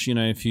one which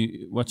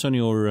what's on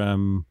your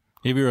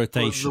heavy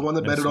rotation. Well, the one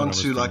that made it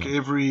onto like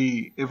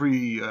every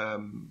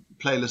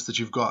playlist that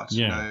you've got.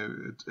 Yeah.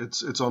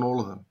 It's on all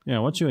of them. Yeah.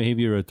 What's your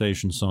heavy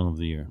rotation song of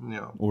the year?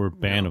 Yeah. Or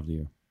band of the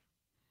year?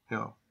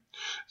 Yeah.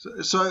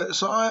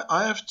 So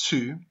I have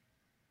two.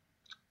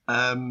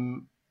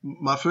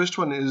 My first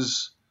one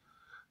is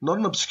not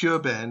an obscure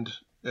band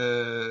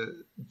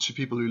to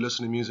people who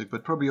listen to music,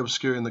 but probably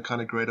obscure in the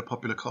kind of greater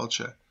popular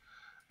culture.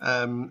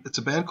 It's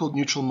a band called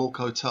Neutral Milk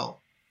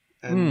Hotel,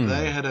 and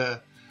they had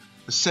a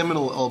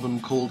seminal album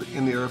called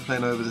In the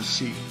Aeroplane Over the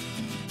Sea.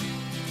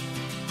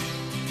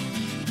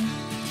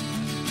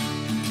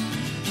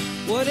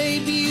 What a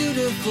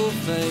beautiful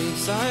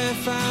face I have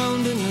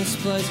found in this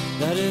place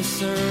that is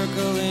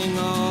circling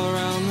all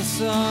around the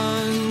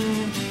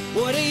sun.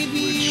 What a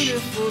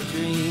beautiful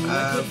dream.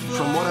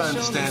 From what I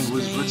understand,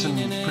 was written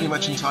pretty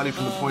much entirely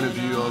from the point of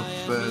view of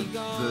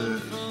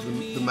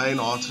the main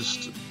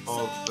artist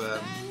of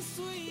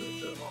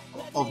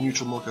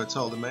Neutral Milk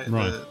Hotel, the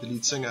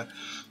lead singer,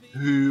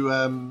 who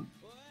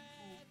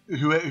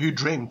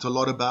dreamt a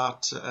lot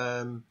about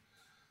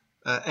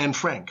Anne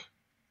Frank.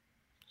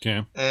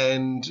 Okay.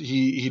 And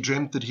he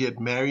dreamt that he had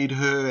married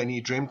her, and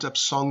he dreamt up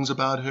songs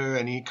about her,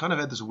 and he kind of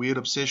had this weird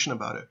obsession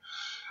about her.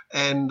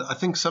 And I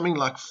think something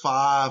like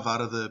 5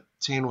 out of the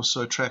 10 or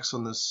so tracks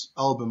on this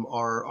album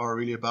are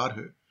really about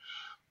her.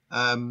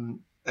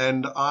 And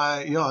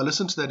I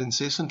listened to that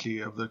incessantly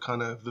of the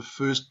kind of the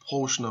first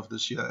portion of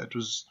this year. It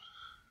was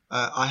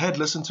I had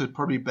listened to it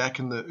probably back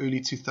in the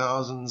early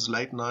 2000s,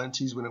 late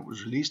 90s when it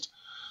was released.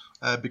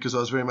 Because I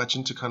was very much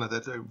into kind of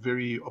that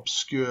very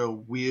obscure,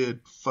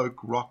 weird folk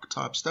rock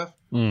type stuff.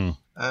 But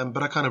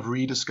I kind of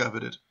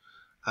rediscovered it.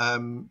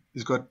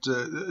 He's got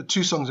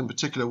 2 songs in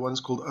particular. One's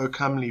called O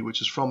Comely,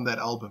 which is from that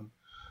album,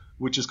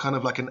 which is kind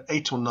of like an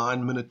 8 or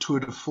 9 minute tour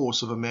de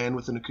force of a man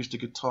with an acoustic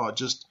guitar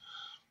just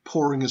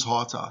pouring his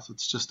heart out.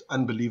 It's just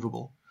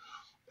unbelievable.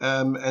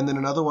 And then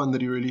another one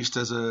that he released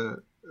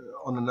on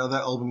another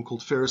album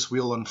called Ferris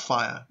Wheel on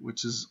Fire,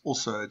 which is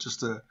also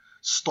just a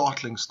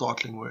startling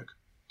work.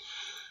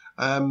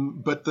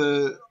 But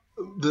the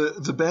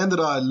band that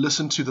I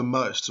listen to the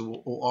most,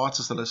 or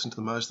artist I listen to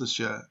the most this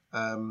year,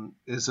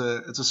 is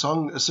a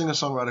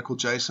singer-songwriter called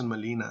Jason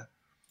Molina.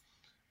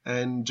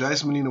 And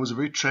Jason Molina was a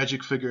very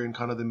tragic figure in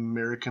kind of the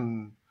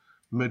American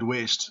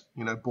Midwest.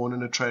 Born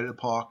in a trailer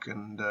park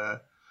and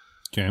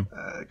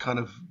kind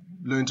of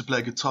learned to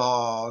play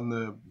guitar on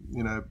the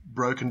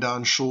broken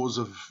down shores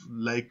of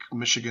Lake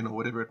Michigan or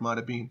whatever it might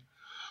have been.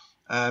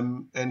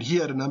 And he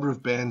had a number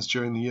of bands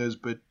during the years,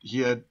 but he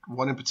had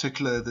one in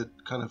particular that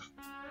kind of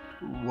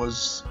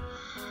was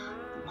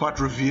quite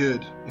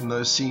revered in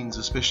those scenes,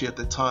 especially at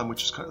that time,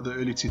 which is kind of the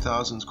early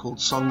 2000s, called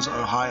Songs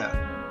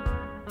Ohio.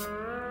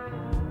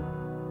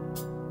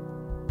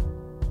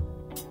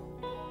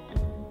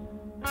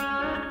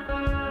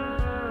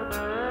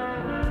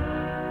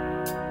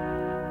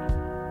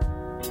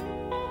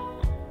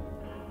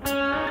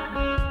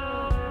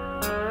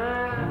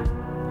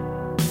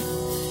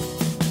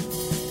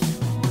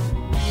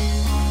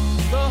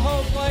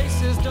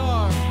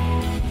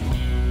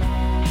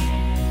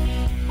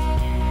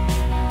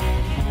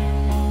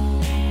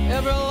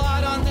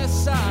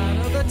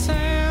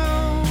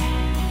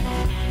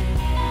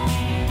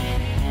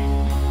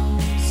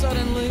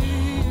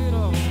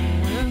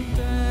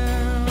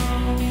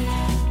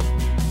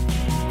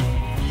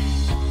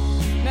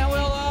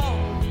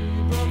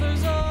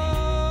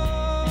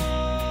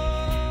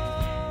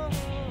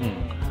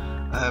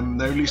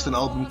 They released an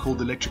album called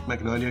The Electric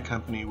Magnolia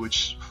Company,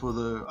 which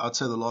I'd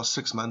say the last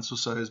 6 months or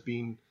so has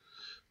been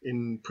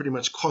in pretty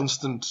much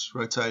constant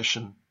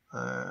rotation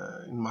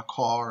in my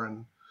car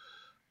and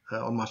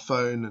on my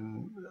phone,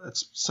 and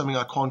it's something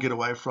I can't get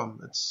away from.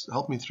 It's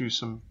helped me through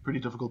some pretty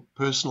difficult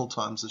personal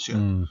times this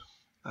year,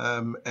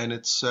 and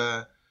it's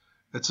a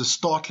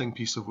startling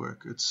piece of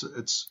work.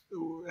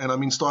 And I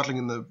mean startling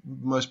in the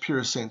most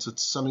purest sense.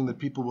 It's something that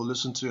people will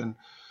listen to and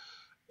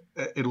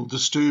it'll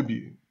disturb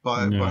you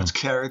by its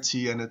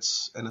clarity and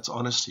its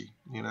honesty.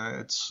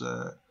 I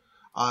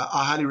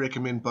highly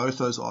recommend both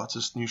those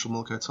artists, Neutral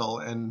Milk Hotel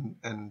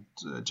and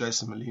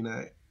Jason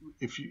Molina,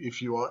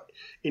 if you are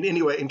in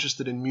any way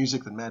interested in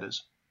music that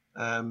matters.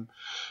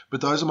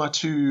 But those are my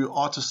two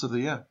artists of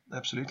the year.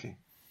 Absolutely.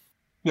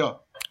 Yeah.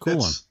 Cool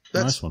one.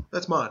 Nice one.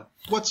 That's mine.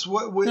 Thanks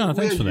for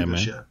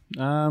that,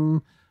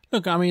 man.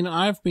 Look, I mean,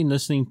 I've been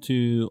listening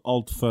to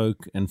alt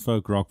folk and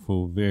folk rock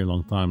for a very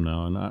long time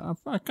now, and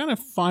I kind of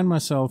find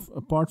myself,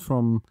 apart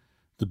from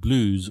the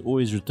blues,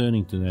 always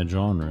returning to that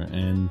genre.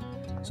 And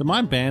so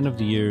my band of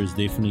the year is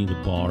definitely the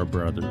Barr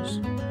Brothers.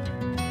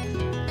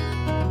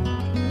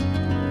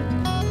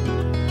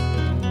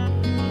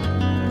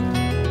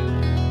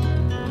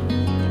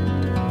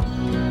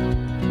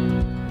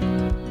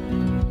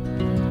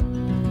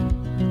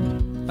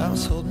 I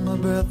was holding my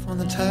breath when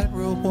the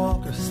tightrope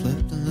walker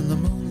slipped into the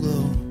moon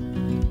glow,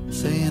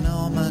 saying,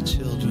 all my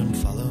children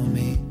follow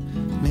me,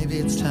 maybe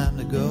it's time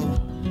to go.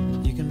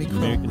 You can be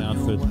American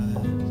Outfit.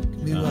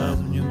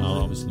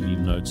 I'll obviously leave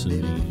notes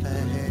in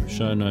the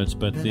show notes,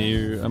 but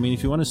there, I mean,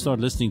 if you want to start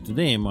listening to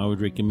them, I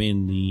would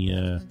recommend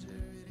the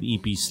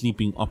EP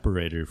Sleeping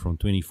Operator from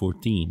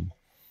 2014,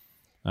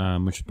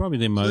 which is probably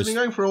their most... They've been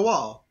going for a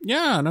while.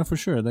 Yeah, no, for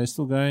sure. They're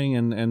still going,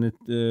 and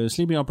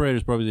Sleeping Operator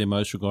is probably their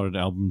most regarded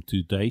album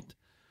to date.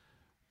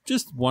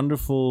 Just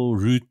wonderful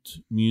root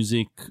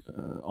music,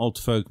 alt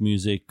folk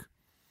music.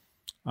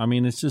 I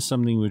mean, it's just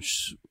something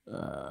which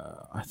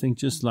I think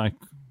just like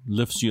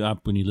lifts you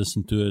up when you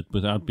listen to it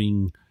without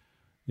being,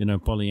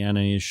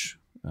 Pollyanna-ish.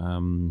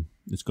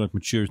 It's got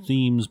mature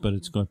themes, but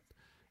it's got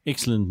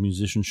excellent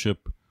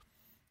musicianship.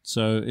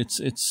 So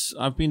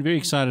I've been very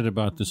excited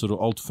about the sort of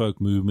alt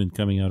folk movement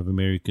coming out of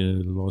America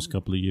the last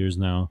couple of years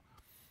now.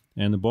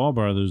 And the Barr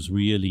Brothers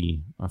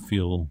really, I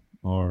feel,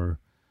 are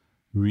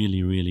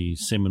really, really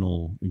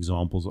seminal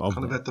examples of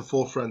kind of at the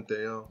forefront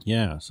there, yeah.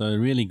 Yeah, so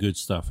really good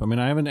stuff. I mean,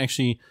 I haven't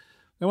actually...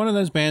 They're one of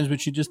those bands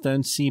which you just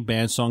don't see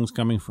bad songs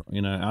coming from,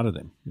 out of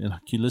them.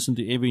 You listen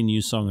to every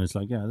new song and it's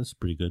like, yeah, this is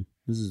pretty good.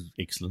 This is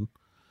excellent.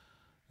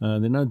 There are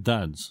no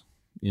duds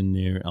in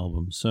their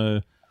album.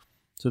 So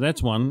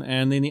that's one.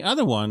 And then the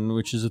other one,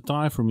 which is a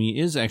tie for me,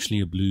 is actually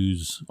a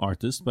blues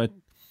artist, but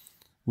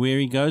where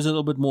he goes a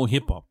little bit more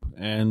hip-hop.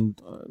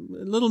 And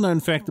a little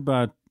known fact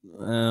about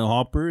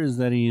Harper is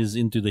that he is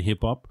into the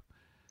hip-hop.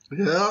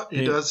 Yeah,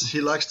 he does.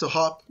 He likes to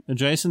hop.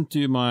 Adjacent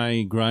to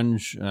my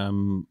grunge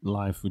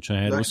life, which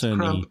I had also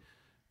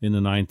in the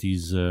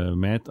 90s,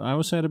 Matt, I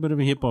also had a bit of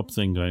a hip-hop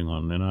thing going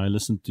on. And I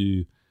listened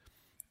to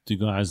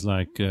guys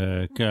like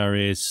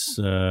KRS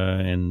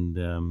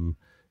and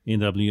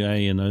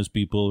NWA and those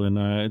people, and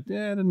it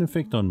had an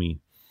effect on me.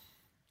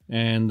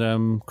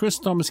 And Chris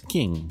Thomas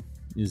King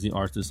is the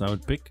artist I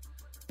would pick.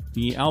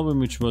 The album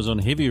which was on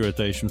heavy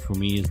rotation for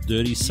me is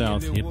Dirty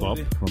South Hip Hop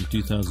from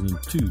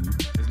 2002.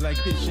 It's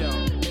like this,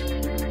 y'all.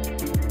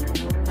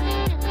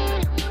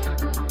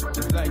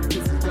 It's like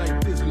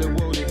this, Lil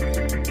Wody.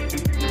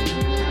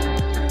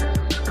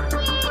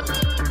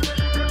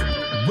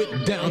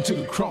 Went down to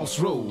the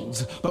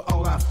crossroads, but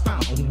all I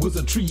found was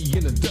a tree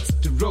in a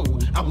dusty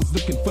road. I was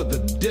looking for the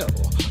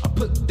devil. I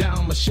put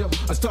down my shovel.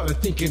 I started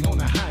thinking on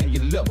a higher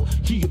level.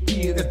 He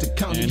appeared at the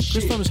county. And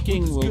Chris Thomas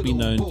King will be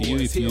known to you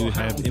if you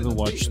have ever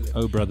watched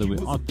Oh Brother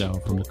Where Art Thou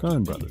from the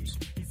Coen Brothers.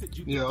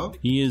 Yeah.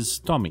 He is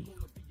Tommy.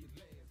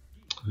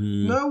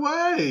 No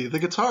way, the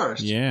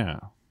guitarist. Yeah.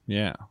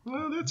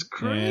 Oh, that's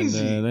crazy.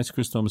 And that's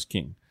Chris Thomas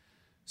King.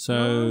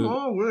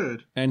 So,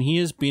 word. And he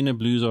has been a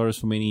blues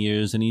artist for many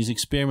years, and he's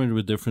experimented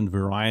with different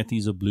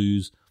varieties of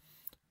blues.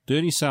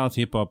 Dirty South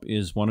Hip Hop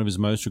is one of his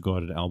most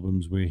regarded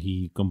albums where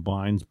he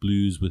combines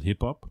blues with hip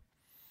hop,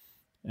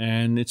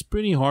 and it's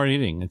pretty hard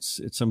hitting. It's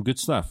some good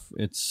stuff.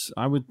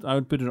 I would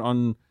put it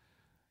on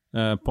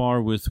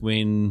par with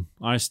when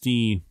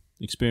Ice-T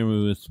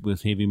experimented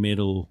with heavy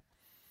metal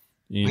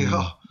in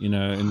in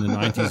the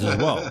 90s as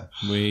well,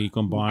 where he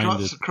combined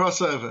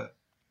crossover.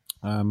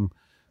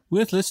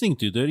 Worth listening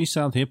to, Dirty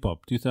South Hip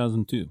Hop,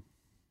 2002.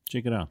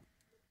 Check it out.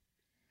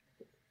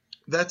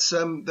 That's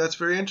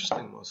very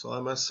interesting, Marcel.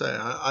 I must say,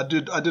 I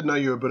did know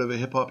you were a bit of a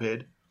hip hop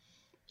head.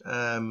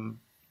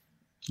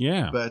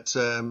 Yeah. But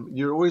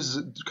you're always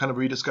kind of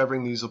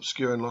rediscovering these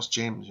obscure and lost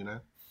gems,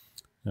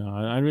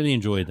 I really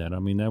enjoyed that. I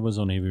mean, that was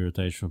on heavy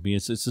rotation for me.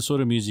 It's the sort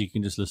of music you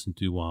can just listen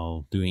to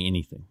while doing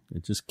anything.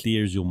 It just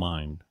clears your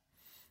mind,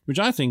 which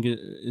I think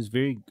is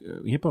very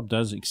hip hop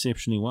does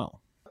exceptionally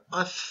well.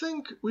 I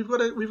think we've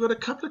got a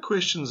couple of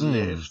questions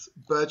left,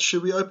 but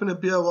should we open a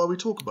beer while we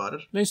talk about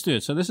it? Let's do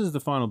it. So this is the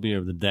final beer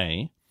of the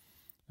day.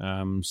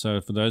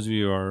 So for those of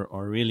you who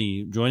are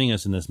really joining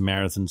us in this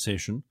marathon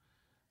session,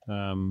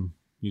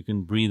 you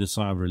can breathe a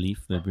sigh of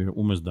relief that we're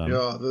almost done.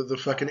 Yeah, the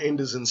fucking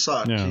end is in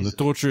sight. Yeah, Jesus. The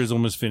torture is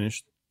almost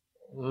finished.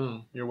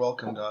 You're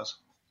welcome, guys.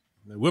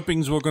 The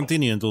whippings will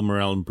continue until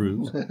morale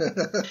improves.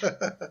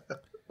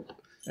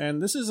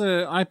 And this is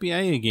a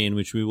IPA again,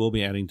 which we will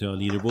be adding to our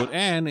leaderboard,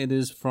 and it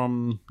is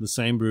from the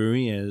same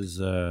brewery as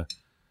the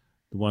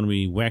one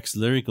we waxed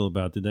lyrical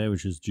about today,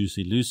 which is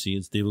Juicy Lucy.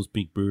 It's Devil's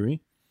Peak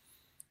Brewery.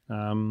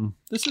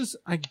 This is,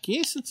 I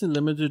guess it's a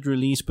limited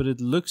release, but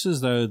it looks as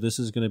though this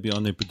is going to be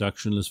on their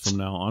production list from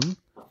now on.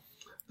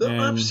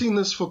 I've seen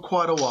this for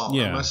quite a while,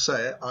 yeah. I must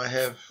say.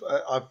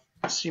 I've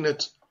seen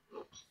it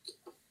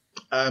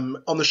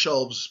on the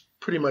shelves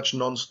pretty much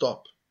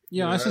non-stop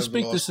Yeah, I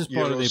suspect this is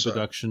part of their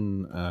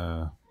production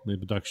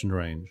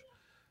range.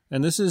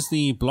 And this is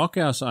the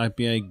Blockhouse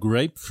IPA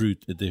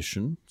Grapefruit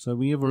Edition. So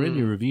we have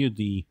already reviewed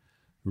the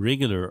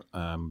regular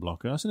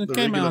Blockhouse, and it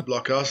came out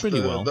pretty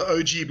well. The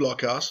OG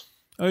Blockhouse.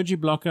 OG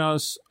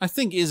Blockhouse, I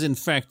think, is in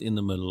fact in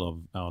the middle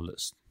of our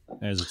list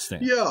as it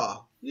stands.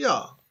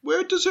 Yeah.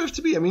 Where it deserves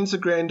to be. I mean, it's a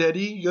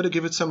granddaddy. You got to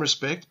give it some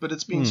respect, but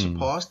it's been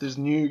surpassed. There's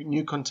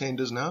new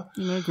contenders now.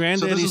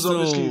 Granddaddy's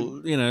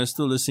still,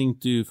 still listening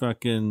to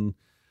fucking,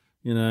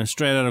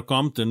 Straight Outta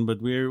Compton,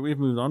 but we've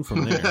moved on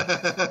from there.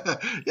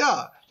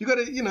 Yeah, you got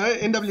to,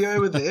 NWA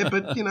were there,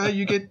 but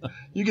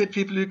you get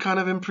people who kind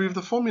of improve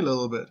the formula a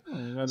little bit.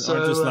 Just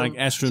like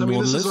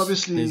Astronautilus.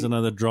 Obviously... There's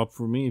another drop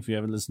for me. If you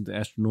haven't listened to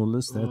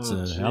Astronautilus, that's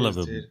a hell of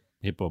a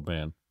hip hop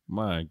band.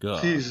 My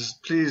God.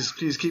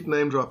 Please keep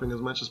name dropping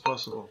as much as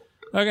possible.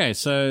 Okay,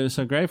 so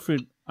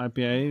Grapefruit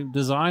IPA,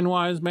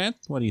 design-wise, Matt,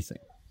 what do you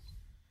think?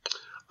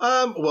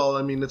 Well,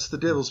 I mean, it's the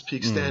Devil's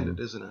Peak standard,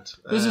 isn't it?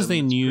 This is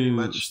their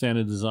new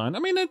standard design. I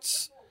mean,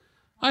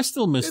 I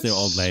still miss their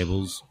old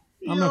labels.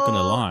 I'm not going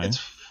to lie.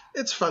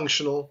 It's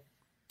functional.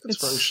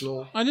 It's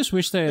functional. I just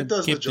wish they had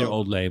kept their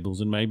old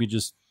labels and maybe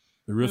just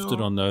riffed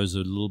on those a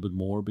little bit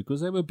more,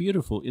 because they were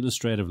beautiful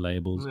illustrative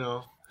labels.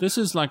 Yeah. This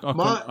is like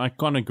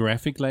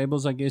iconographic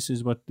labels, I guess,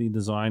 is what the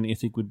design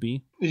ethic would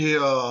be.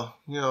 Yeah.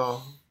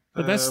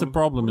 But that's the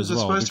problem as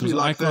well, because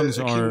icons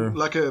are...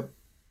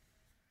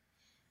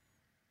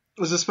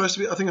 Was it supposed to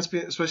be? I think it's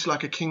supposed to be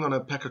like a king on a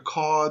pack of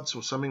cards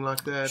or something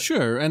like that.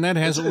 Sure, and that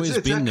has always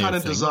been that their kind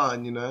of thing.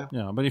 design,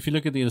 Yeah, but if you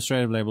look at the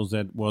illustrative labels,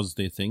 that was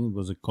their thing. It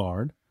was a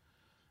card.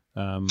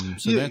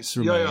 That's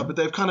remained. Yeah, but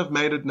they've kind of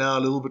made it now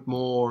a little bit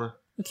more...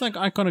 It's like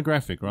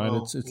iconographic, right?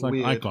 It's like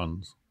weird.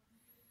 Icons.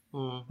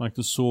 Like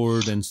the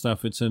sword and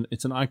stuff. It's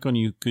an icon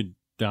you could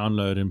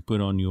download and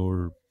put on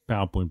your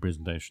PowerPoint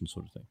presentation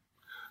sort of thing.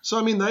 So,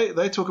 I mean,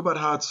 they talk about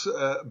how it's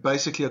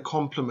basically a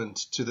compliment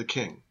to the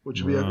king,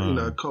 which would be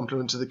a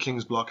compliment to the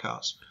King's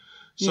Blockhouse.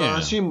 So I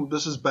assume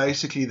this is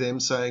basically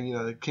them saying,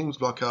 the King's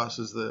Blockhouse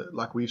is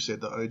like we've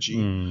said, the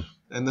OG.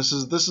 And this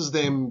is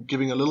them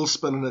giving a little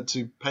spin on it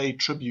to pay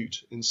tribute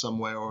in some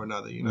way or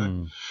another,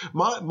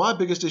 My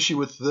biggest issue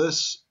with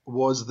this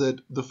was that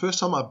the first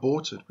time I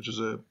bought it, which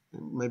was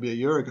maybe a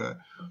year ago,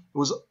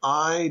 was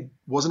I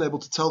wasn't able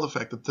to tell the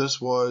fact that this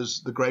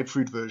was the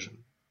grapefruit version.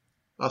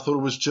 I thought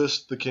it was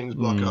just the King's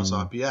Blockhouse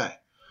IPA.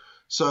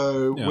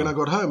 So when I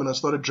got home and I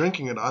started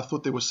drinking it, I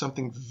thought there was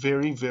something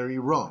very, very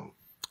wrong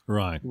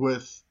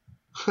with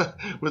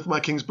my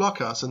King's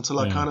Blockhouse until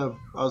I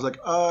was like,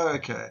 oh,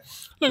 okay.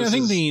 Look, I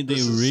think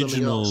the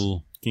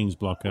original King's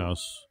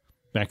Blockhouse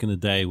back in the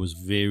day was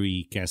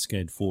very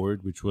Cascade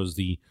forward, which was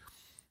the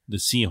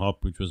C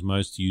hop, which was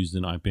most used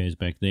in IPAs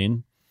back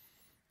then.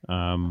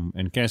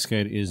 And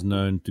Cascade is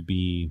known to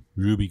be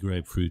ruby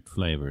grapefruit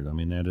flavored. I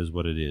mean, that is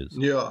what it is.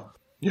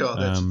 Yeah,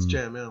 that's its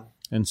jam, yeah.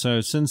 And so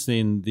since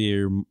then,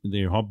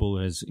 their hop bill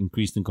has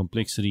increased in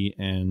complexity,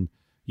 and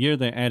here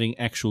they're adding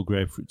actual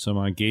grapefruit. So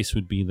my guess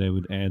would be they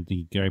would add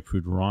the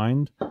grapefruit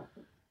rind,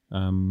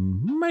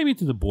 maybe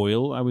to the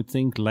boil, I would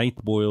think. Late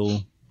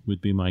boil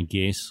would be my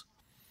guess,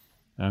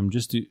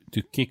 just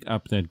to kick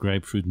up that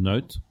grapefruit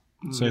note.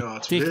 So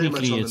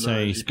technically it's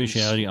a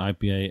specialty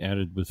IPA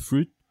added with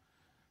fruit,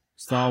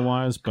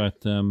 style-wise, but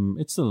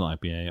it's still an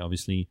IPA,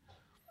 obviously.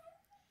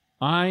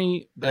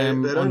 They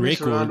don't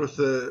mess around with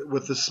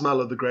the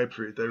smell of the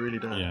grapefruit. They really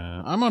don't.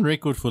 Yeah, I'm on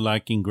record for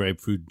liking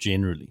grapefruit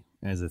generally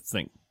as a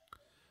thing.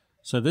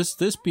 So this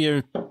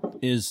beer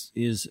is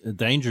a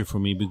danger for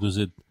me because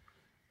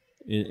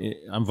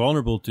I'm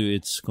vulnerable to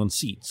its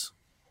conceits.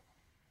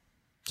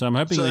 So I'm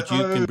hoping that you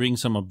can bring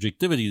some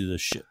objectivity to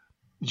this shit.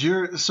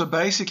 You're just a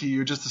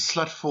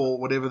slut for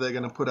whatever they're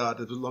going to put out,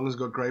 as long as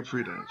it's got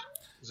grapefruit in it.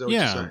 Is that what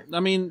you're saying? I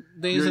mean,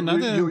 there's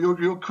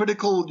your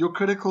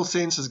critical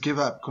senses give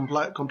up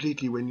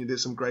completely when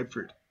there's some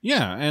grapefruit.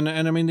 Yeah, and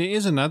I mean, there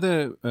is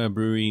another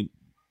brewery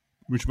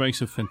which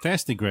makes a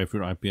fantastic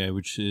grapefruit IPA,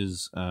 which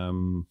is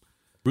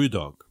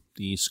Brewdog,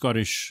 the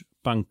Scottish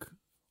punk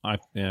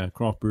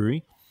craft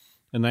brewery,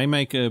 and they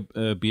make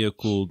a beer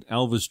called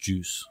Elvis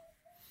Juice,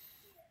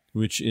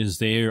 which is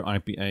their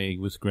IPA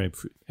with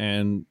grapefruit,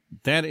 and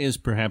that is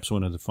perhaps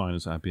one of the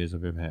finest IPAs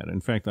I've ever had. In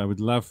fact, I would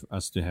love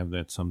us to have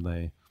that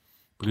someday.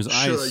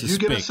 Because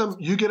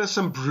you get us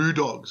some brew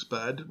dogs,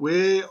 bud.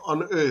 Where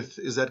on earth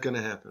is that going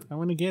to happen? I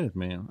want to get it,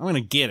 man. I want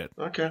to get it.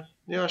 Okay.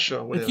 Yeah,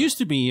 sure. Whatever. It used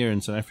to be here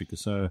in South Africa,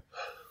 so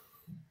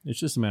it's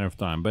just a matter of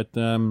time. But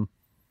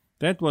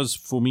that was,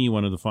 for me,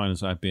 one of the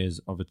finest IPAs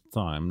of its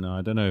time. Now,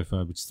 I don't know if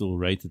I would still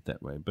rate it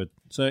that way. But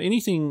so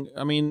anything,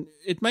 I mean,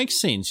 it makes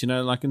sense.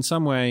 Like in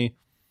some way,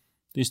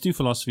 there's two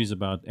philosophies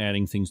about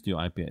adding things to your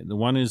IPA. The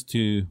one is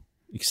to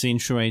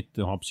accentuate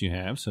the hops you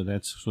have. So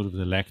that's sort of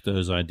the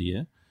lactose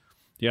idea.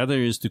 The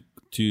other is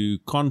to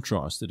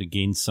contrast it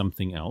against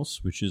something else,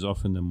 which is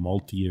often the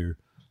maltier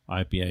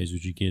IPAs,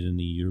 which you get in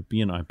the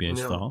European IPA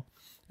style.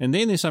 And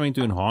then there's something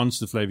to enhance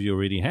the flavor you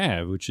already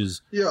have, which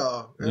is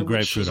the grapefruit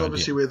which is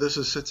obviously idea. Where this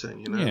is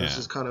sitting. This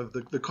is kind of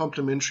the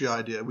complementary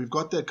idea. We've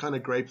got that kind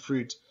of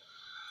grapefruit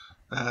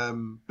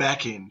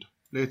back end,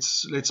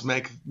 Let's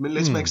make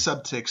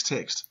subtext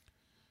text.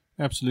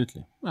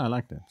 Absolutely. I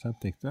like that.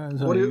 Subtext.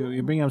 So What do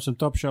you bring up some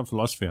top shelf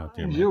philosophy out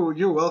there, man.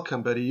 You're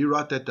welcome, buddy. You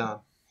write that down.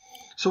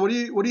 So what do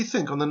you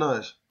think on the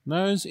nose?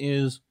 Nose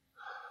is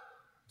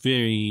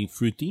very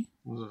fruity.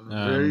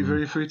 Very,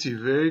 very fruity.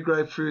 Very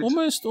grapefruit.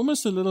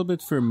 Almost a little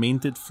bit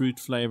fermented fruit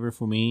flavor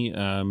for me,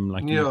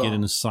 like you get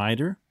in a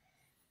cider.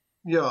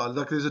 Yeah,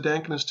 like there's a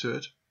dankness to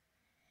it.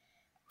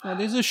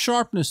 There's a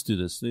sharpness to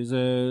this.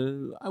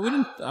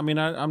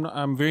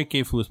 I'm very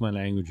careful with my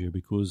language here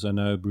because I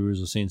know brewers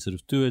are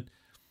sensitive to it.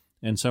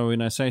 And so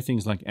when I say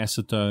things like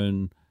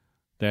acetone,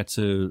 that's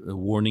a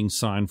warning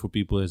sign for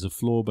people as a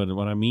flaw. But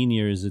what I mean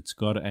here is it's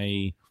got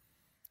a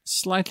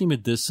slightly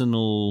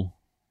medicinal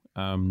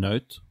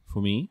note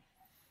for me,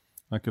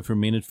 like a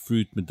fermented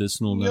fruit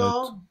medicinal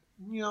note.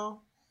 Yeah.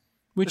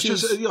 Which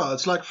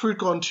it's like fruit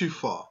gone too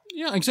far.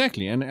 Yeah,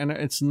 exactly. And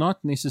it's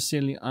not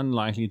necessarily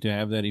unlikely to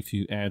have that if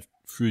you add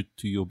fruit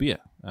to your beer.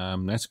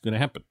 That's going to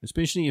happen,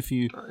 especially if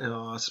you...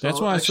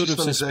 that's why I sort of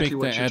suspect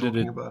they added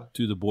it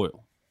to the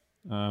boil.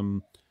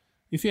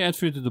 If you add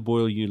fruit to the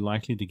boil, you're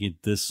likely to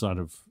get this sort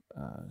of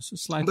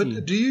slightly...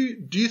 But do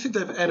you think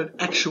they've added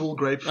actual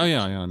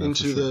grapefruit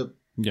into the...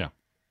 Yeah.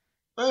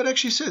 Oh, it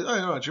actually says...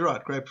 Oh, right, you're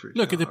right, grapefruit.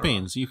 Look, it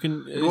depends. You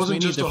can... It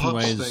wasn't just a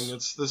hops thing.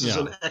 This is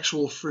an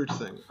actual fruit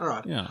thing. All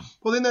right. Yeah.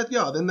 Well, then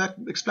that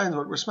explains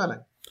what we're smelling.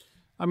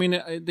 I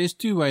mean, there's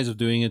two ways of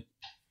doing it.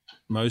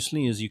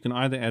 Mostly is you can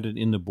either add it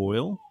in the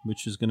boil,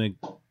 which is going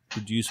to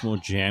produce more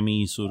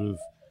jammy sort of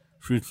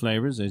fruit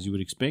flavors, as you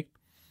would expect.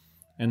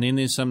 And then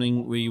there's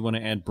something where you want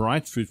to add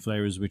bright fruit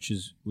flavors, which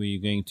is where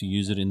you're going to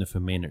use it in the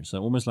fermenter. So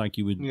almost like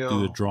you would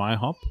do a dry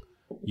hop,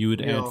 you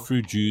would add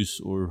fruit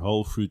juice or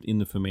whole fruit in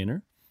the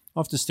fermenter,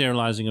 after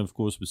sterilizing, of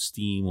course, with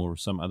steam or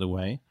some other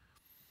way,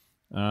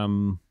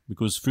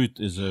 because fruit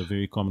is a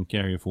very common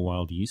carrier for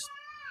wild yeast.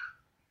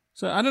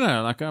 So I don't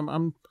know. Like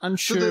I'm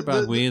unsure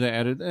about where they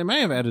added. They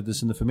may have added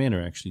this in the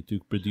fermenter actually to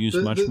produce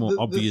much more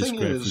obvious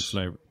grapefruit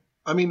flavor.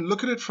 I mean,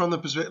 look at it from the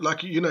perspective,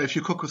 like if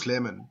you cook with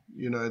lemon,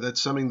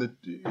 that's something that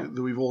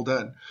we've all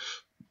done.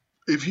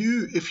 If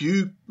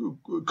you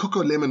cook a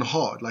lemon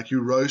hard, like you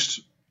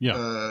roast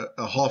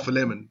a half a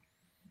lemon,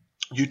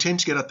 you tend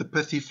to get out the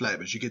pithy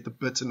flavors. You get the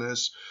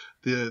bitterness,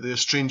 the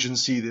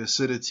astringency, the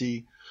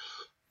acidity.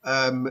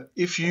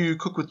 If you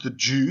cook with the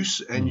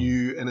juice and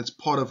it's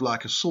part of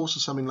like a sauce or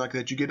something like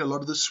that, you get a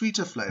lot of the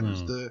sweeter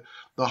flavors, the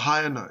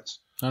higher notes.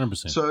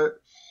 100%. So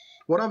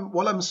what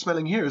I'm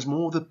smelling here is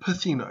more of the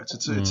pithy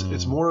notes.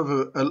 It's more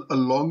of a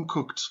long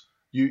cooked.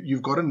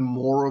 You've gotten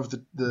more of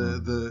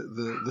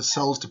the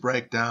cells to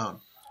break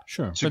down.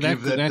 Sure, to but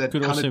give that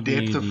could kind also of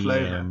depth be of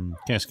flavor.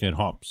 Cascade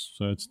hops,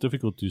 so it's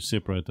difficult to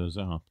separate those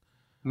out.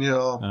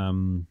 Yeah.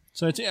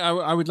 So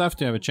I would love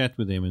to have a chat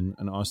with them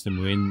and ask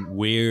them when,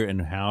 where,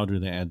 and how do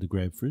they add the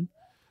grapefruit.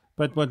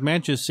 But what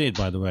Matt just said,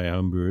 by the way,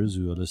 homebrewers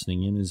who are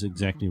listening in, is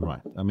exactly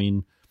right. I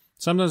mean,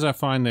 sometimes I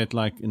find that,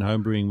 like in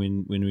homebrewing,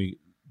 when we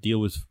deal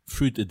with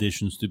fruit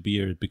additions to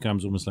beer, it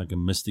becomes almost like a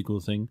mystical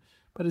thing.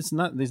 But it's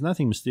not. There's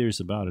nothing mysterious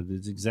about it.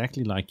 It's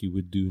exactly like you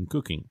would do in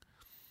cooking.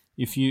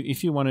 If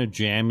you want a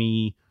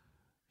jammy,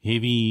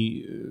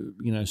 heavy,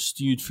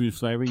 stewed fruit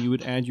flavor, you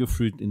would add your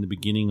fruit in the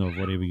beginning of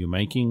whatever you're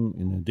making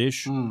in a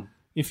dish.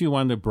 If you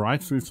want a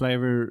bright fruit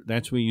flavor,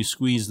 that's where you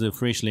squeeze the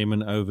fresh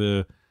lemon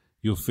over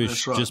your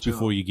fish just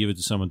before you give it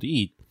to someone to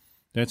eat.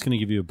 That's going to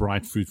give you a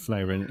bright fruit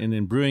flavor. And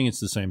in brewing, it's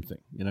the same thing.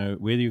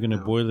 Whether you're going to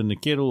boil it in the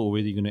kettle or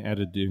whether you're going to add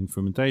it during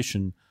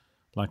fermentation,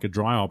 like a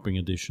dry hopping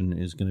addition,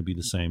 is going to be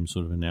the same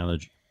sort of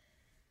analogy.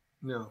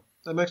 Yeah,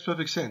 that makes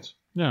perfect sense.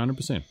 Yeah,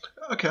 100%.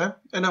 Okay.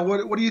 And now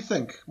what do you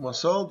think,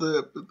 Marcel?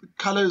 The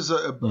colors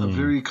are a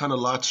very kind of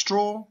light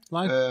straw.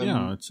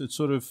 It's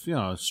sort of,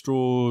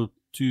 straw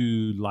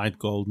to light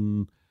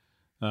golden.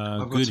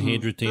 Good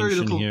head retention very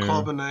little here.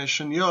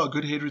 Carbonation. Yeah,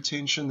 good head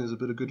retention. There's a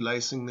bit of good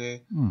lacing there.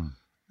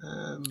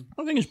 I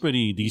think it's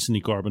pretty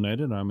decently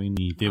carbonated. I mean,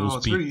 the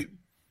Devil's Peak.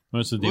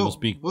 Most of the Devil's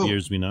Peak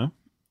beers we know.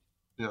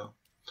 Yeah.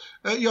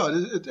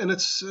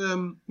 It's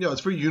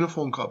very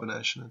uniform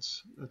carbonation.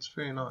 It's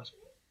very nice.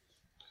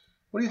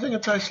 What do you think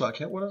it tastes like?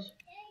 What is?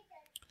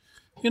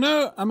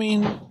 I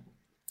mean,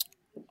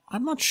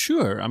 I'm not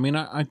sure. I mean,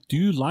 I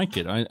do like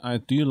it. I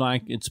do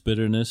like its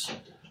bitterness.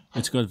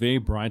 It's got very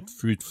bright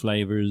fruit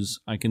flavors.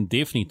 I can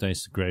definitely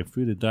taste the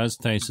grapefruit. It does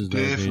taste as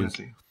though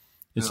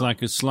it's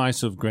like a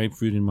slice of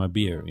grapefruit in my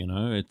beer.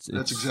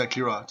 That's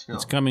exactly right. Yeah.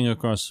 It's coming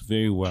across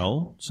very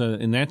well. So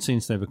in that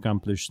sense, they've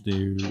accomplished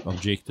their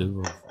objective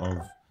of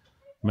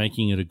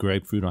making it a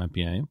grapefruit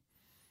IPA.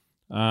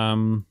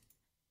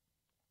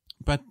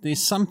 But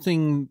there's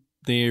something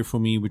there for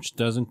me which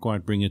doesn't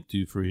quite bring it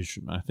to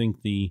fruition. I think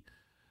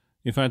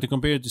if I had to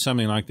compare it to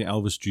something like the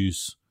Elvis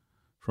Juice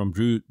from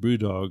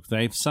Brewdog,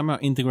 they've somehow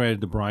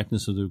integrated the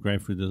brightness of the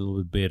grapefruit a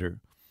little bit better.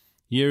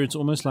 Here, it's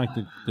almost like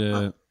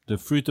the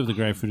fruit of the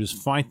grapefruit is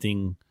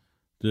fighting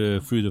the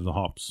fruit of the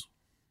hops.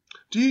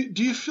 Do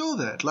you feel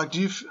that?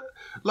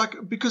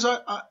 Because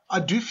I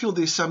do feel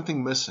there's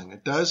something missing.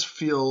 It does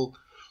feel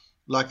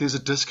like there's a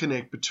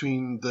disconnect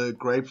between the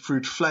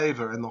grapefruit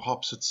flavor and the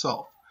hops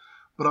itself.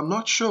 but I'm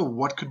not sure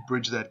what could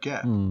bridge that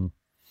gap.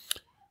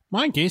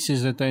 My guess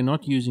is that they're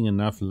not using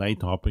enough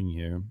late hopping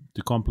here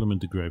to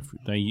complement the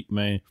grapefruit. They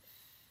may.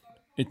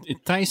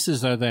 It tastes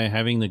as though they're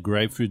having the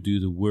grapefruit do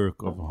the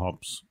work of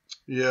hops.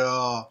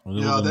 Yeah,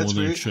 that's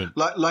very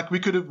like we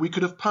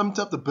could have pumped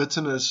up the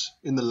bitterness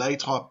in the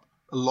late hop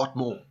a lot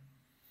more.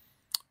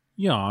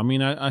 Yeah, I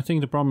mean, I think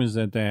the problem is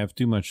that they have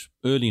too much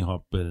early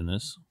hop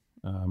bitterness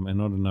and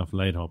not enough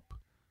late hop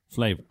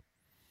flavor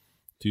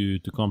to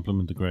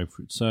complement the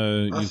grapefruit.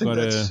 So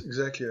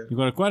you've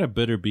got quite a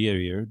bitter beer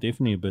here,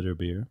 definitely a bitter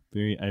beer,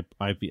 very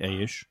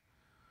IPA-ish.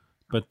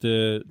 But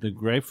the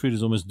grapefruit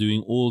is almost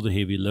doing all the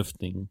heavy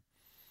lifting,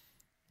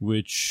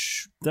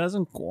 which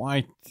doesn't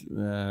quite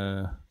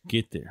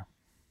get there.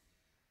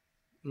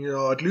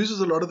 It loses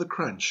a lot of the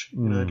crunch. It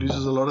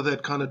loses a lot of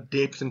that kind of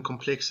depth and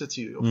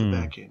complexity of the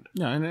back end.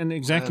 Yeah, and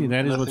exactly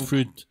that is what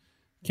fruit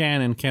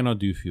can and cannot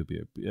do for your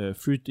beer.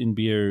 Fruit in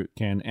beer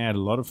can add a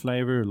lot of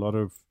flavor, a lot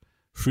of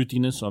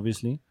fruitiness,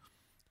 obviously,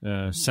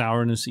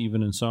 sourness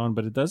even, and so on,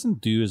 but it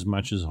doesn't do as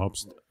much as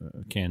hops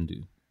can do.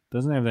 It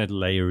doesn't have that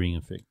layering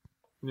effect.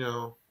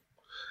 Yeah.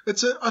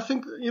 I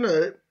think,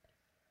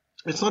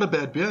 it's not a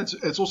bad beer.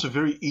 It's also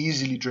very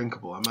easily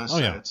drinkable, I must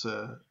say. Yeah. It's,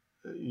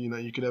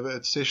 you can have it,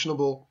 it's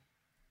sessionable.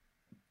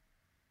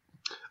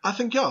 I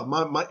think,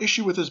 my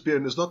issue with this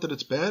beer is not that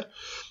it's bad.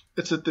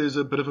 It's that there's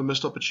a bit of a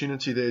missed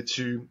opportunity there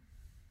to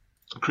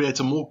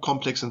create a more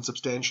complex and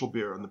substantial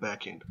beer on the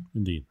back end.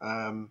 Indeed.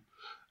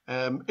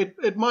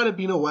 It might have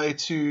been a way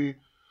to,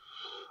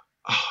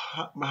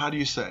 how do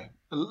you say,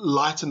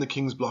 lighten the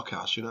King's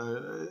Blockhouse.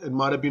 It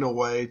might have been a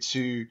way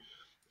to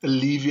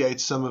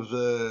alleviate some of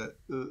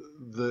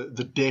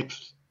the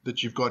depth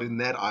that you've got in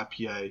that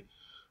IPA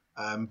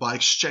by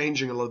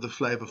exchanging a lot of the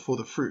flavor for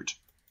the fruit.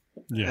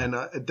 Yeah. And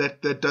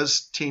that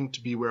does tend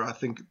to be where I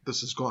think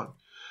this has gone.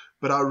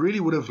 But I really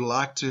would have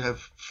liked to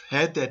have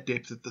had that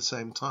depth at the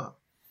same time.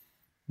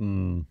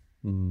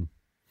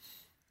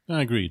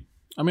 I agreed.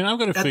 I mean, I've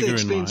got a figure in mind.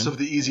 At the expense of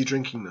the easy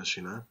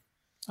drinkingness,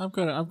 I've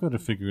got a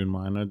figure in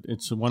mind.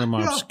 It's one of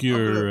my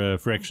obscure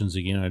fractions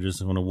again. I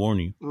just want to warn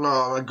you.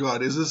 Oh my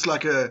God, is this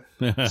like a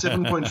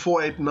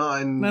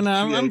 7.489? No,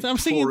 I'm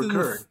thinking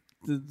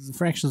the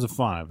fractions of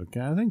 5. Okay,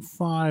 I think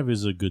 5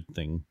 is a good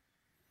thing.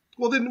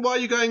 Well, then why are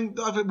you going?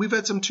 We've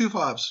had some 2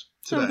 5s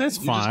today. No, that's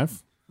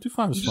 5. 2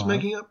 5 is 5. Just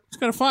making up. It's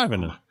got a 5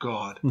 in it. Oh my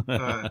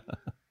God.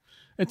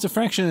 It's a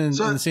fraction in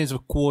the sense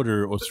of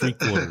quarter or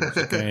 3/4.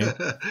 Okay.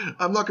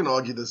 I'm not going to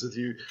argue this with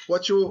you.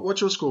 What's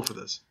your score for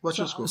this?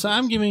 So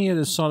I'm giving it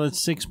a solid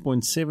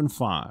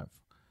 6.75,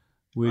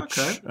 which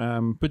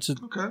puts it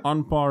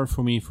on par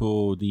for me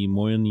for the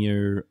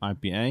Moynier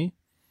IPA.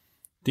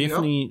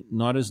 Definitely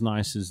not as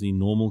nice as the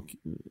normal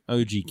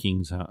OG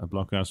King's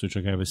Blockhouse, which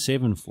I gave a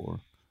 7 for.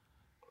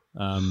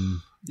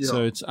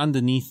 So it's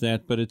underneath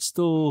that, but it's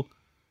still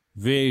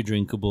very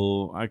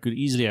drinkable. I could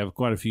easily have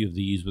quite a few of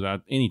these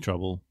without any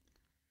trouble.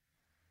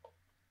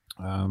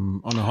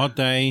 On a hot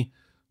day,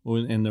 or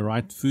in the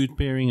right food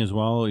pairing as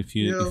well. If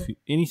you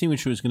anything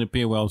which is going to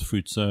pair well with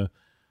fruit, so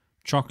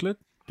chocolate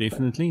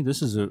definitely.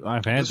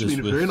 I've had this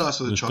with, very nice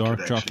with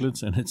dark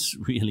chocolates, and it's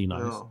really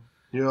nice.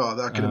 Yeah,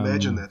 I can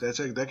imagine that.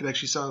 That could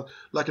actually sound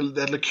like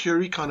that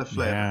liqueur-y kind of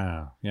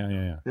flavor.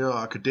 Yeah. Yeah,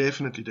 I could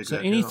definitely dig that. So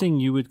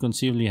anything you would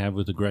conceivably have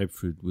with the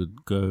grapefruit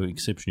would go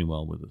exceptionally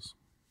well with this.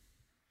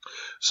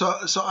 So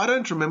I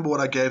don't remember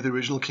what I gave the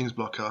original King's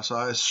Blockhouse.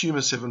 I assume a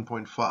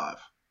 7.5.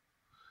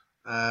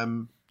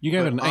 You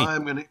gave it an 8.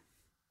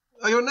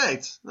 I got an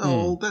 8. Oh,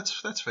 well,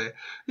 that's fair.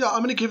 Yeah,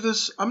 I'm going to give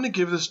this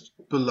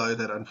below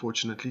that,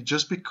 unfortunately,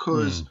 just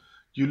because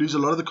you lose a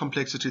lot of the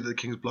complexity of the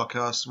King's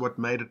Blockhouse, what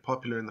made it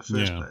popular in the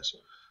first place.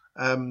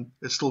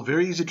 It's still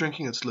very easy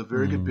drinking. It's still a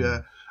very good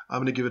beer. I'm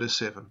going to give it a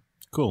 7.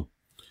 Cool.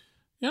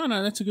 Yeah,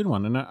 no, that's a good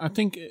one. And I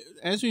think,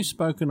 as we've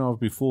spoken of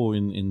before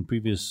in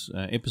previous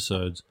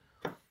episodes,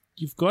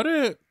 you've got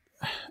to.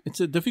 It's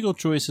a difficult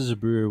choice as a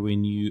brewer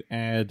when you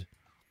add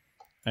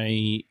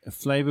a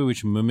flavor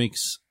which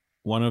mimics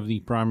one of the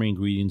primary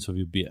ingredients of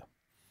your beer.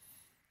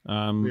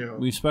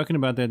 We've spoken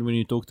about that when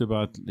you talked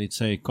about, let's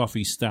say,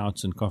 coffee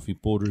stouts and coffee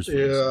porters.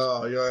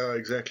 Yeah,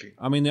 exactly.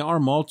 I mean, there are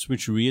malts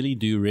which really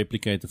do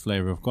replicate the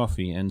flavor of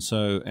coffee and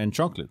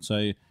chocolate.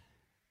 So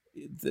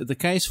the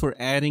case for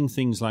adding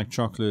things like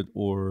chocolate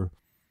or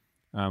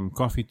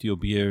coffee to your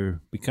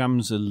beer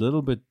becomes a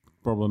little bit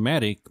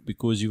problematic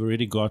because you've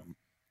already got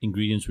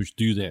ingredients which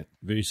do that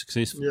very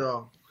successfully.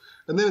 Yeah.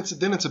 And then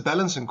it's a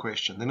balancing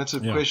question. Then it's a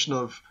question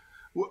of,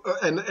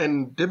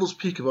 and Devil's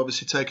Peak have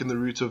obviously taken the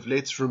route of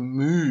let's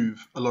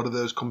remove a lot of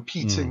those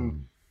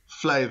competing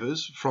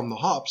flavors from the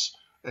hops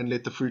and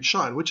let the fruit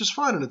shine, which is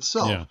fine in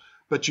itself. Yeah.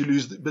 But you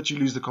lose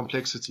the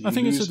complexity. I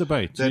think it's a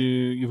debate.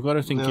 You've got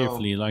to think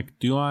carefully. Like,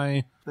 do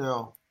I?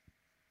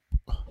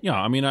 Yeah.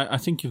 I mean, I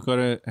think you've got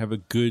to have a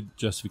good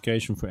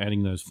justification for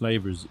adding those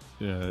flavors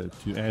to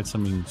add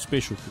something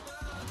special to it.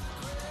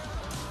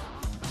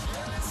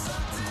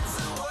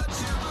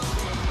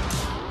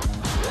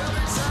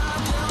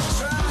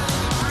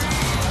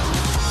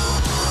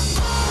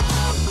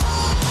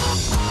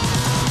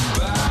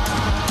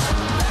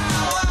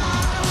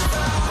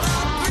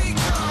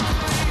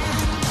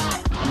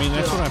 mean,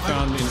 that's what I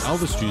found in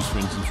Elvis Juice, for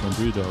instance, from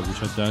Brewdog,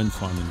 which I don't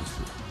find in this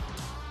beer.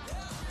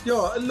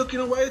 Yeah, look, in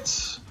a way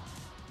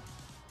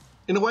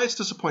it's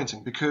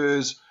disappointing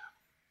because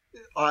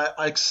I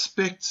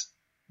expect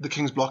the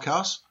King's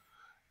Blockhouse,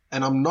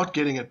 and I'm not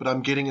getting it, but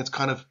I'm getting its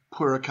kind of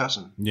poorer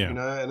cousin. Yeah. You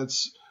know, and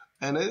it's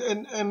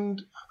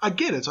and I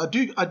get it. I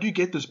do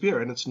get this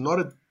beer, and it's not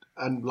an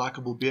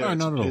unlikable beer. No, it's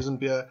not a at all. pleasant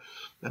beer,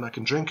 and I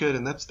can drink it,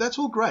 and that's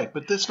all great.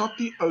 But that's not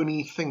the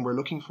only thing we're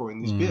looking for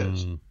in these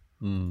beers.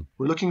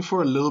 We're looking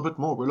for a little bit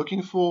more. We're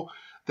looking for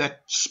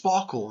that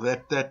sparkle,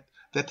 that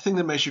thing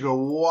that makes you go,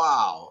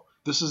 wow,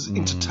 this has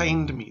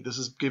entertained me. This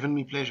has given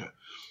me pleasure.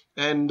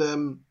 And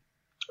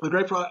the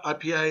Grapefruit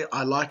IPA,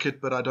 I like it,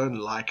 but I don't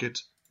like it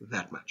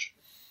that much.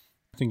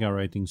 I think our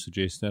rating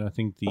suggests that. I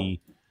think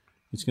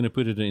it's going to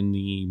put it in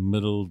the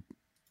middle,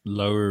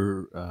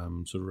 lower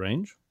sort of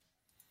range.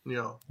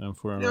 Yeah.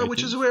 For our Yeah,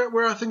 which is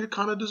where I think it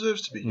kind of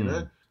deserves to be, you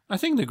know? I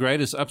think the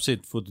greatest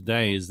upset for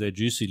today is that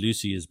Juicy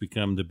Lucy has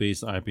become the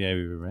best IPA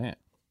we've ever had.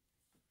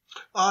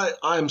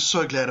 I am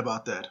so glad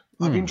about that.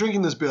 I've been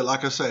drinking this beer,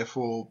 like I say,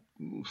 for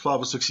 5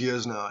 or 6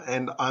 years now,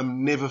 and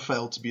I'm never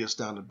failed to be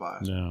astounded by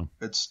it. No.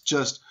 It's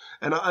just,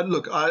 and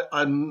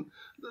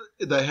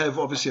they have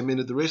obviously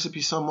amended the recipe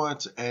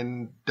somewhat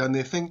and done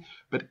their thing,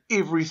 but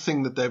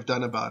everything that they've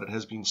done about it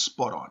has been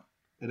spot on.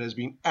 It has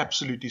been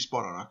absolutely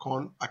spot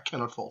on. I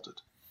cannot fault it.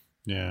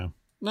 Yeah.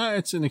 No,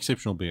 it's an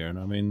exceptional beer, and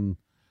I mean,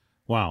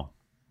 wow,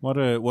 what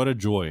a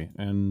joy,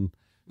 and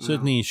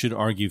certainly should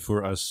argue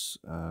for us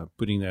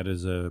putting that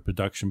as a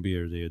production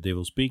beer there,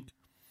 Devil's Peak.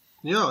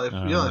 Yeah,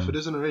 if it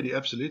isn't already,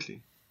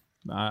 absolutely.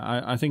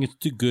 I think it's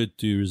too good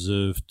to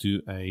reserve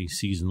to a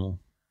seasonal.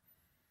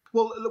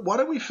 Well, why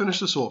don't we finish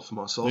this off,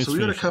 Marcel? Let's So we've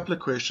got a finish it. couple of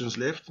questions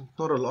left,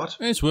 not a lot.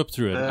 Let's whip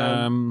through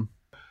it.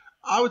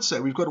 I would say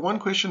we've got one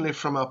question left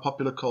from our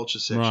popular culture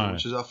section, Right.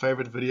 which is our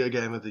favorite video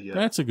game of the year.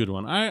 That's a good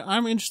one.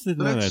 I'm interested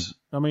to know that. That's-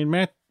 I mean,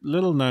 Matt,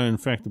 little known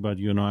fact about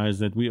you and I is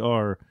that we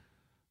are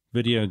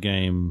video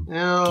game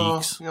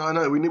geeks. Yeah, I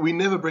know. We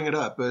never bring it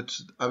up, but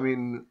I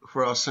mean,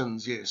 for our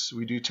sins, yes,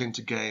 we do tend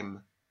to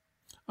game.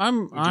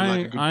 I'm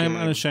like a good I'm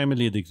game.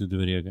 unashamedly addicted to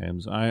video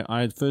games.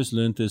 I first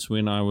learned this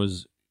when I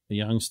was a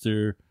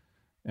youngster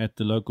at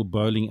the local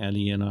bowling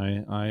alley, and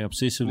I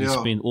obsessively Yeah.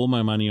 spent all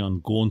my money on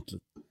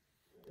Gauntlet.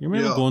 You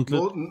remember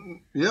Gauntlet? Well,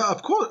 yeah,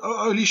 of course.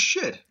 Oh, holy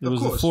shit! It of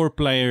was course. a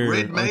 4-player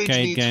Red Mage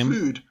arcade needs game.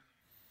 food.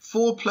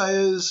 4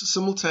 players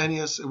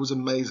simultaneous. It was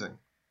amazing.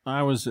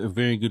 I was a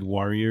very good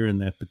warrior in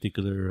that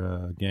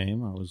particular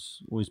game. I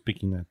was always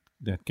picking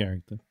that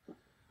character.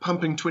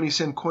 Pumping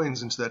 20-cent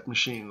coins into that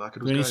machine like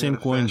it was 20 going out cent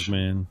of coins, fashion.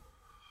 man.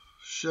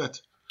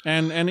 Shit.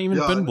 And even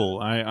Yeah,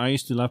 pinball. I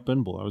used to love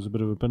pinball. I was a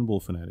bit of a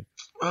pinball fanatic.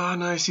 Oh,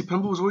 no. See,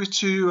 pinball was always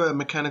too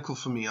mechanical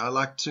for me. I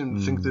like to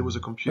think there was a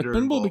But computer pinball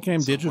involved became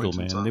at some digital, point in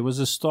man. time. There was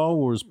a Star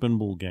Wars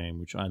pinball game,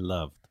 which I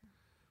loved,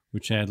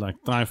 which had like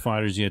TIE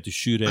fighters you had to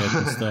shoot at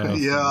and stuff.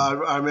 Yeah,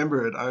 I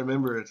remember it. I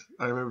remember it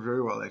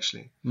very well,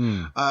 actually.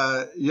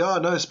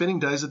 Spending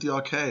days at the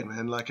arcade,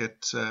 man. Like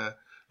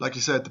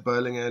you said, at the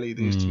bowling alley,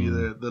 there used to be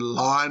the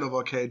line of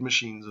arcade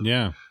machines. Of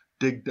Yeah.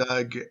 Dig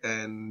Dug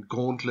and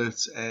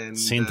Gauntlet and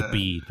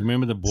Centipede.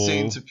 Remember the ball?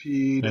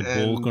 Centipede that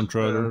and ball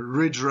controller?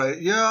 Ridge Racer.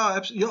 Yeah,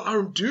 absolutely. Yeah,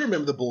 I do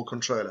remember the ball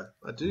controller.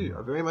 I do.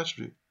 I very much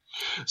do.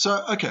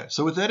 So, okay.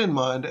 So with that in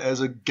mind, as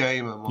a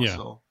gamer,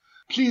 Marcel,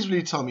 please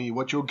really tell me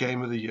what your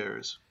game of the year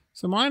is.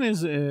 So mine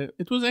is,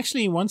 it was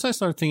actually, once I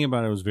started thinking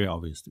about it, it was very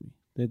obvious to me.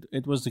 That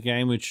it was the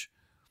game which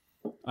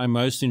I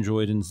most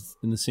enjoyed in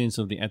the sense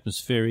of the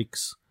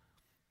atmospherics,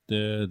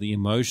 the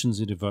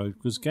emotions it evoked.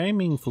 Because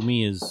gaming for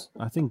me is,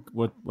 I think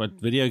what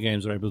video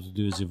games are able to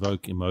do is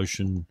evoke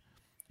emotion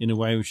in a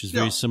way which is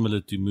very similar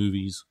to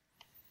movies.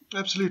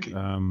 Absolutely.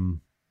 And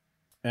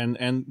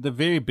the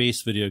very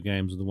best video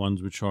games are the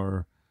ones which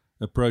are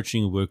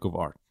approaching a work of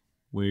art,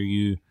 where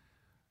you're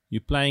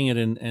playing it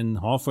and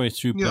halfway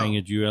through playing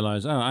it, you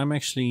realize, oh, I'm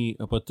actually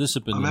a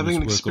participant I'm in having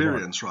an this work of art.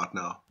 experience right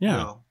now.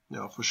 Yeah.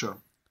 Yeah, for sure.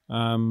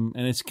 And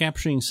it's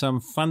capturing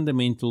some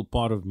fundamental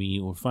part of me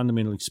or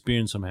fundamental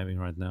experience I'm having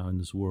right now in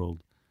this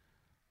world,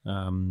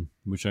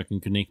 which I can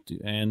connect to.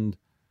 And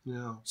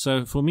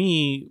so for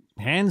me,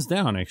 hands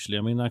down, actually,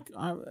 I mean,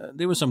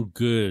 there were some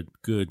good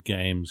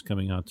games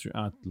coming out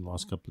throughout the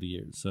last couple of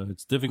years. So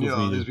it's difficult for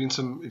me there's been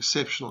some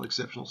exceptional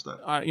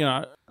stuff.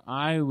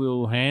 I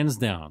will hands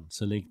down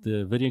select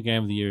the video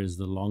game of the year as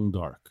The Long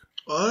Dark.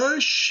 Oh,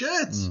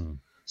 shit.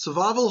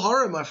 Survival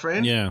horror, my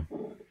friend. Yeah.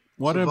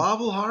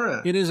 Survival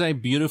horror. It is a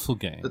beautiful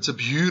game. It's a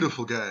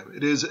beautiful game.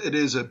 It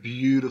is a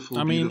beautiful,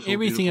 I mean, beautiful,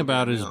 everything beautiful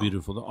about game, it is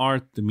beautiful. The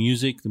art, the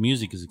music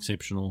is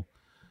exceptional.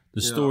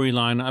 The Yeah.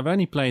 storyline, I've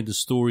only played the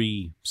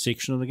story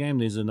section of the game.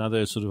 There's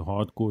another sort of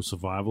hardcore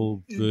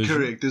survival version.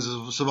 Correct. There's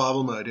a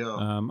survival mode,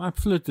 yeah. I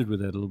flirted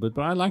with that a little bit,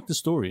 but I like the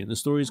story. The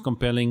story is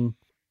compelling.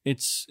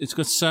 It's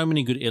got so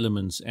many good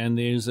elements, and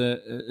there's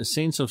a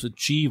sense of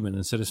achievement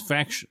and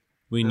satisfaction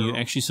when you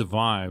actually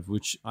survive,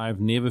 which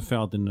I've never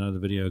felt in another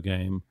video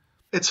game.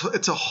 It's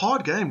a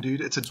hard game,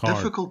 dude. It's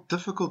hard.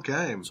 difficult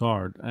game. It's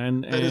hard,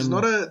 and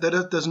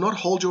That does not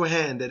hold your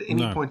hand at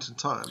any point in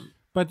time.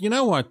 But you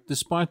know what?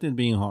 Despite it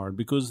being hard,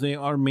 because there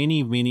are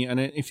many, and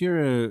if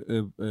you're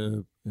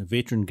a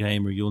veteran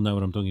gamer, you'll know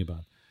what I'm talking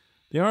about.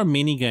 There are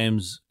many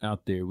games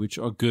out there which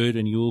are good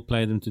and you will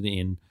play them to the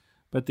end.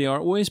 But there are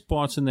always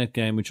parts in that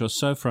game which are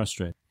so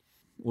frustrating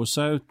or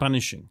so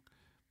punishing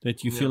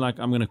that you feel like,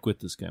 I'm going to quit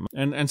this game.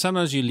 And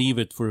sometimes you leave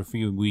it for a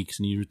few weeks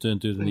and you return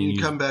to it. And you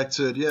come back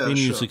to it, then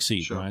you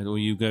succeed, right? Or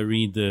you go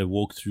read the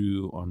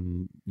walkthrough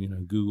on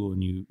Google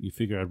and you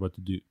figure out what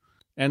to do.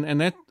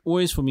 And that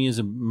always for me is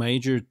a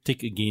major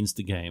tick against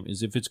the game,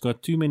 is if it's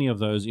got too many of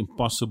those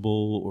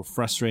impossible or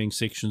frustrating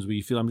sections where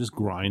you feel I'm just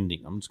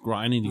grinding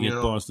to get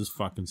past this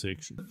fucking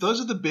section.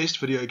 Those are the best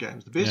video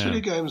games. The best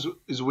video games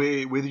is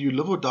where whether you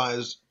live or die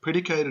is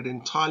predicated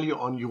entirely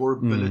on your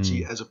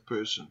ability as a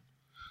person.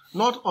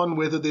 Not on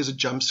whether there's a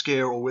jump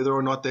scare or whether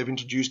or not they've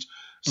introduced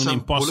some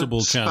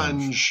impossible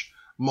sponge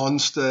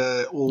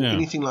monster or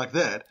anything like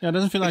that. Yeah, it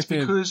doesn't feel like it's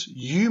because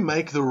you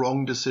make the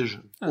wrong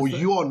decision or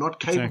you are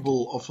not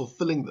capable of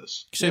fulfilling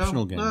this.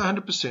 Exceptional game. No,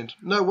 100%.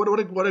 No,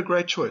 what a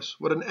great choice.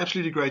 What an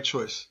absolutely great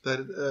choice.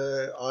 That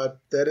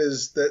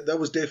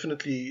was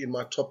definitely in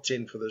my top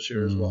 10 for this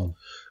year as well.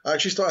 I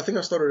think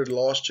I started it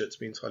last year, to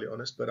be entirely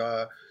honest, but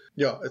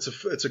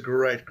it's a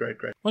great.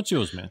 What's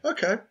yours, man?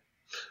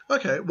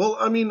 Okay, well,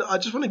 I mean, I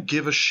just want to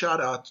give a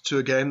shout out to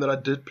a game that I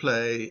did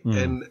play,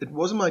 and it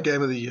wasn't my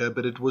game of the year,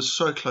 but it was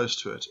so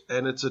close to it.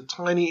 And it's a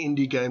tiny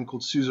indie game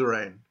called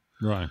Suzerain,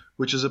 right?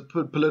 Which is a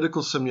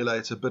political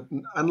simulator, but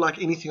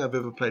unlike anything I've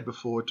ever played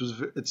before,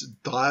 it's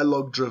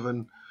dialogue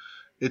driven.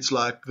 It's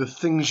like the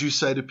things you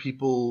say to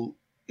people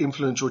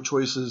influence your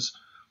choices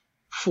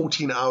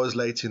 14 hours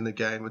later in the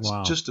game. It's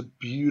just a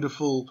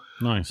beautiful,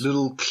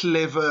 little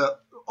clever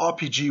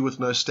RPG with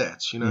no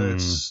stats,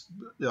 it's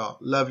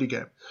lovely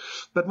game.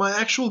 But my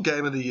actual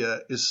game of the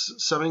year is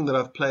something that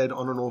I've played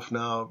on and off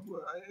now,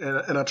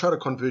 and I try to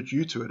convert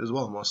you to it as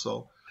well,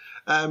 Marcel.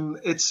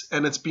 It's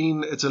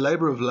a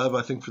labor of love,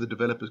 I think, for the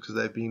developers, because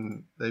they've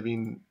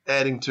been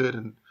adding to it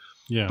and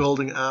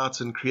building out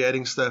and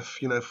creating stuff,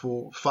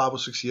 for 5 or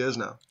 6 years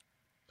now.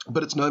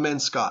 But it's No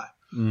Man's Sky.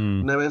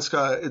 No Man's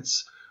Sky.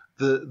 It's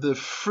the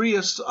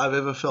freest I've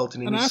ever felt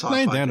in any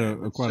sci-fi game. And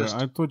I played that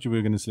I thought you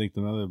were going to select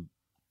another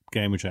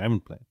game which I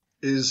haven't played.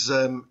 It's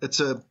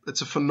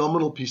a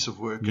phenomenal piece of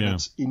work, and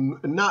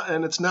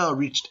it's now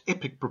reached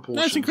epic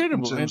proportions. That's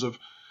incredible in terms of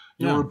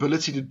your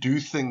ability to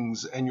do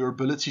things and your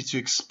ability to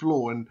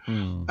explore, and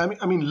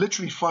I mean,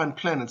 literally find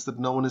planets that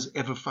no one has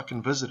ever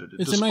fucking visited.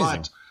 It's despite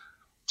amazing.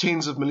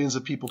 Tens of millions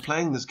of people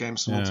playing this game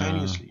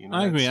simultaneously.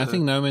 I agree. I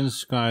think No Man's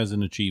Sky is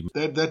an achievement.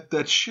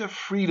 That sheer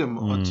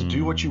freedom to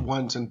do what you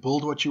want and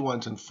build what you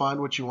want and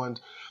find what you want.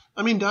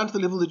 I mean, down to the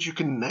level that you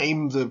can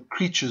name the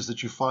creatures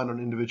that you find on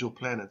individual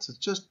planets. It's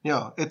just,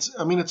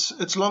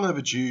 it's long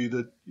overdue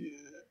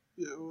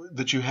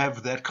that you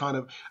have that kind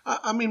of.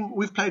 I mean,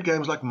 we've played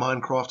games like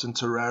Minecraft and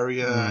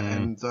Terraria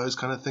and those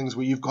kind of things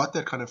where you've got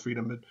that kind of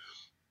freedom, but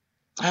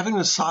having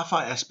a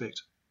sci-fi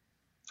aspect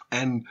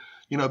and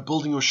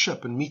building your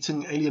ship and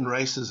meeting alien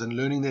races and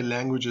learning their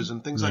languages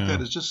and things like that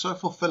is just so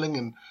fulfilling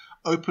and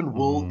open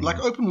world,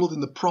 like open world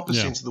in the proper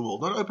sense of the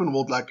world, not open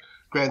world like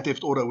Grand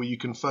Theft Auto where you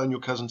can phone your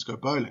cousins to go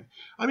bowling.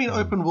 I mean,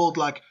 open world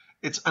like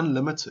it's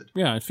unlimited.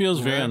 Yeah, it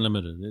feels very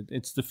unlimited.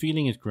 It's the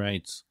feeling it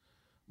creates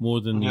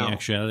more than the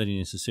actuality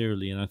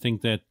necessarily. And I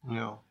think that,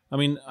 I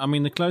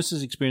mean, the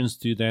closest experience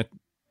to that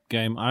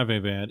game I've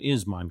ever had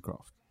is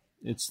Minecraft.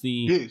 It's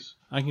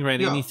I can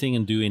create anything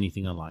and do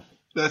anything I like.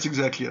 That's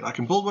exactly it. I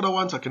can build what I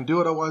want. I can do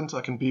what I want.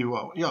 I can be who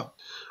I want. Yeah.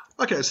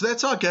 Okay, so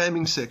that's our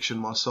gaming section,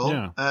 Marcel.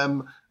 Yeah.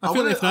 I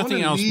feel if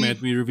nothing else,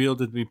 Matt, we revealed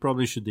that we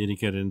probably should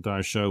dedicate an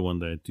entire show one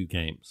day to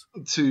games.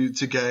 To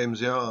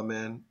games, yeah,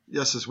 man.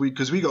 Yes,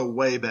 because we go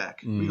way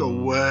back. We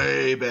go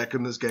way back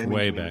in this gaming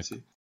community.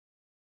 Back.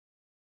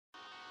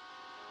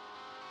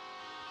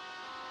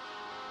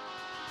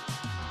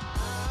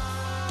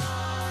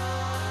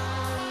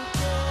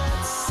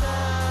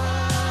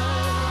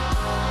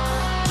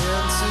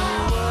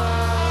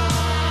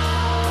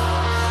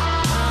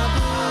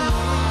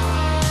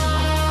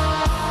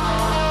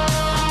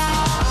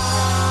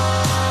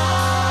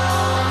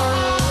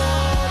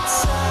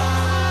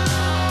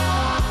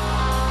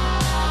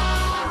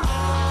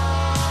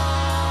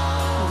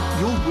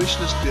 Wish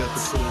list beer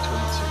for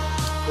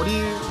 2022.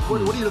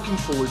 What are you looking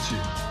forward to?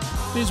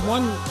 There's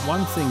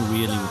one thing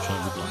really which I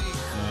would like,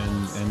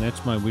 and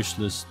that's my wish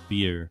list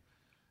beer.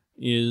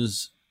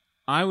 Is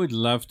I would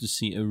love to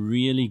see a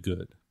really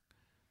good,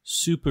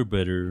 super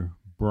bitter,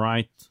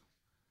 bright,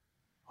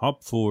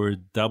 hop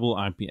forward double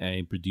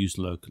IPA produced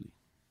locally.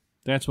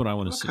 That's what I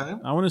want to see.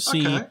 I want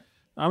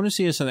to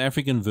see a South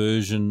African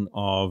version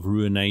of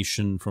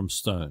Ruination from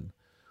Stone,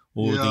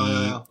 or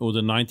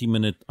the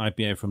 90-minute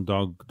IPA from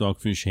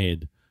Dogfish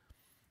Head.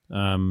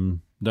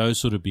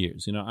 Those sort of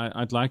beers,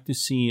 I'd like to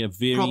see a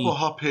very proper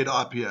hophead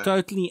IPA,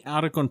 totally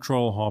out of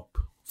control hop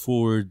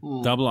for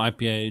double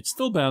IPA. It's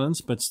still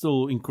balanced, but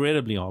still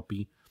incredibly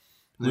hoppy.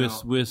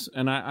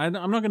 And I'm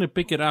not going to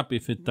pick it up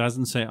if it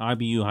doesn't say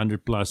IBU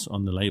 100+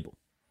 on the label.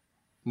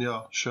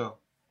 Yeah, sure.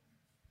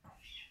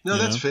 No,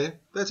 that's fair.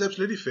 That's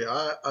absolutely fair.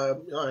 I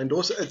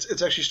endorse it.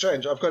 It's actually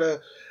strange. I've got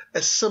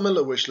a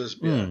similar wish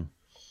list beer,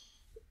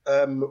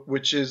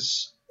 which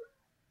is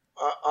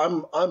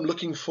I'm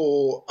looking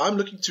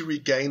to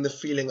regain the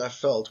feeling I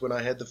felt when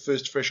I had the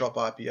first Fresh Hop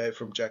IPA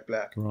from Jack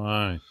Black.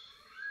 Right.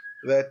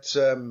 That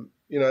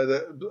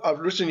I've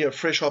written here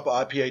Fresh Hop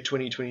IPA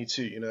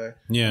 2022.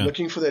 Yeah.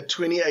 Looking for that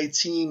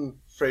 2018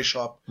 Fresh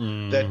Hop,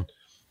 that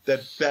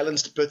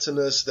balanced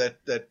bitterness,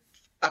 that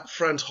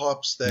upfront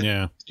hops,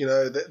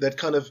 that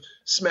kind of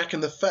smack in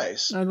the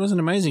face. It was an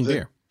amazing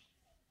beer.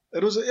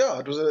 It was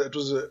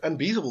an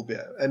unbeatable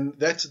beer, and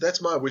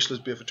that's my wish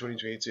list beer for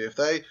 2022. If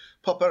they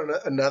pop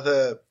out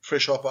another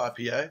Fresh Hop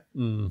IPA,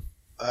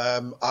 I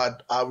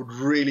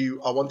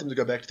want them to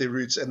go back to their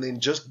roots and then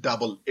just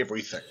double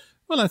everything.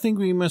 Well, I think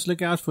we must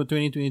look out for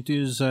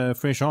 2022's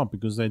Fresh Hop,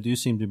 because they do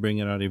seem to bring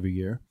it out every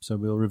year. So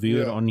we'll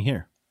review it on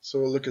here. So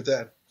we'll look at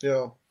that.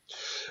 Yeah.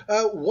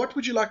 What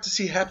would you like to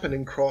see happen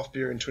in craft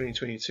beer in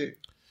 2022?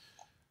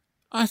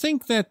 I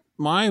think that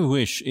my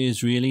wish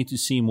is really to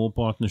see more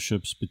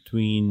partnerships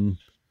between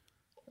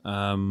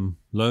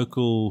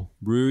local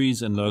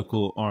breweries and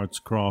local arts,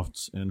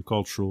 crafts, and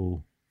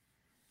cultural,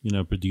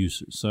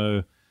 producers.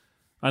 So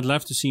I'd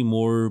love to see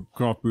more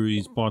craft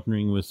breweries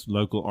partnering with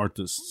local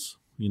artists,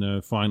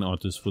 fine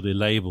artists for their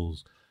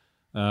labels.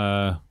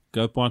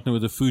 Go partner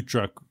with a food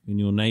truck in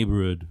your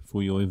neighborhood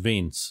for your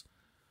events.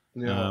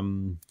 Yeah.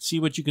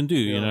 See what you can do,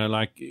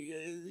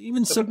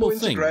 even simple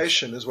things.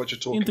 Integration is what you're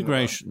talking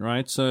about.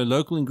 Right? So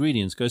local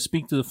ingredients. Go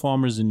speak to the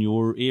farmers in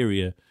your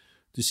area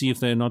to see if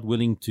they're not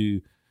willing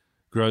to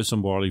grow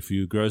some barley for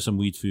you, grow some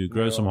wheat for you,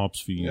 grow some hops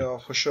for you. Yeah,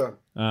 for sure.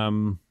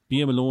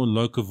 Be a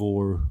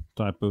locavore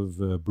type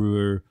of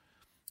brewer.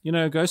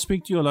 Go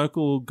speak to your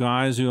local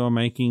guys who are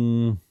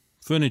making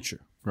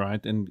furniture,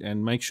 right?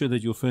 And make sure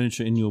that your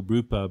furniture in your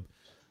brew pub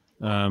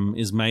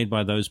is made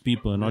by those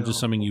people and not just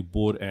something you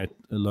bought at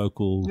a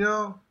local,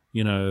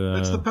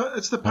 it's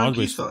the punk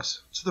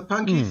ethos. It's the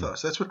punk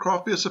ethos. That's what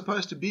craft beer is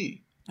supposed to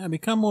be. Yeah,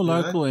 become more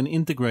local and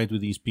integrate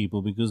with these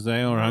people, because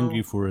they are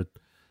hungry for it,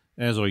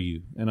 as are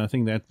you. And I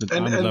think that I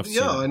would love to see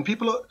that. And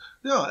people are,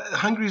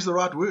 hungry is the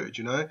right word,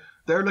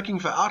 They're looking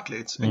for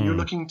outlets, and you're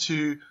looking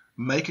to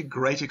make a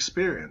great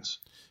experience.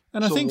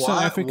 And I think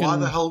South African... Why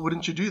the hell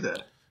wouldn't you do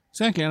that?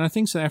 Exactly, and I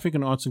think South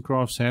African arts and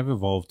crafts have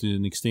evolved to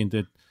an extent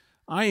that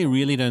I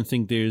really don't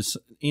think there's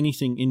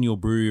anything in your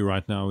brewery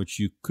right now which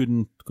you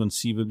couldn't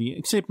conceivably,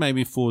 except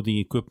maybe for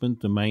the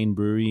equipment, the main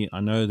brewery. I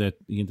know that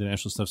the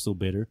international stuff's still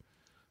better,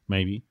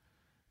 maybe.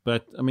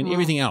 But,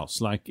 everything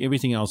else,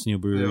 everything else in your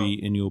brewery,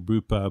 in your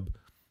brew pub,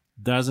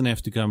 doesn't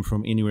have to come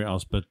from anywhere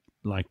else but,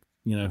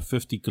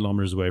 50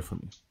 kilometers away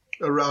from you.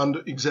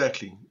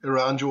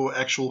 Around your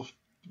actual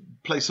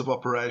place of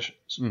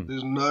operations.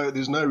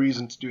 There's no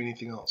reason to do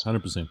anything else.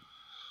 100%.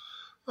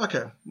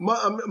 Okay.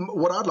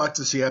 What I'd like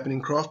to see happen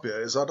in craft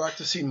beer is I'd like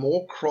to see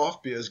more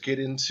craft beers get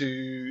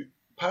into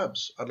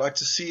pubs. I'd like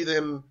to see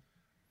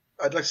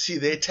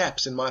their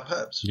taps in my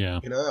pubs. Yeah.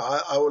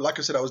 I like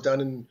I said, I was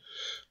down in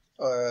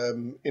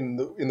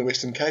the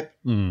Western Cape,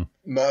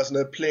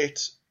 Marsno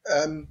Plate.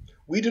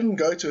 We didn't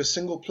go to a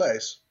single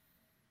place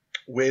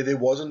where there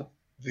wasn't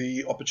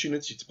the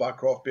opportunity to buy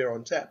craft beer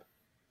on tap.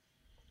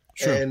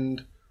 Sure.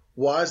 And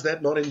why is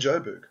that not in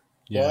Joburg?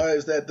 Yeah. Why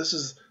is that? This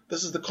is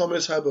the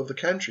commerce hub of the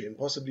country and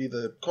possibly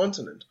the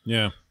continent.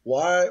 Yeah.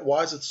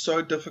 Why is it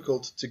so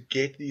difficult to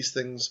get these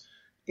things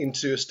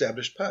into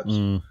established pubs?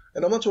 And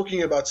I'm not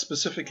talking about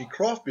specifically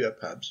craft beer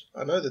pubs.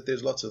 I know that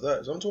there's lots of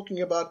those. I'm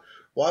talking about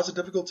why is it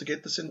difficult to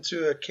get this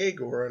into a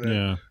keg or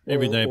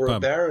everyday or pub. A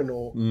Baron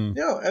or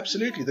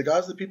absolutely, the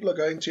guys that people are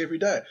going to every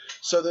day,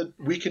 so that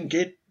we can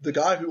get the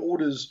guy who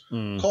orders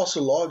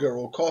Castle Lager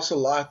or Castle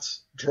Light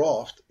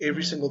draft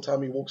every single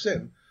time he walks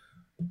in,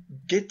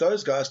 get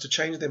those guys to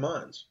change their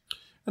minds.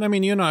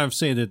 And you and I have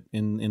said it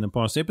in the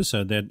past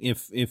episode that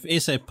if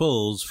SA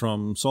Pils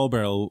from Soul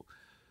Barrel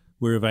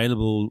were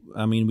available,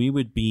 we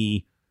would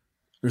be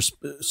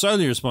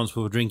solely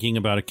responsible for drinking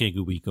about a keg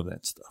a week of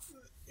that stuff.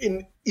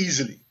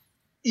 Easily.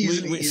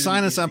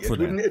 Sign us up for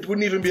that. It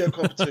wouldn't even be a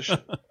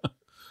competition.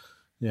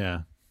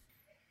 Yeah.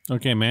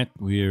 Okay, Matt,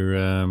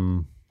 we're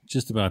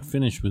just about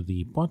finished with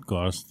the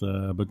podcast,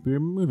 but we're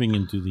moving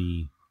into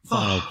the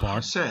final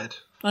part. Sad.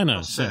 I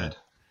know, sad.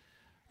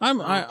 I'm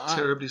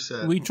terribly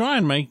sad. We try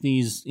and make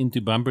these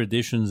into bumper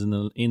editions in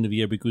the end of the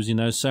year because,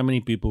 so many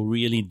people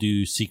really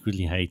do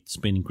secretly hate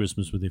spending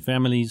Christmas with their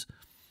families.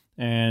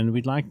 And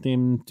we'd like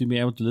them to be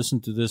able to listen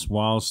to this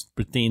whilst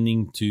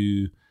pretending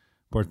to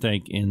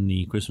partake in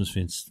the Christmas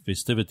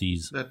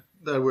festivities.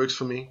 That works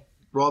for me.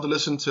 Rather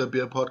listen to a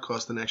beer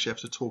podcast than actually have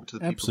to talk to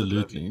the people.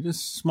 Absolutely.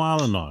 Just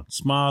smile and nod.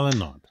 Smile and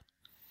nod.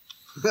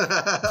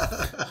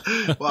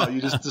 Wow, you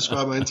just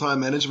described my entire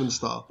management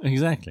style.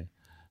 Exactly.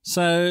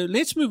 So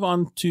let's move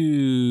on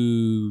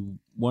to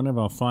one of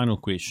our final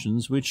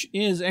questions, which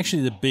is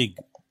actually the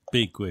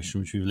big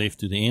question, which we've left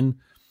to the end.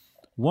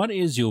 What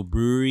is your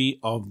brewery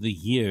of the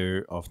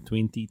year of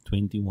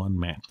 2021,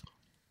 Matt?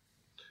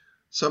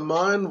 So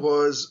mine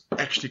was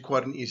actually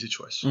quite an easy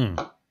choice.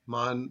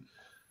 Mine,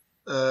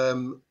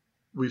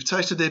 we've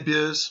tasted their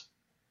beers.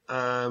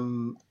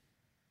 on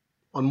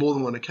more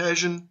than one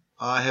occasion.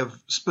 I have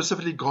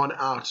specifically gone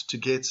out to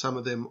get some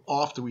of them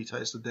after we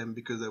tasted them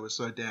because they were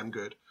so damn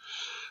good.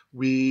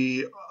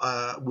 We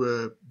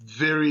were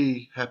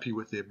very happy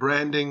with their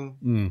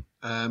branding.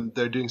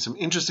 They're doing some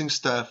interesting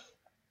stuff.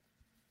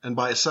 And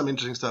by some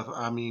interesting stuff,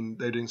 I mean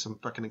they're doing some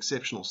fucking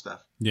exceptional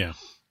stuff. Yeah.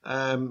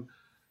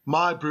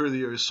 My brew of the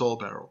year is Soul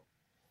Barrel.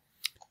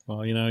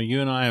 Well,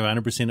 you and I have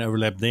 100%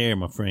 overlap there,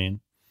 my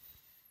friend.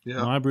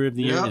 Yeah. My brew of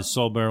the year is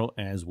Soul Barrel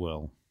as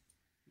well.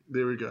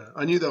 There we go.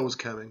 I knew that was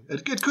coming.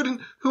 It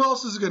couldn't. Who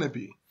else is it going to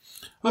be?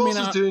 Who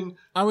else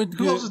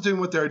is doing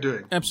what they're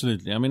doing?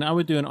 Absolutely. I mean, I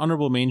would do an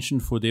honorable mention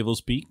for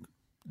Devil's Peak,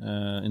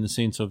 in the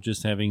sense of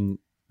just having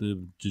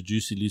the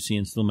Juicy Lucy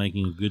and still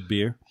making a good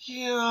beer.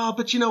 Yeah,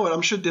 but you know what?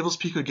 I'm sure Devil's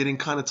Peak are getting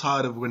kind of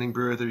tired of winning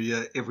Brew of the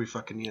Year every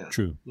fucking year.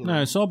 True.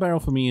 No, Soul Barrel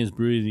for me is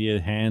Brew of the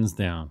Year, hands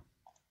down.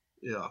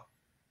 Yeah.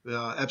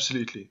 Yeah,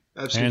 absolutely.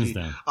 Hands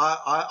down.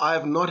 I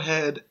have not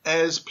had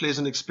as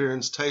pleasant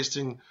experience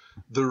tasting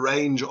the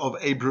range of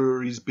a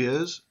brewery's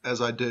beers as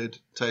I did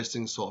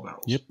tasting Soul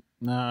Barrels. Yep.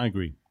 No, I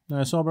agree.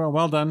 No, Soul Barrel,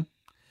 well done.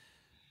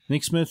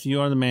 Nick Smith, you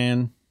are the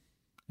man.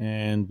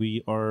 And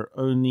we are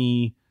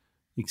only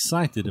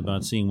excited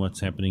about seeing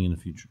what's happening in the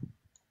future.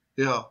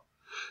 Yeah.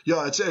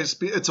 Yeah,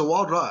 it's a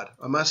wild ride,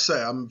 I must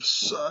say. I'm,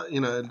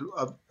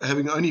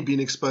 having only been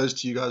exposed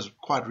to you guys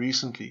quite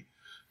recently.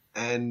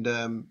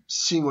 And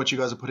seeing what you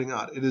guys are putting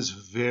out, it is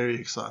very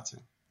exciting.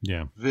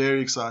 Yeah.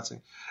 Very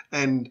exciting.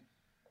 And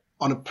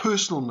on a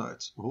personal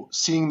note,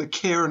 seeing the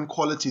care and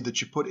quality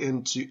that you put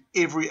into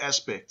every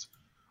aspect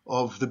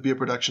of the beer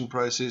production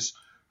process,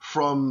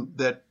 from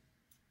that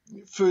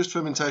first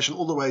fermentation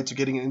all the way to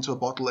getting it into a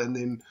bottle and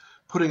then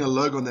putting a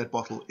logo on that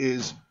bottle,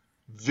 is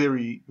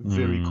very,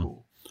 very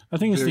cool. I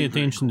think it's the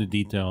attention to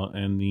detail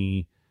and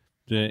the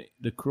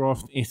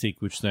craft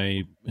ethic which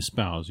they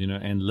espouse,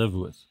 and live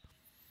with.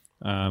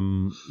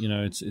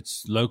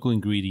 It's local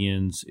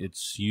ingredients,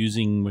 it's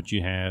using what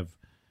you have.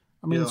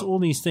 I mean, it's all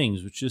these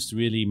things which just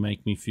really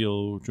make me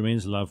feel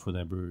tremendous love for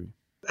that brewery.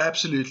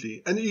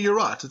 Absolutely. And you're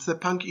right. It's the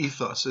punk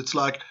ethos. It's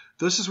like,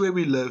 this is where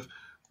we live.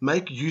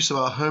 Make use of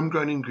our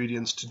homegrown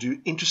ingredients to do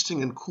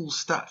interesting and cool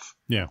stuff.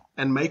 Yeah.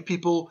 And make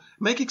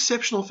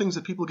exceptional things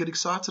that people get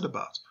excited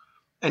about.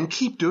 And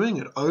keep doing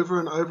it over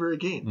and over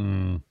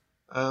again.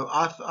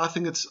 I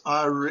think it's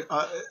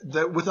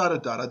without a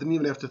doubt. I didn't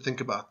even have to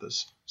think about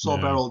this. Soul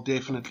Barrel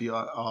definitely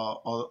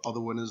are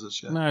the winners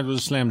this year. No, it was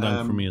a slam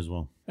dunk for me as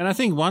well. And I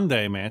think one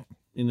day, Matt,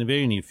 in the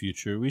very near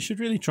future, we should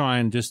really try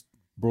and just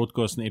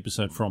broadcast an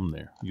episode from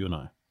there, you and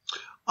I.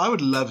 I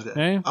would love that.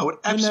 Eh? I would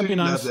absolutely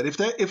love that.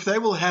 If they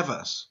will have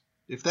us,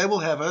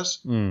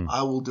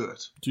 I will do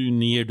it. To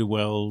near the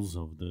wells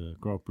of the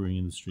craft brewing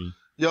industry.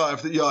 Yeah,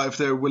 if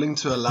they're willing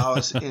to allow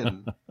us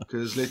in,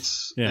 because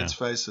let's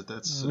face it,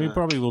 that's we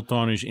probably will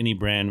tarnish any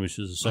brand which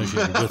is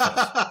associated with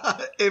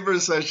us. Ever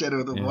associated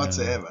with them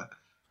whatsoever.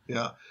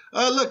 Yeah.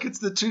 Look, it's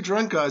the two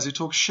drunk guys who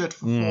talk shit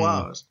for 4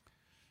 hours.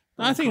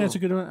 I think that's a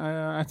good one.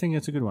 I think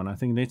it's a good one. I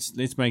think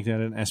let's make that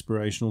an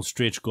aspirational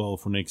stretch goal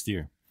for next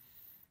year.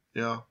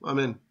 Yeah, I'm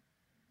in.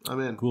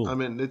 Cool.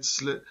 I'm in.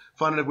 Let's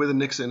find out whether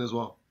Nick's in as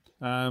well.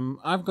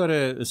 I've got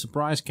a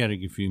surprise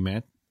category for you,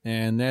 Matt,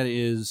 and that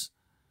is.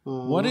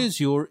 What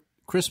is your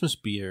Christmas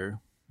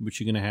beer,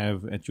 which you're going to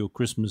have at your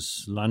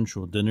Christmas lunch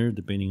or dinner,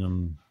 depending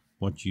on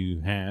what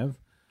you have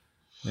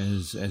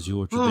as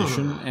your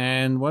tradition?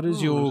 And what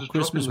is your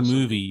Christmas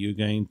movie you're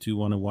going to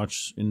want to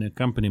watch in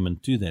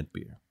accompaniment to that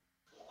beer?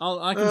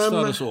 I can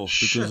start us off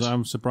because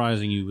I'm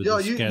surprising you with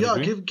this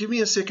category. Yeah, give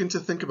me a second to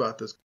think about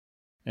this.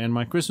 And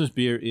my Christmas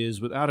beer is,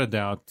 without a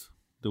doubt,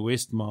 the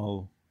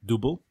Westmalle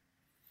Double.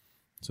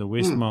 So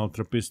Westmalle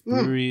Trappist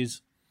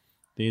Breweries.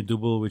 Their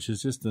Double, which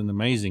is just an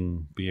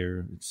amazing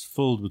beer. It's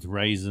filled with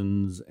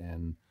raisins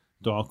and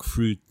dark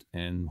fruit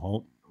and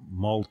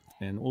malt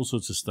and all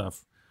sorts of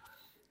stuff.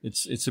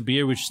 It's a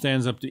beer which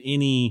stands up to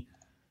any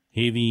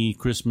heavy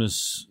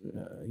Christmas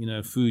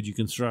food you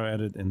can throw at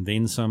it and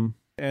then some.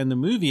 And the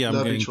movie I'm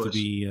going to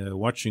be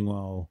watching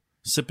while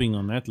sipping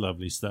on that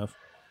lovely stuff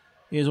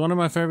is one of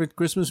my favorite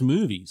Christmas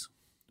movies,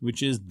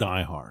 which is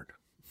Die Hard.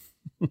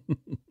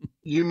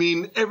 You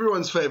mean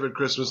everyone's favorite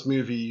Christmas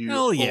movie, you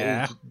old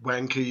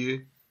wanker,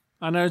 you?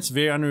 I know it's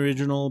very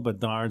unoriginal, but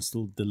Die Hard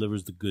still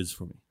delivers the goods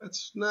for me.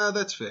 That's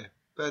fair.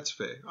 That's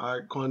fair.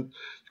 You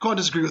can't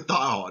disagree with Die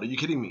Hard. Are you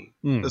kidding me?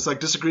 It's like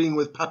disagreeing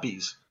with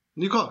puppies.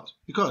 You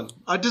can't.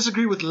 I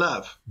disagree with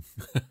love.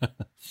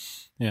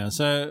 Yeah,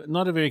 so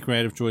not a very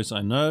creative choice,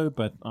 I know,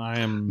 but I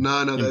am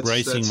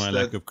embracing my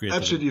lack of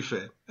creativity.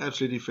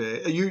 Absolutely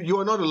fair. You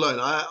are not alone.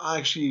 I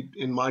actually,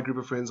 in my group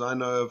of friends, I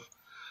know of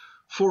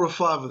 4 or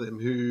 5 of them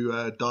who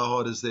Die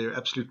Hard is their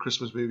absolute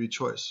Christmas movie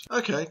choice.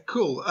 Okay,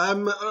 cool.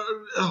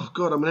 Oh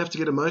God, I'm gonna have to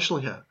get emotional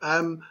here.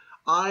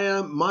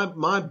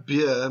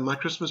 My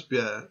Christmas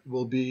beer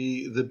will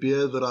be the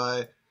beer that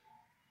I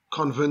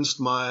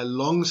convinced my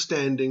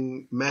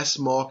long-standing mass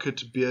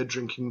market beer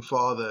drinking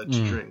father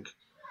to drink,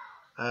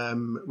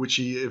 which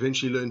he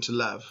eventually learned to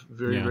love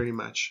very, very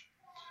much.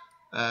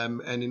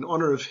 And in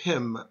honor of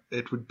him,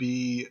 it would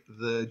be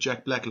the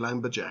Jack Black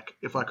Lumberjack,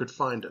 if I could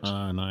find it.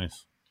 Ah,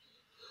 nice.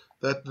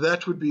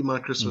 That would be my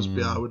Christmas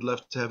beer. I would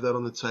love to have that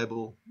on the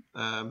table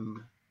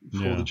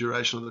for the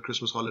duration of the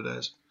Christmas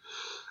holidays.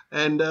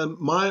 And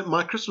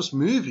my Christmas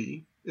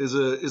movie is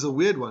a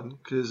weird one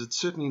because it's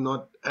certainly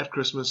not at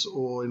Christmas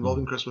or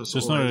involving Christmas. So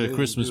it's or not a anything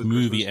Christmas to do with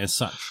movie Christmas. as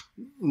such.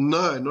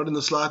 No, not in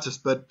the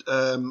slightest. But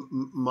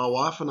my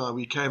wife and I,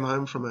 we came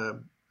home from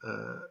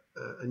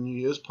a New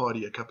Year's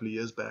party a couple of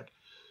years back.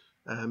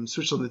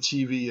 Switched on the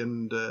TV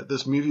and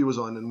this movie was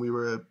on, and we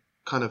were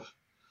kind of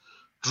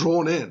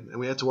drawn in, and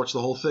we had to watch the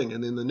whole thing.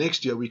 And then the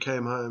next year we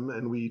came home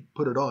and we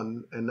put it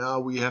on, and now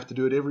we have to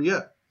do it every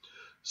year.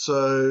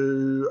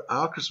 So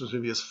our Christmas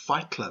movie is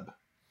Fight Club.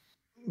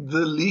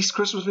 The least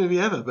Christmas movie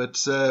ever, but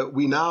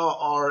we now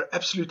are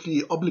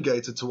absolutely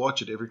obligated to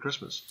watch it every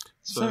Christmas.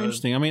 So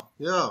interesting. I mean,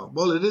 yeah,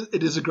 well,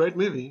 it is a great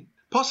movie.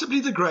 Possibly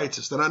the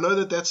greatest. And I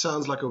know that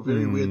sounds like a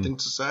very weird thing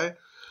to say,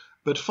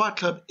 but Fight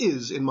Club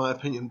is, in my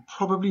opinion,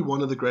 probably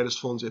one of the greatest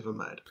films ever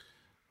made.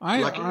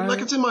 Like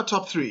it's in my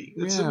top 3.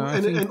 It's I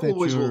think and that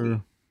always will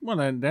be.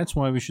 Well, that's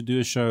why we should do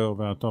a show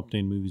of our top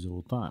 10 movies of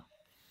all time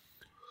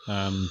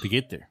to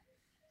get there.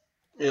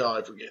 Yeah,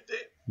 I forget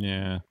that.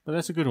 Yeah, but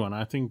that's a good one.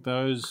 I think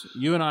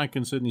you and I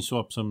can certainly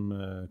swap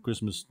some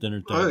Christmas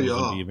dinner tables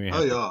and be very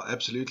happy. Oh, yeah,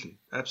 absolutely.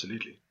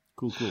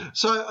 Cool.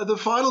 So the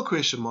final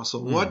question,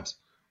 Marcel, what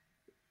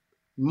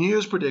New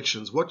Year's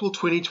predictions, what will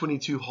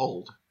 2022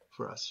 hold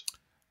for us?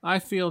 I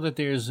feel that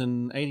there's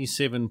an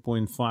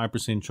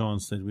 87.5%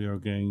 chance that we are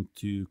going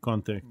to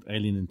contact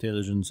alien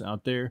intelligence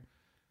out there.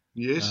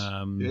 Yes,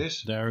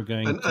 yes. They're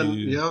going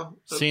to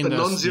send a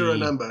non-zero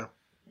number.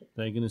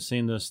 They're going to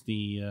send us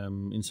the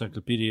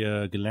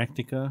Encyclopedia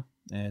Galactica,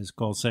 as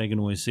Carl Sagan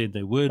always said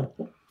they would.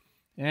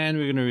 And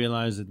we're going to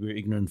realize that we're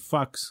ignorant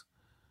fucks.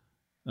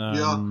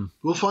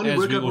 We'll finally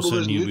work out what all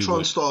those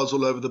neutron stars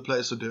all over the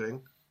place are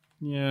doing.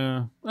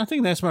 Yeah, I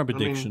think that's my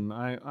prediction.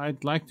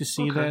 I'd like to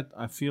see that.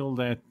 I feel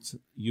that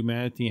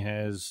humanity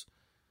has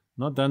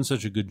not done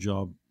such a good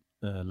job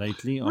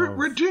lately.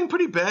 We're doing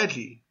pretty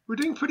badly.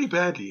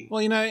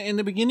 Well, in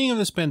the beginning of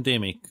this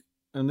pandemic,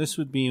 and this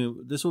will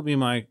be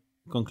my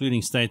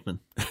concluding statement,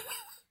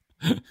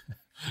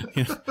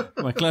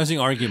 my closing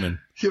argument.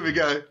 Here we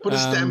go. Put a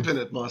stamp in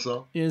it,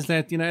 Marcel. Is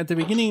that at the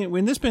beginning,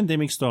 when this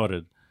pandemic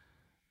started,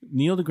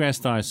 Neil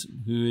deGrasse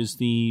Tyson, who is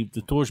the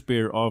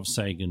torchbearer of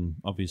Sagan,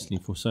 obviously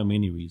for so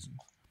many reasons,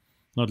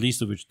 not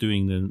least of which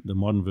doing the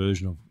modern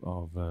version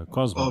of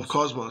Cosmos. Of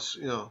Cosmos,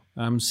 yeah.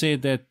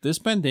 Said that this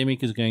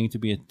pandemic is going to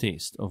be a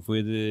test of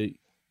whether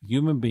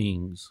human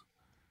beings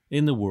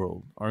in the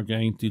world are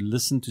going to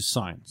listen to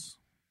science.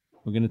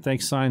 We're going to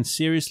take science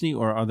seriously,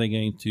 or are they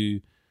going to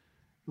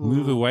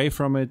move away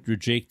from it,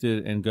 reject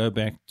it, and go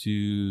back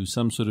to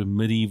some sort of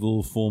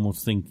medieval form of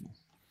thinking?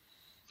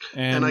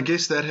 And I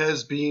guess that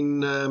has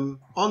been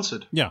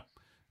answered. Yeah.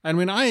 And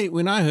when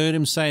I heard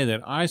him say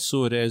that, I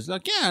saw it as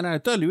like, yeah, no,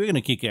 totally, we're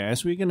gonna kick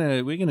ass. We're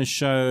gonna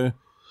show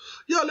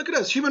look at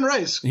us, human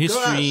race.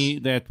 History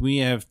that we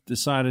have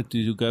decided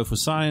to go for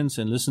science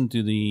and listen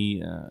to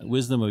the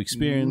wisdom of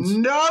experience.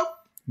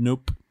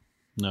 Nope.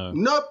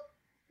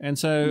 And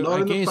so not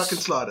I in guess the fucking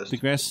slightest.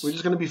 We're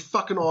just gonna be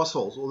fucking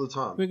assholes all the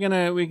time.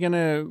 We're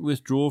gonna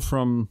withdraw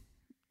from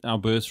our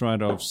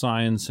birthright of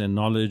science and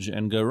knowledge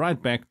and go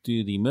right back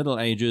to the Middle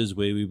Ages,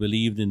 where we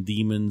believed in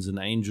demons and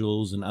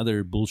angels and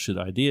other bullshit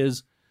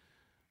ideas.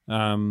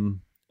 And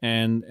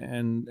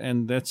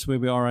that's where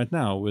we are right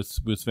now with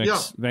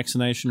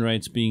vaccination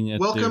rates being at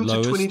Welcome their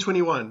lowest. to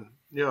 2021.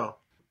 Yeah.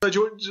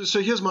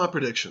 So here's my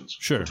predictions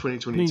for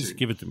 2022. Please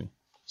give it to me.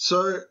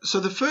 So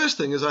the first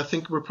thing is I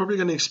think we're probably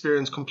going to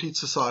experience complete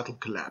societal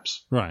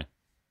collapse. Right.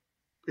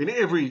 In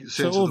every sense of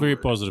the word. So all very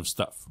positive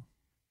stuff.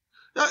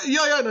 No,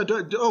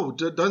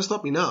 don't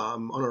stop me now.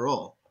 I'm on a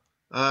roll.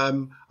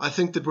 I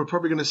think that we're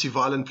probably going to see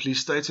violent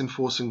police states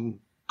enforcing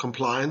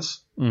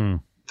compliance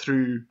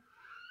through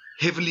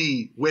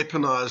heavily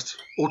weaponized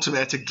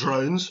automatic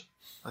drones.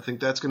 I think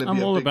that's going to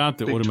be about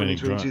the big automatic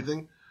 2022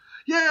 thing.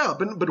 Yeah,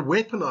 but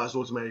weaponized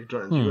automatic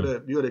drones.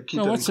 You got to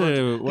keep that in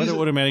context. What's an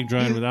automatic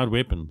drone without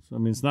weapons? I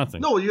mean, it's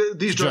nothing. No,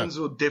 these drones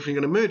are definitely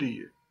going to murder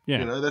you.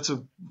 Yeah. That's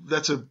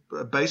a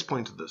base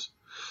point of this.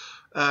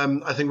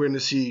 I think we're going to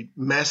see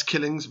mass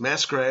killings,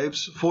 mass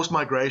graves, forced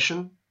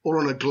migration, all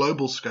on a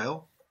global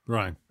scale.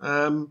 Right.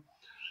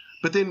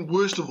 But then,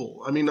 worst of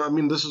all,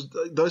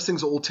 those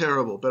things are all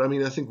terrible. But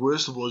I think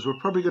worst of all is we're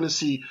probably going to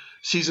see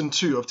season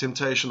 2 of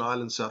Temptation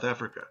Island, South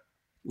Africa,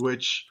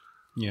 which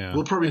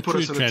will probably put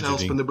us in a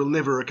tailspin that we'll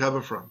never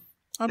recover from.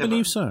 I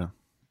believe so.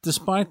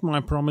 Despite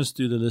my promise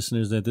to the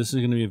listeners that this is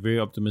going to be a very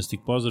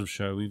optimistic, positive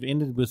show, we've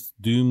ended with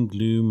doom,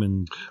 gloom,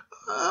 and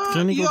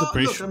clinical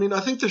depression. Look, I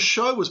think the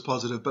show was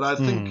positive, but I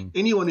think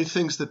anyone who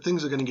thinks that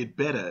things are going to get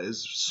better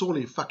is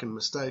sorely fucking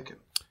mistaken.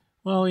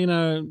 Well,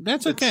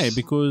 that's okay,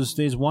 because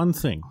there's one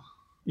thing.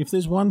 If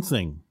there's one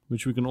thing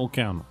which we can all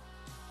count on,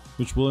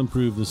 which will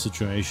improve the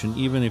situation,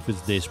 even if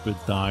it's desperate,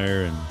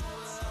 dire, and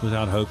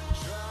without hope,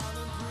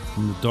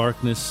 in the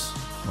darkness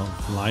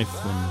of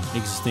life and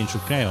existential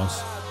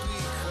chaos,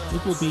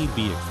 it will be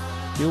beer.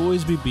 There'll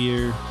always be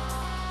beer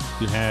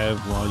to have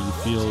while you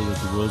feel that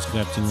the world's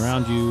collapsing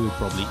around you. It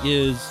probably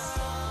is.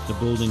 The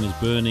building is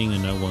burning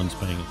and no one's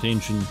paying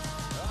attention.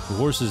 The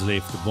horses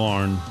left the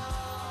barn,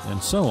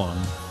 and so on.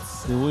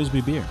 There'll always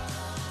be beer.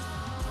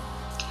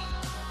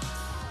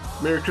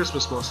 Merry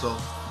Christmas,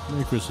 Marcel.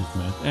 Merry Christmas,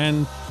 Matt.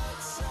 And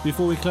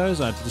before we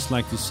close, I'd just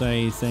like to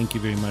say thank you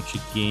very much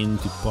again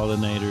to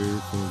Pollinator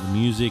for the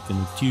music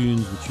and the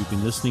tunes which you've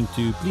been listening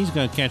to. Please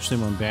go catch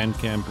them on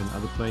Bandcamp and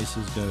other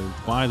places. Go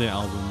buy their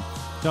album.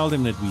 Tell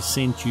them that we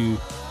sent you.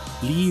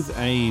 Leave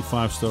a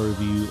 5-star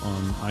review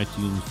on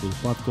iTunes for the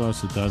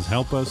podcast. It does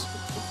help us.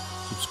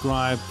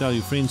 Subscribe. Tell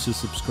your friends to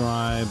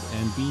subscribe.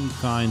 And be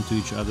kind to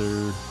each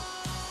other.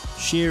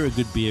 Share a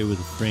good beer with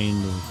a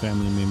friend or a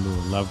family member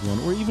or loved one.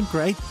 Or even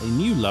create a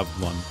new loved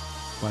one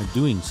by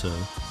doing so.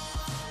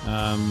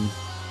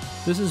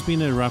 This has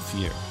been a rough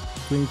year.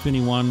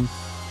 2021.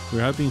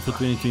 We're hoping for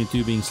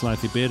 2022 being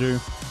slightly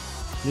better.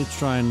 Let's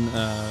try and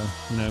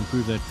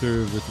improve that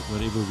curve with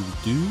whatever we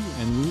do,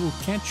 and we will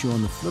catch you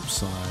on the flip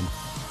side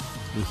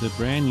with a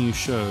brand new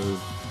show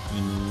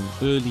in the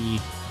early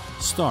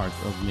start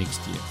of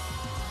next year.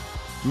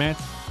 Matt,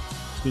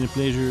 it's been a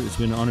pleasure. It's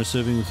been an honor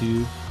serving with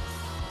you.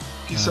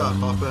 Peace out,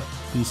 Papa.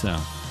 Peace out.